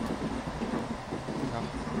 Guten Tag.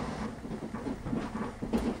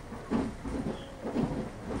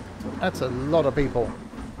 That's a lot of people.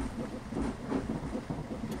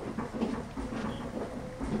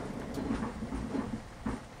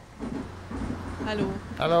 Hallo.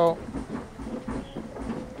 Hello.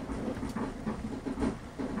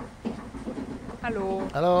 Hallo.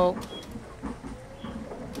 Hello.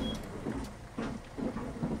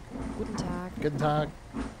 Guten Tag. Guten Tag.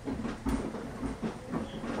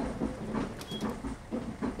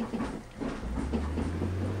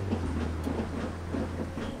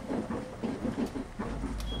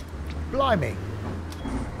 Blimey.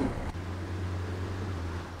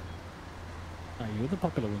 Oh, you're the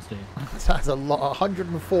popular ones, Dave. That's a lot.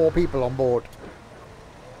 104 people on board.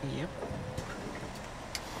 Yep.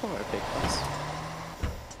 Quite a big bus.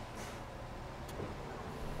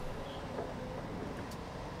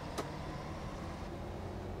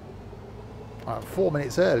 4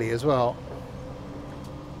 minutes early as well.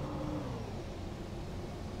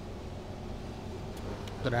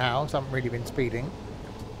 Don't know how, 'cause I haven't really been speeding.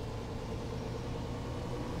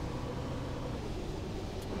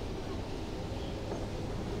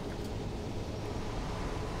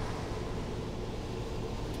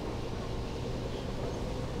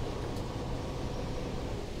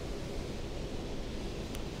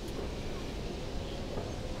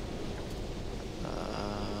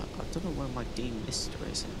 I don't know where my demister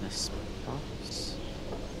is in this bus.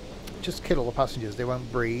 Just kill all the passengers, they won't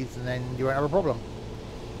breathe, and then you won't have a problem.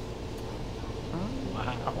 Oh,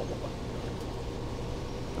 Wow.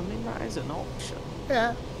 I mean, that is an option.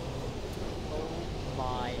 Yeah. Oh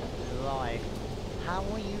my life. How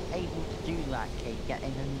are you able to do that, Kate?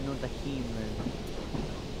 Getting another human?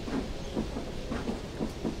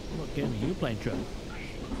 What game are you playing, Joe?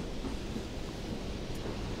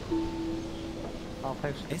 I'll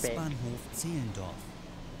post a bit. S-Bahnhof Zehlendorf.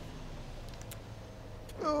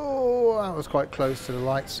 Oh, that was quite close to the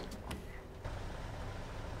lights.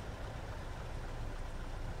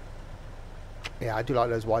 Yeah, I do like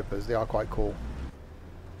those wipers. They are quite cool.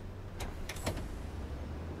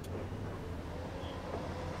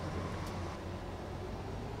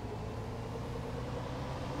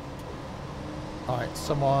 Alright,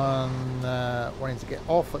 someone wanting to get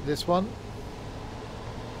off at this one.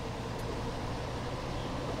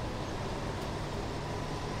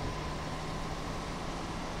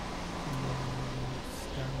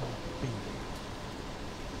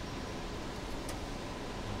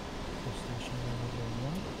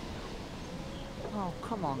 Oh,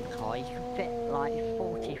 come on, Kai. You can fit like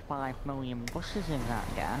 45 million buses in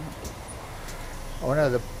that gap. Oh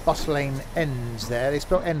no, the bus lane ends there. They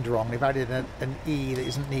spelled end wrong. They've added an E that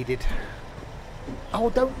isn't needed.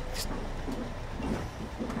 Oh, don't...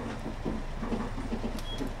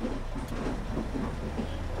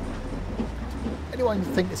 Anyone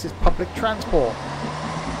think this is public transport?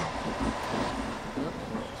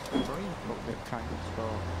 Looks free public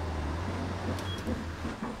transport.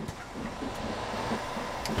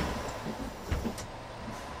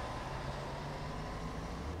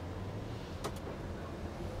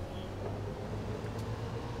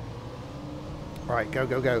 Right, go,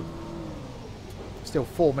 go, go. Still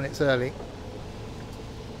 4 minutes early.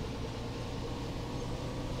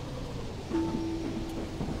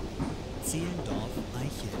 Zehlendorf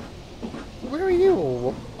Eichel. Where are you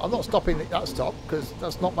all? I'm not stopping at that stop because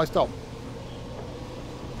that's not my stop.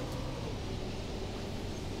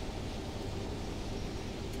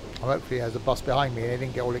 Well, hopefully there's a bus behind me and they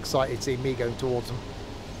didn't get all excited seeing me going towards them.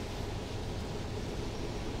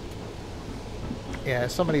 Yeah,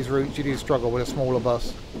 some of these routes you do struggle with a smaller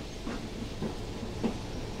bus.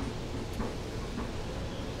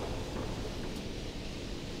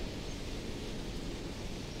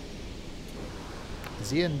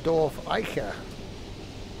 Zehlendorf Eicher.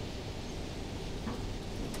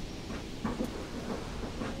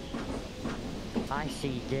 I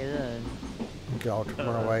see Dylan. God,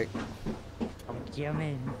 run away. I'm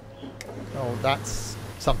coming. Oh, that's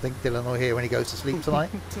something Dylan will hear when he goes to sleep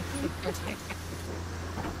tonight.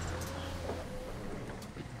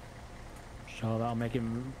 Sure, that'll make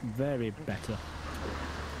him very better.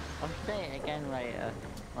 I'll say it again later,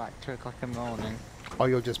 like 2 o'clock in the morning. Or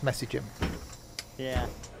you'll just message him. Yeah.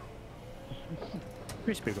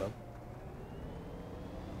 Crispy Bob.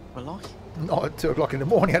 Well, I... Not at 2 o'clock in the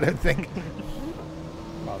morning, I don't think.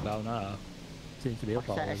 Well, no. Seems to be up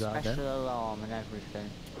I'll set a always out special there. alarm and everything.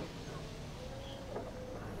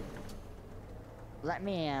 Let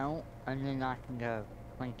me out, and then I can go.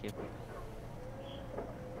 Thank you.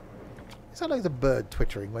 Is that like the bird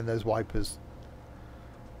twittering when those wipers...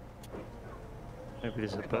 Maybe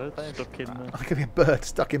there's a bird stuck in there. I could be a bird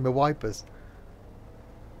stuck in my wipers.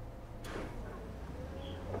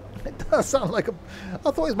 It does sound like a... I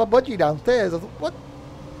thought it was my budgie downstairs. I thought, what?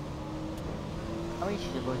 Oh, you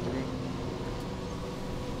should have looked at it.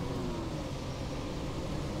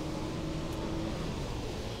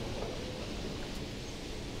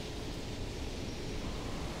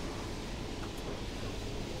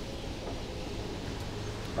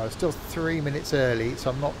 I was still 3 minutes early, so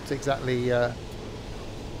I'm not exactly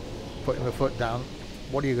putting my foot down.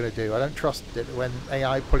 What are you going to do? I don't trust it when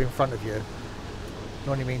AI pull in front of you. It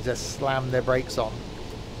only means they slam their brakes on.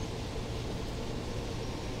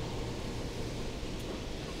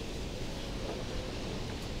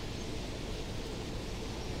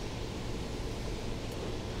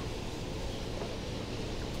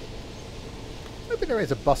 Maybe there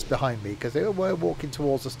is a bus behind me because they were walking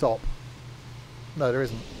towards the stop. No, there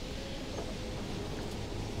isn't.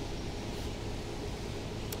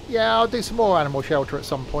 Yeah, I'll do some more animal shelter at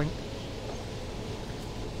some point.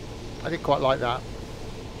 I did quite like that.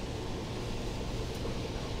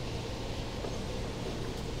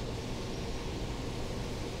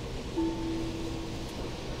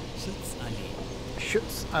 Schutzallee.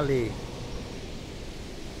 Schutzallee.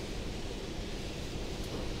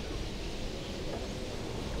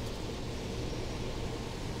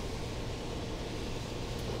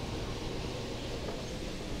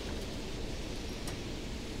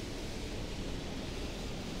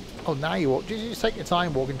 Oh, now you walk. Just take your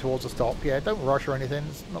time walking towards the stop. Yeah, don't rush or anything.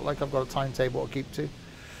 It's not like I've got a timetable to keep to.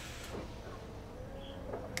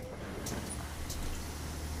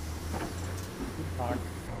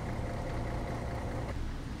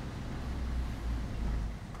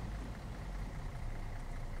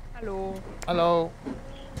 Hallo. Hello.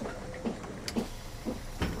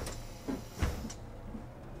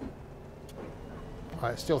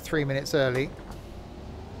 Right, still 3 minutes early.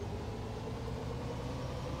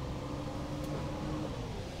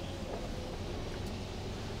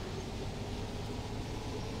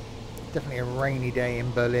 Definitely a rainy day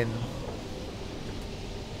in Berlin.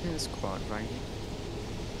 It is quite rainy.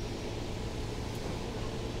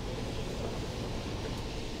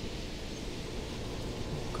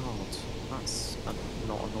 Oh god, that's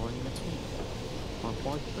not annoying at all. My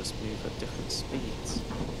wipers move at different speeds.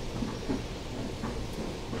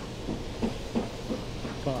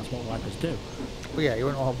 Well, that's what wipers do. Well, yeah, you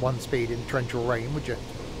wouldn't want 1 speed in torrential rain, would you?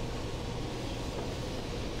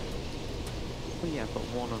 Well, yeah, but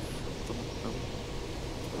one of them. Oh,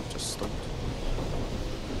 I've just stopped.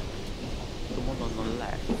 The one on the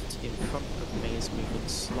left in front of me is moving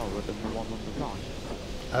slower than the one on the right.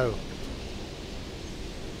 Oh.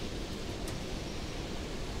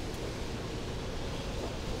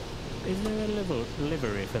 Is there a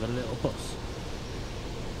livery for the little bus?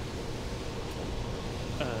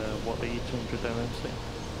 What, the 800 MMC?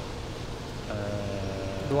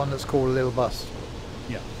 The one that's called a little bus.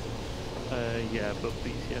 Yeah. Yeah, but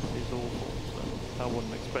BCS is awful, so I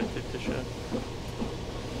wouldn't expect it to show.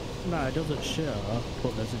 No, it doesn't show,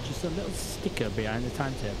 but there's just a little sticker behind the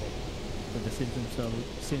timetable with the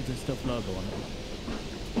Sims and Stuff logo on it.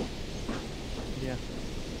 Yeah.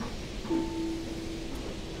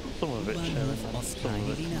 Some of it shows, U-Bahnhof and some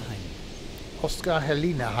of it. Oskar-Heleneheim.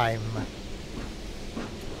 Oskar-Heleneheim.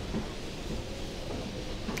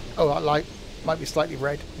 Oh, that light might be slightly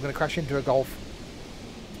red. I'm going to crash into a Golf.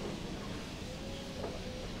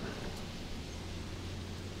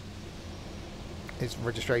 His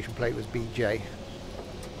registration plate was BJ.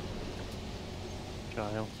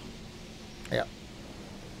 Giles. Yeah.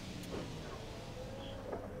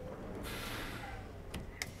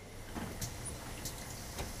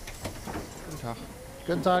 Guten Tag.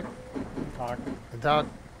 Guten Tag. Guten Tag. Guten Tag.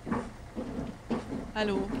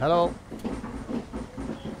 Hallo. Hello.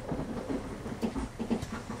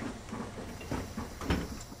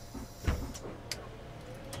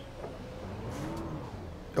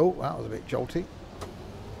 Oh, that was a bit jolty.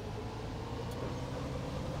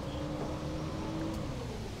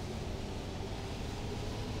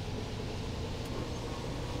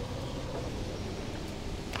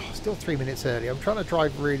 Oh, still 3 minutes early. I'm trying to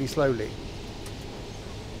drive really slowly.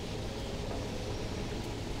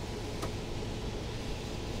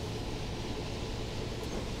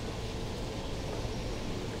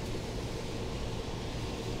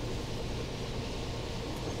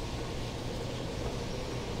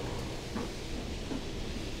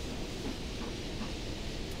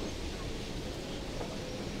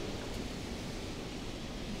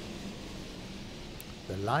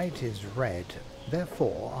 The light is red,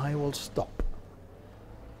 therefore I will stop.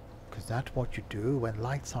 Because that's what you do when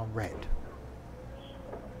lights are red.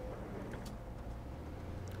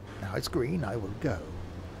 Now it's green, I will go.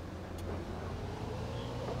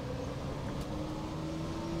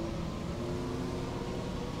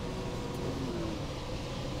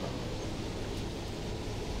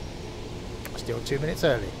 Still 2 minutes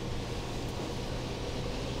early.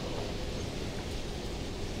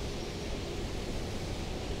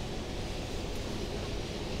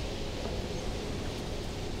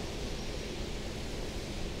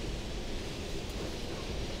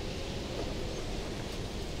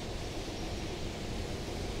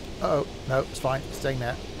 Uh-oh, no, it's fine, it's staying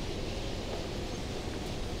there.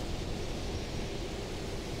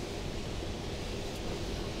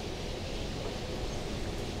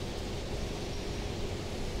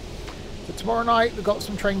 So tomorrow night we've got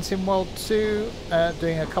some Train Sim World 2,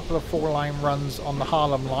 doing a couple of 4-line runs on the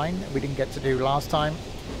Harlem line we didn't get to do last time.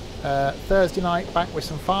 Thursday night back with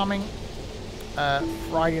some farming.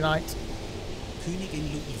 Friday night. Königin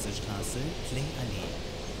Luise Straße, Play Allee.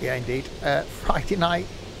 Yeah, indeed. Friday night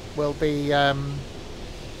will be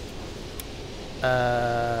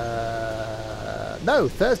no,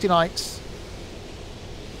 Thursday nights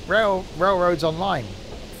railroads online.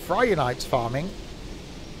 Friday night's farming.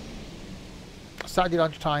 Saturday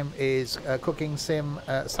lunchtime is cooking sim.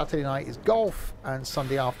 Saturday night is golf, and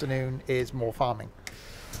Sunday afternoon is more farming.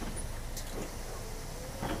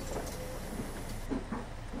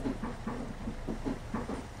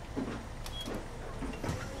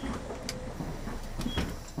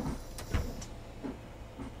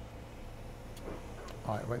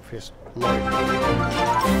 Alright, wait for this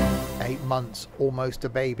load. 8 months, almost a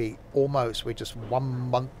baby. Almost, we're just 1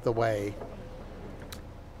 month away.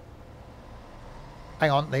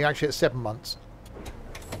 Hang on, they're actually at 7 months.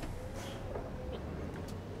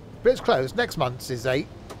 But it's close. Next month's is 8.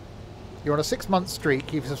 You're on a 6-month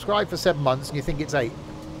streak. You've subscribed for 7 months and you think it's 8.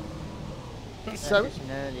 So, It's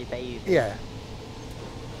an early baby. yeah.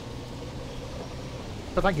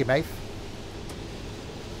 But thank you, Maeve.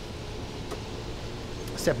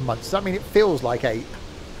 7 months. Does that mean it feels like 8?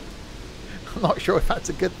 I'm not sure if that's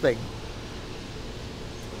a good thing.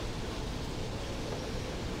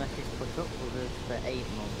 Message put up with us for 8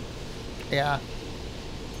 months. Yeah.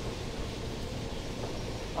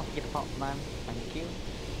 Off your pop, man. Thank you.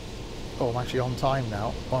 Oh, I'm actually on time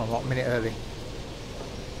now. Well, I'm not a minute early.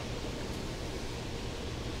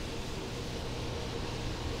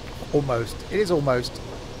 Almost. It is almost.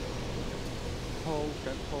 Pull,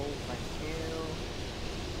 don't pull. Thank you.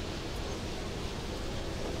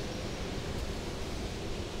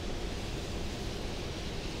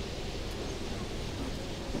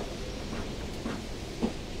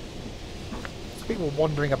 There's people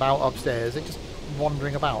wandering about upstairs. They're just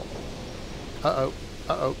wandering about. Uh-oh.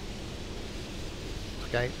 Uh-oh.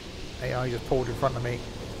 Okay. AI just pulled in front of me.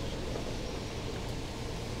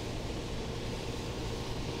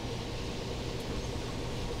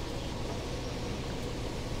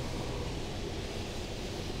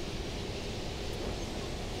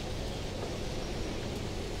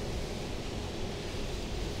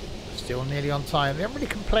 Still nearly on time. They haven't really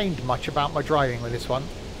complained much about my driving with this one. I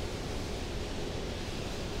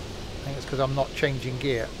think it's because I'm not changing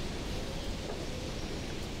gear.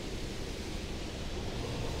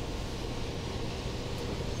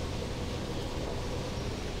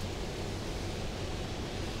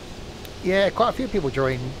 Yeah, quite a few people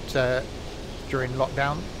joined during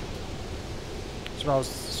lockdown. So I was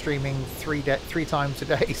streaming three times a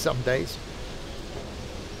day some days.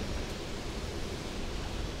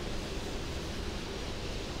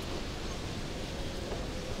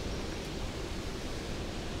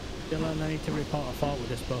 Dylan, I need to report a fault with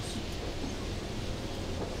this bus.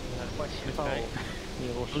 What's your fault?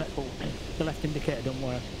 Yeah, what's your fault? The left indicator don't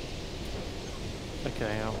work.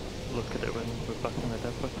 Okay, I'll look at it when we're back in the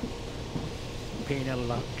depot. P&L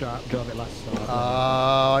drove it last, so...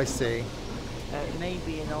 Oh, I see. It may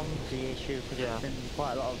be an OMSI issue because there's been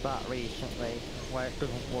quite a lot of that recently where it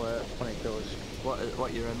doesn't work when it does.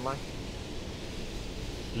 What you're in like?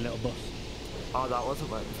 Little bus. Oh, that wasn't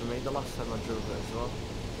working for me the last time I drove it as well.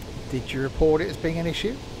 Did you report it as being an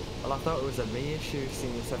issue? Well, I thought it was a me issue,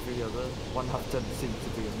 seeing as every other one have to seem to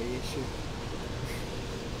be a me issue.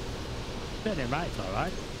 Turning right, it's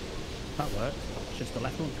alright. That works. It's just the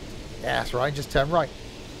left one. Yeah, that's right. Just turn right.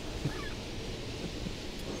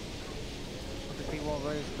 Other people on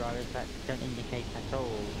those drivers that don't indicate at all.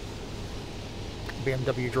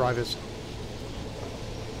 BMW drivers.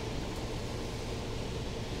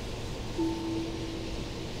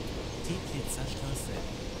 Teplitzer Straße.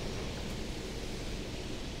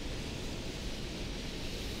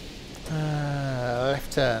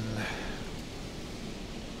 Left turn.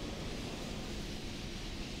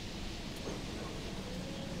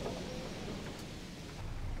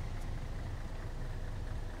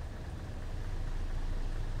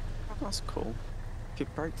 That's cool. If you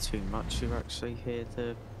brake too much, you actually hear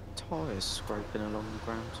the tyres scraping along the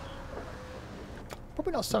ground.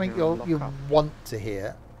 Probably not something You're you lock up. want to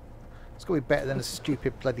hear. It's got to be better than the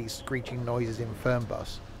stupid bloody screeching noises in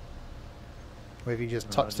Fernbus. Where if you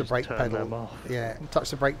just touch the just brake turn them pedal, off. yeah, touch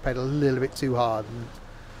the brake pedal a little bit too hard, and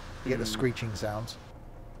you get the screeching sounds.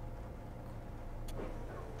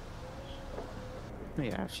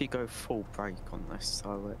 Yeah, if you go full brake on this,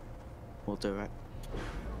 we'll do it.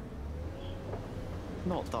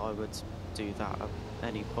 Not that I would do that at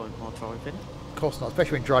any point while driving. Of course not,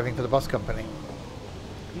 especially when driving for the bus company.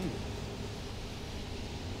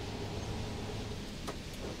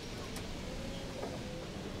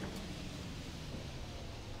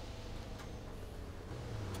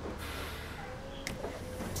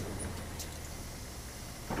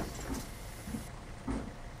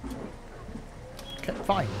 Okay,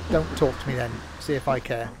 fine. Don't talk to me then. See if I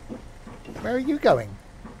care. Where are you going?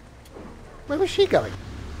 Where was she going?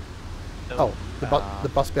 Oh, the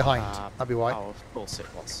bus behind. That'd be why. Oh, of course it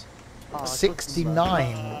was.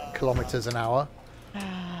 69 kilometers an hour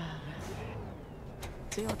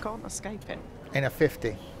See, I can't escape it. in a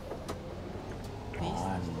 50.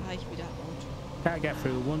 Can't get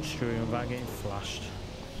through one stream without getting flashed.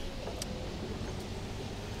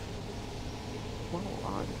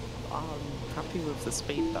 Well, I'm happy with the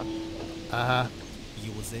speed then. Uh-huh.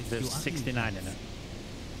 Josef, There's Joachim. 69 in it.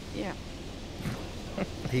 Yeah.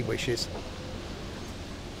 He wishes.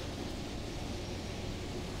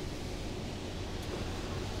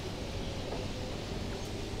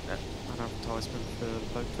 An advertisement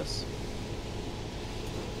for Lotus.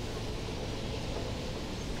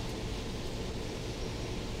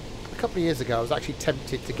 A couple of years ago, I was actually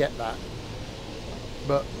tempted to get that,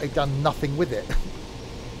 but they've done nothing with it.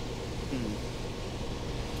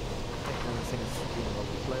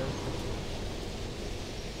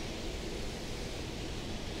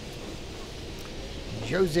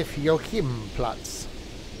 Joseph Joachim Platz.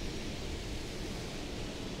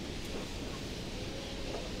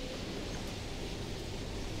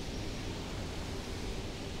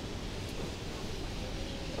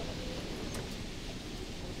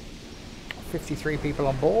 $53 people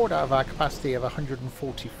on board out of our capacity of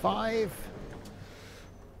 145.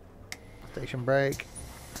 Station break.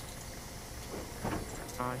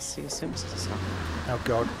 I see a sims&stuff. Oh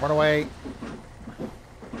god, run away.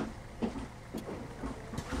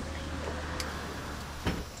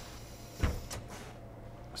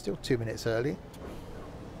 Still 2 minutes early.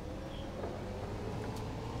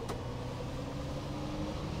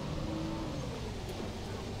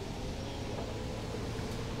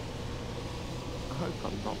 I hope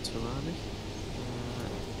I'm not too early.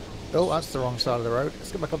 Oh, that's the wrong side of the road.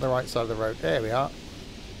 Let's get back on the right side of the road. There we are.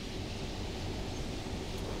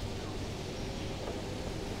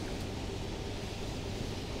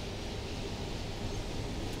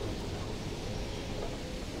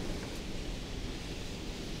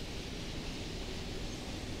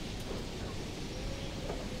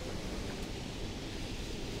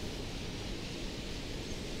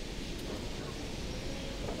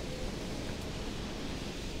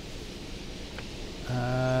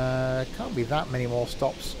 Can't be that many more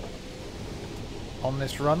stops on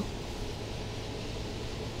this run.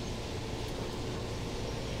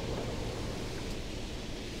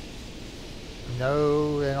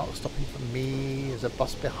 No, they're not stopping for me. There's a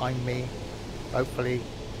bus behind me. Hopefully.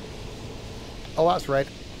 Oh, that's red.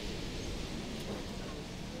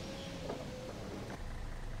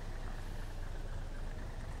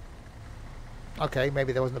 Okay,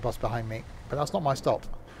 maybe there wasn't a bus behind me, but that's not my stop.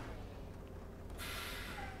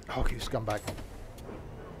 Oh, you scumbag.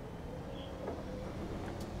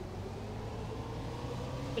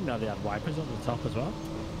 Didn't know they had wipers on the top as well.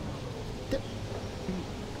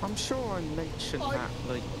 I'm sure I mentioned that,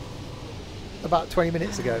 like... About 20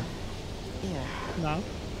 minutes ago. Yeah. No.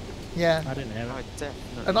 Yeah. I didn't hear it. I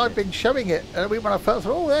definitely And I've been showing it, and when I first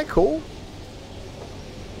thought, oh, they're cool.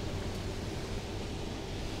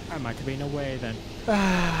 I might have been away then.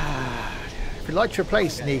 If you'd like to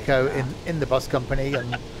replace Nico in the bus company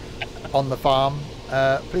and on the farm,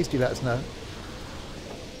 please do let us know.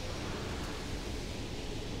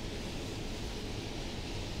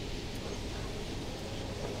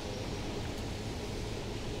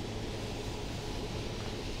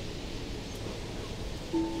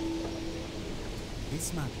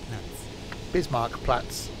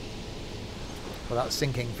 Bismarckplatz. Well, that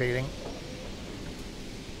sinking feeling.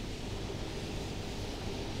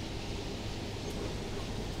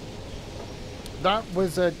 That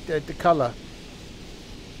was the colour.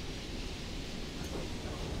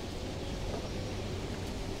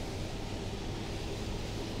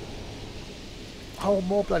 Oh,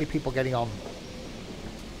 more bloody people getting on.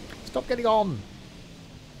 Stop getting on.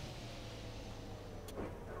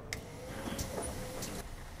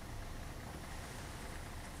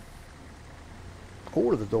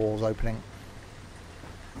 All of the doors opening.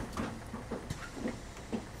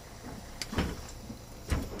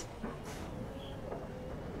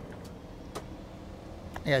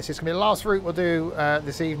 Yes, it's going to be the last route we'll do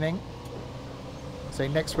this evening. So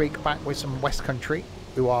next week back with some West Country.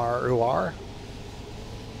 Ooh-are, ooh-are.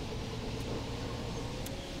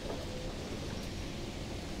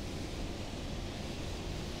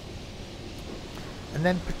 And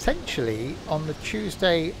then potentially on the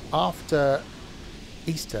Tuesday after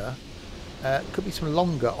Easter, could be some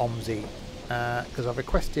longer OMSI, because I've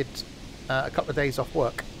requested a couple of days off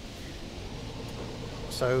work.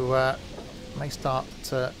 So may start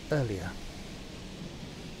earlier,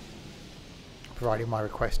 providing my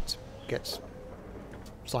request gets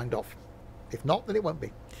signed off. If not, then it won't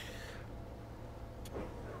be.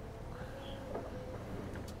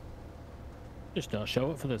 Just don't show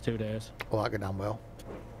up for the 2 days. Well, that go down well.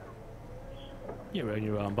 You're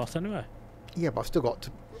your own boss anyway. Yeah, but I've still got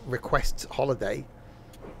to request holiday.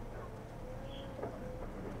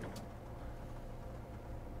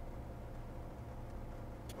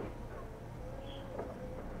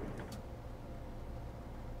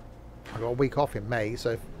 I got a week off in May,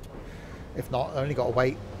 so if not, I only got to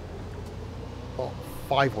wait, what,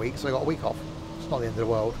 5 weeks. So I got a week off. It's not the end of the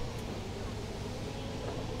world.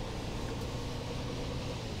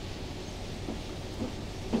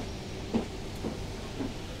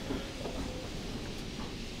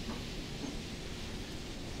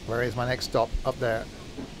 Where is my next stop? Up there.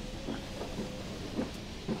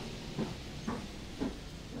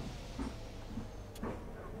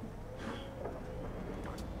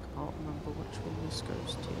 Can't remember which one this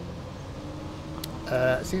goes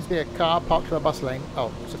to. It seems to be a car parked in a bus lane.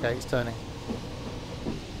 Oh, it's okay, it's turning.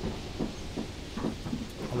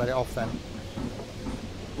 let it off then.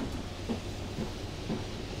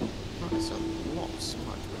 That's a lot of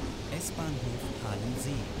smoke. S-Bahnhof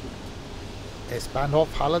Hallensee. S-Bahnhof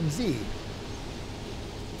Hallensee.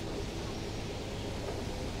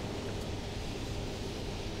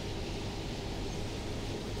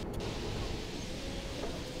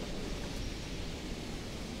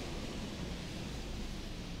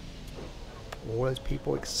 All those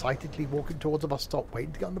people excitedly walking towards a bus stop,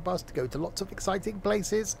 waiting to get on the bus to go to lots of exciting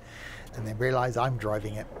places, and then realise I'm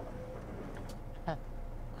driving it.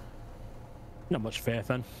 Not much faith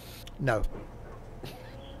then. No.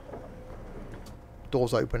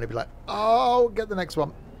 Doors open, they'd be like, oh, get the next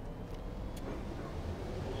one.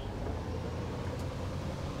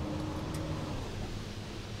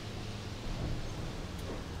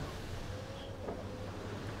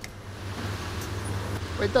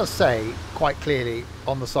 It does say quite clearly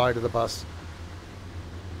on the side of the bus,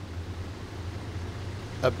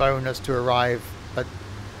 a bonus to arrive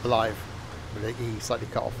alive, with the E slightly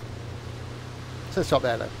cut off. So stop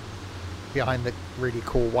there though, behind the really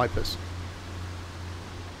cool wipers.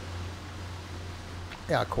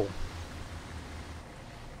 Yeah, cool.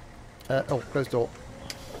 Oh, closed door.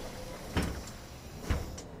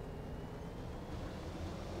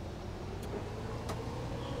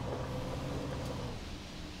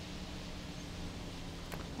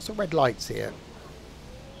 Some red lights here.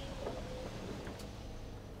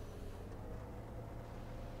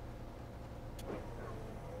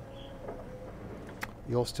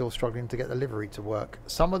 You're still struggling to get the livery to work.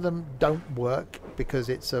 Some of them don't work because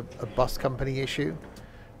it's a bus company issue.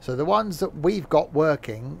 So the ones that we've got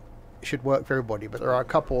working should work for everybody, but there are a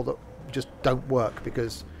couple that just don't work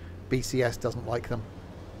because BCS doesn't like them.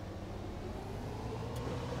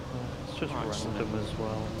 It's just random as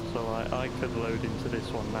well. So I could load into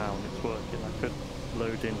this one now and it's working. I could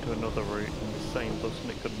load into another route and the same bus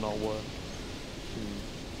and it could not work.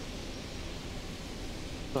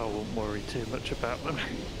 So I won't worry too much about them.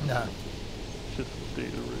 No. Just do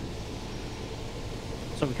the route.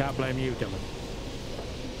 So we can't blame you, Dylan.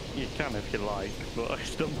 You can if you like, but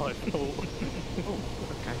it's not my fault. Oh,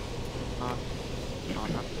 okay.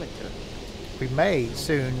 Can't have later. We may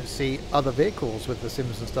soon see other vehicles with the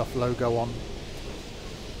Sims and Stuff logo on.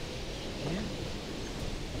 Yeah.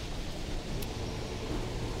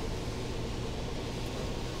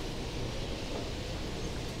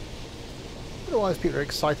 Otherwise, people are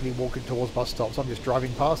excitedly walking towards bus stops. I'm just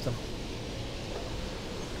driving past them.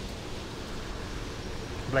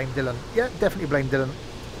 Blame Dylan. Yeah, definitely blame Dylan.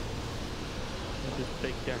 Just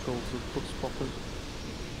big gaggles of bus poppers.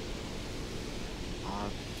 I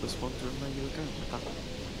was wondering where you were going with that.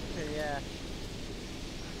 Yeah.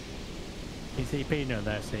 You see Pino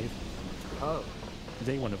there, Steve? Oh. Is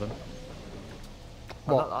he one of them?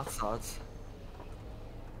 What? That's sad.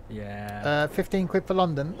 Yeah. 15 quid for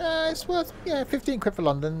London. It's worth, yeah, 15 quid for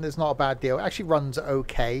London. It's not a bad deal. It actually runs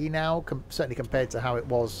okay now, certainly compared to how it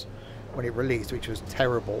was when it released, which was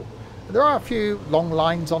terrible. There are a few long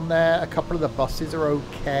lines on there. A couple of the buses are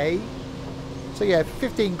okay. So yeah,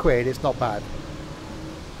 15 quid, it's not bad.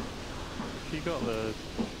 If you got the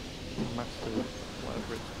master,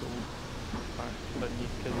 whatever it's called, back, then you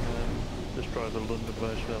can just try the London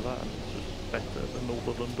version of that, and it's just better than all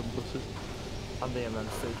the London buses. And the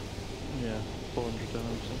MMC. Yeah, 400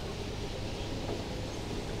 MMC.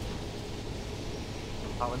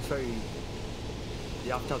 That one's very...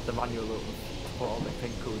 You have to have the manual open to put all the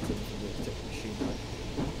pin codes in for the ticket machine.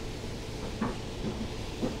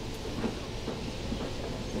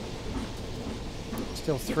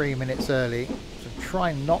 Still 3 minutes early, so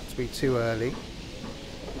try not to be too early.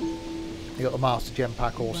 You got the Master Gem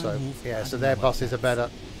Pack also. Yeah, so their buses are better.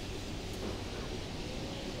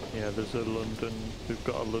 Yeah, there's a London, we've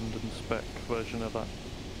got a London spec version of that.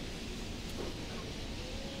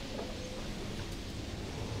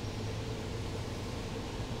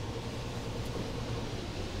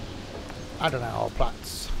 I don't know,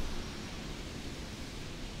 Platts.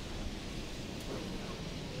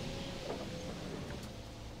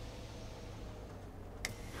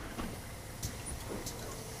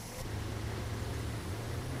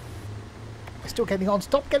 We're still getting on.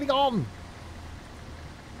 Stop getting on!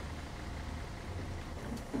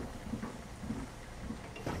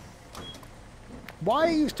 Why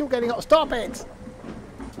are you still getting on? Stop it!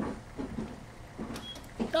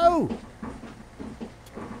 No!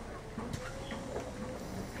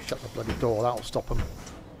 Shut the bloody door, that'll stop them.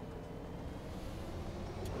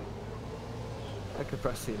 I could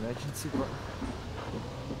press the emergency button.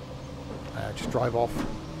 Just drive off.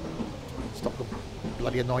 Stop the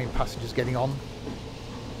bloody annoying passengers getting on.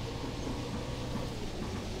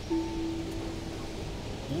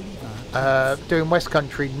 Doing West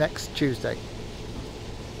Country next Tuesday.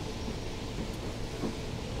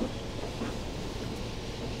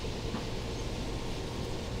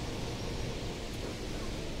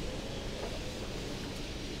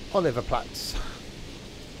 Oliver Platz.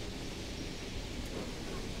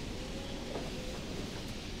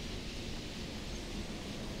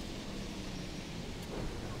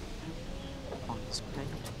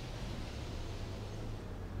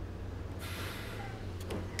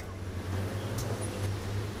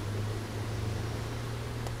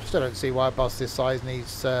 Still don't see why a bus this size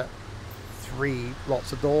needs 3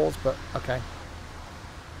 lots of doors, but okay.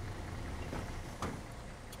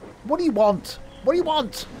 What do you want? What do you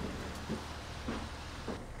want?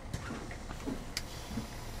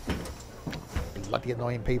 Bloody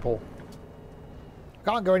annoying people.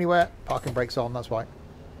 Can't go anywhere. Parking brakes on, that's why.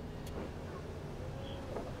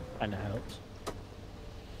 And it helps.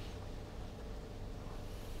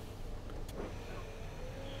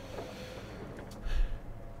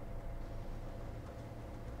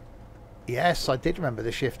 Yes, I did remember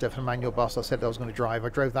the shifter for manual bus I said I was going to drive. I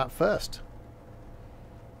drove that first.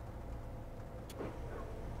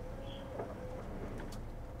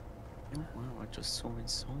 Oh wow, I just saw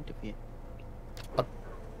inside of you.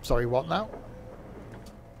 Sorry, what now?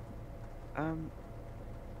 Nothing.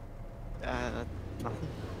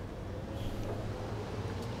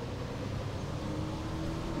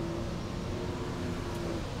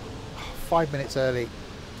 5 minutes early.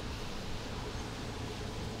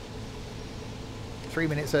 3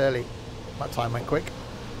 minutes early. That time went quick.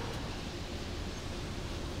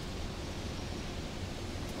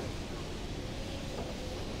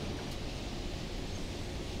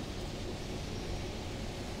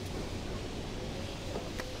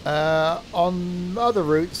 On other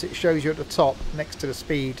routes it shows you at the top next to the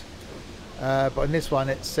speed, but in this one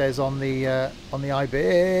it says on the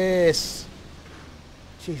IBIS.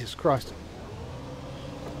 Jesus Christ.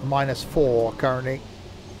 -4 currently,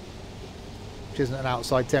 which isn't an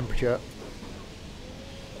outside temperature.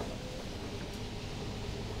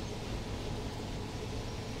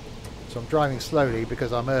 So I'm driving slowly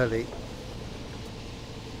because I'm early.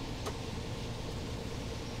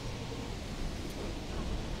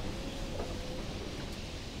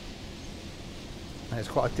 And there's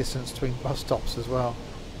quite a distance between bus stops as well.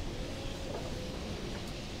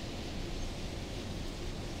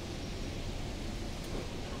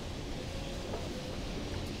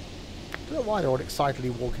 I don't know why they're all excitedly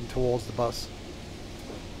walking towards the bus.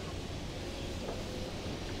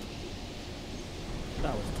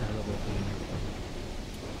 That was terrible.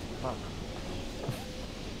 Fuck.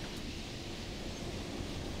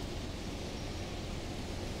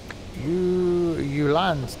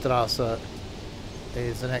 Ulandstrasse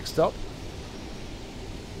is the next stop,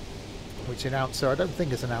 which announcer I don't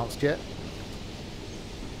think is announced yet.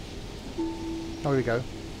 Oh, here we go.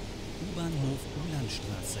 U-Bahnhof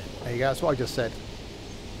Ulandstraße. There you go, that's what I just said.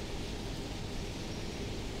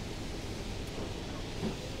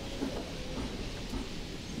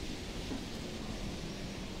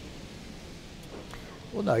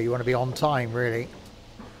 Well, no, you want to be on time, really.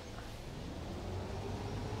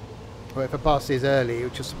 But if a bus is early,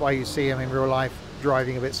 which is why you see them in real life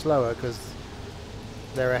driving a bit slower, because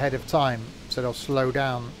they're ahead of time, so they'll slow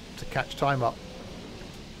down to catch time up.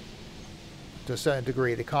 To a certain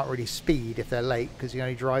degree, they can't really speed if they're late, because you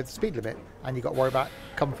only drive the speed limit, and you've got to worry about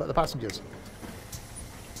comfort of the passengers.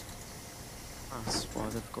 That's why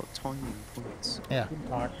they've got timing points. Yeah,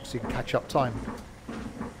 so you can catch up time.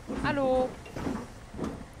 Hello.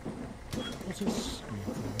 What's this?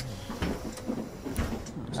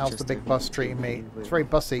 How's the big bus treating me? It's very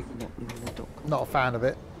bussy. Not a fan of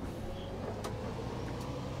it.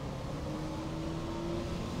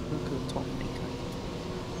 Look at the top, Nico.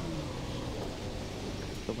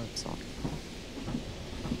 The website.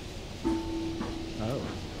 Oh.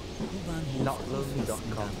 U-Bahnhof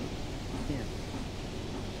Notlonely.com. Yeah.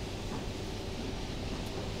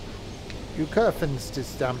 You Kurfens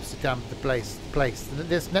is the place.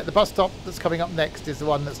 The bus stop that's coming up next is the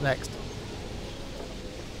one that's next.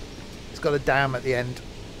 It's got a dam at the end.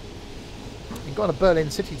 You can go on a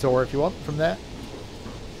Berlin city tour if you want from there.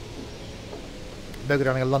 No good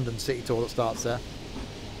having a London city tour that starts there.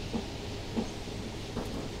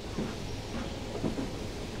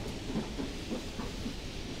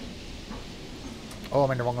 Oh,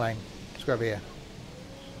 I'm in the wrong lane. Let's go over here.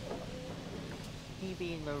 You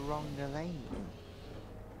be in the wrong lane.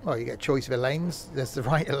 Well, you get a choice of lanes. There's the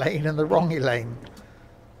right lane and the wrong lane.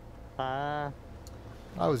 I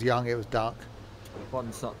was young, it was dark.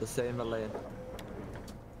 One's not the same lane.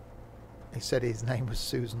 He said his name was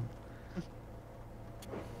Susan.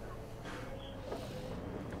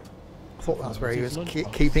 I thought that's where he was His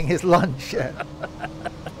lunchbox. keeping his lunch. Yeah.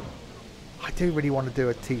 I do really want to do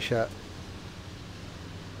a t-shirt.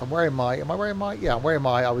 I'm wearing my... Am I wearing my... Yeah, I'm wearing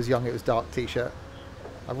my I was young, it was dark t-shirt.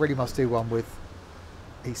 I really must do one with...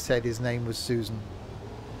 He said his name was Susan.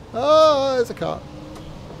 Oh, there's a car.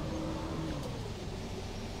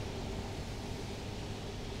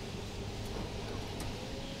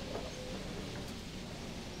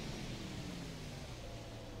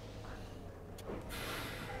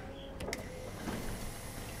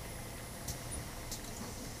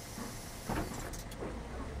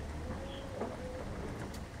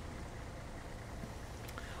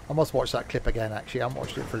 I must watch that clip again, actually. I haven't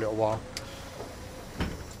watched it for a little while.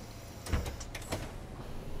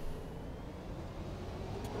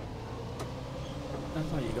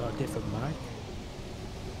 Sounds like you got a different mic.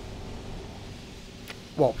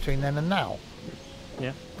 What, between then and now?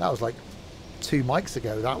 Yeah. That was like 2 mics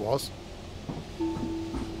ago, that was.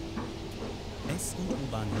 S- und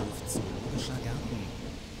U-Bahnhof Zoologischer Garten.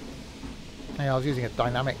 Yeah, I was using a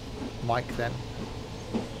dynamic mic then.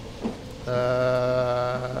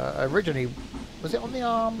 Originally, was it on the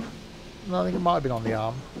arm? No, I think it might have been on the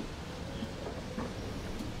arm.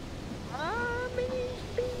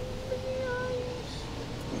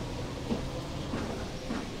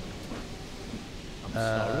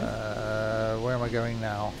 Where am I going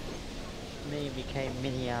now? Me became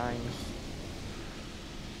mini eyes.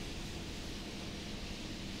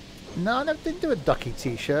 No, I never did do a ducky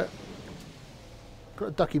t-shirt. Got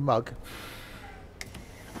a ducky mug.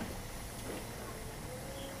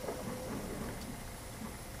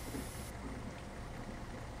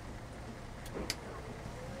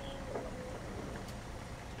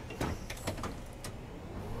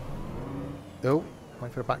 Oh,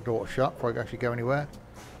 wait for the back door to shut before I can actually go anywhere.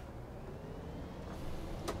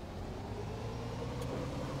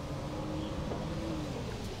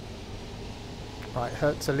 Right,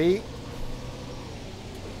 Herzli.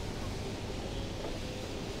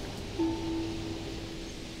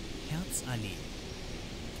 Herzallee.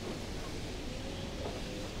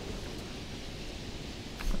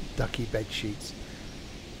 Ducky bed sheets.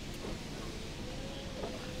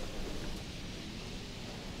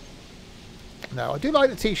 No, I do like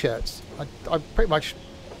the t-shirts. I pretty much,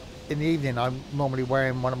 in the evening, I'm normally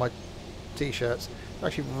wearing one of my t-shirts. They're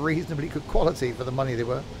actually reasonably good quality for the money they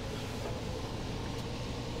were.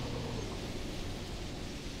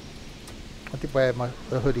 I did wear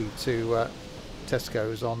the hoodie to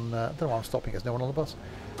Tesco's on, I don't know why I'm stopping, there's no one on the bus.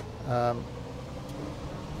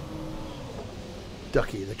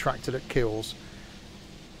 Ducky, the tractor that kills.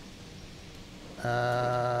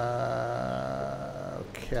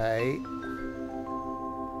 Okay.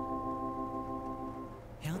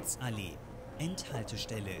 Herzallee.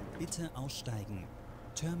 Endhaltestelle. Bitte aussteigen.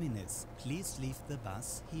 Terminus. Please leave the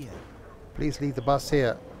bus here. Please leave the bus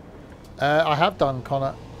here. I have done,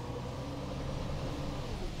 Connor.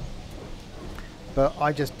 But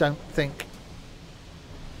I just don't think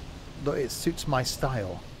that it suits my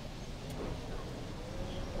style.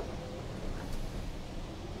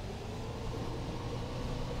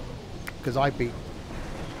 Because I'd be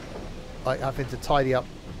like having to tidy up.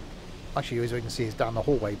 Actually, as you can see, is down the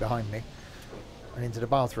hallway behind me and into the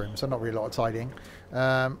bathroom, so not really a lot of tidying.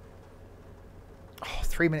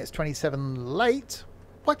 3 minutes 27 late.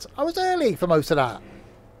 What? I was early for most of that.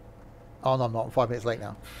 Oh no, I'm not. I'm 5 minutes late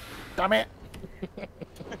now. Damn it!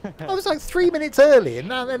 I was like 3 minutes early, and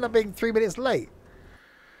now I end up being 3 minutes late.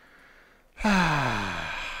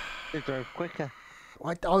 You drove quicker.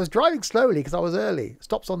 I was driving slowly because I was early.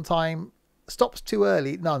 Stops on time. Stops too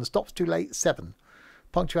early. None. Stops too late. 7.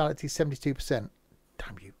 Punctuality 72%.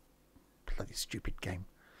 Damn you. Bloody stupid game.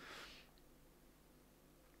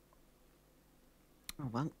 Oh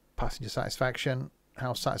well. Passenger satisfaction.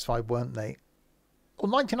 How satisfied weren't they?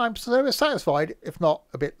 Well, 99% they were satisfied, if not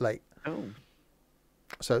a bit late. Oh.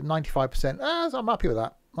 So 95%. I'm happy with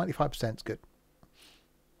that. 95% is good.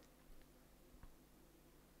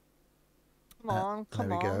 Come on, come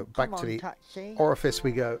there we on. go. Back come to on, the taxi. orifice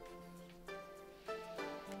we go.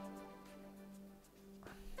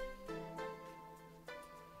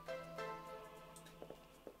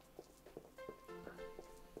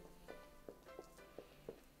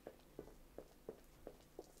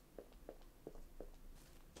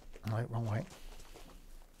 Right, wrong way.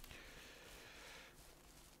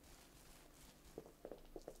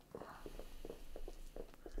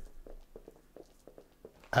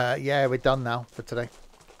 Yeah, we're done now for today.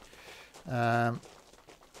 I'll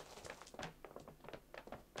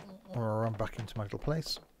run back into my little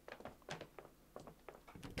place.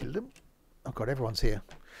 Kill them. Oh god, everyone's here.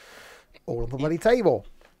 All on the bloody table.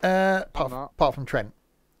 Apart from Trent.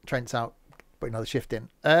 Trent's out. Put another shift in.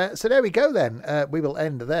 So there we go then. We will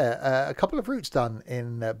end there. A couple of routes done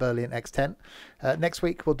in Berlin X10. Next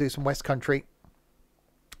week we'll do some West Country.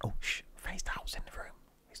 Oh, shh. Phased out's in the room.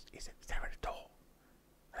 He's there at the door.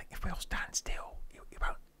 I think if we all stand still, you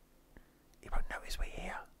won't notice we're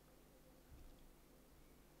here.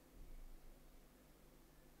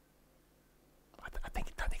 I don't think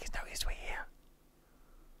he's noticed we're here.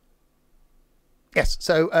 Yes,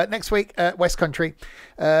 so next week, West Country.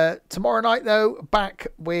 Tomorrow night, though, back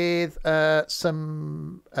with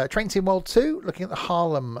some Train Sim World 2, looking at the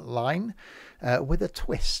Harlem line with a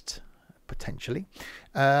twist, potentially.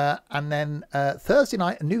 And then Thursday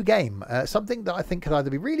night, a new game, something that I think could either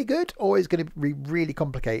be really good or is going to be really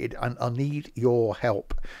complicated, and I'll need your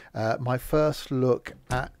help. My first look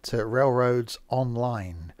at Railroads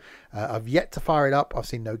Online. I've yet to fire it up. I've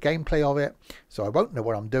seen no gameplay of it, so I won't know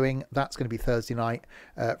what I'm doing. That's going to be Thursday night.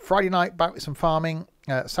 Friday night, back with some farming.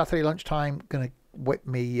 Saturday lunchtime, going to whip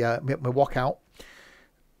my wok out.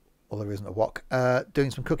 Well, there isn't a wok.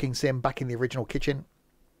 Doing some cooking sim back in the original kitchen.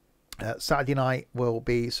 Saturday night will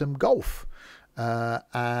be some golf.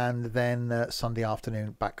 And then Sunday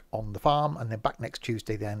afternoon back on the farm, and then back next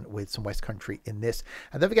Tuesday then with some West Country in this.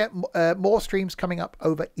 And don't forget, more streams coming up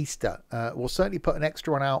over Easter. We'll certainly put an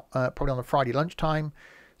extra one out probably on the Friday lunchtime.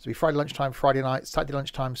 So it'll be Friday lunchtime, Friday night, Saturday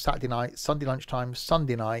lunchtime, Saturday night, Sunday lunchtime,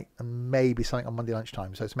 Sunday night, and maybe something on Monday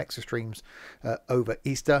lunchtime. So some extra streams over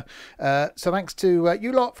Easter. So thanks to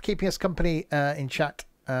you lot for keeping us company in chat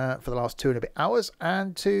for the last 2 and a bit hours,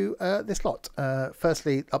 and to this lot.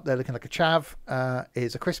 Firstly, up there looking like a chav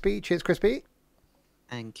is a Crispy. Cheers, Crispy.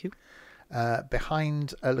 Thank you.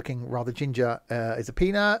 Behind, looking rather ginger, is a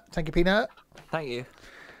Peanut. Thank you, Peanut. Thank you.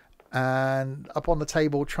 And up on the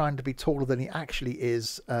table, trying to be taller than he actually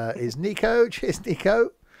is Nico. Cheers,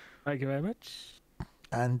 Nico. Thank you very much.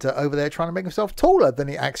 And over there, trying to make himself taller than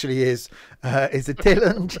he actually is a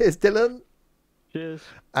Dylan. Cheers, Dylan. Cheers.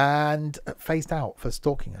 And Phased Out for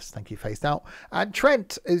stalking us. Thank you, Phased Out. And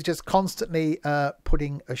Trent is just constantly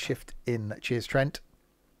putting a shift in. Cheers, Trent.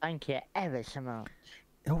 Thank you ever so much.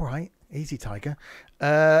 All right. Easy, Tiger.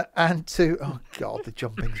 And to... Oh, God, the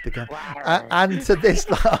jumping's begun. And to this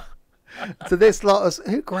lot... To this lot as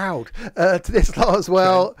who growled to this lot as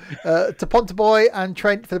well, to Ponta Boy and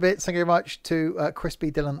Trent for the bits, thank you very much. To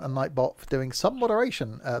Crispy, Dylan and Nightbot for doing some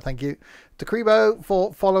moderation, thank you. To Krebo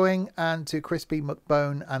for following, and to Crispy,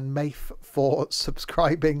 McBone and Mafe for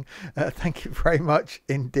subscribing, thank you very much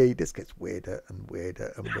indeed. This gets weirder and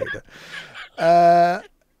weirder and weirder.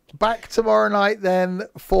 Back tomorrow night then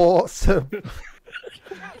for some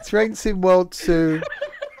Train Sim World 2.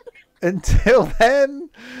 Until then,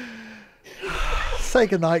 say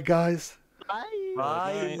goodnight, guys. Bye.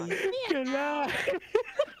 Bye. Good night.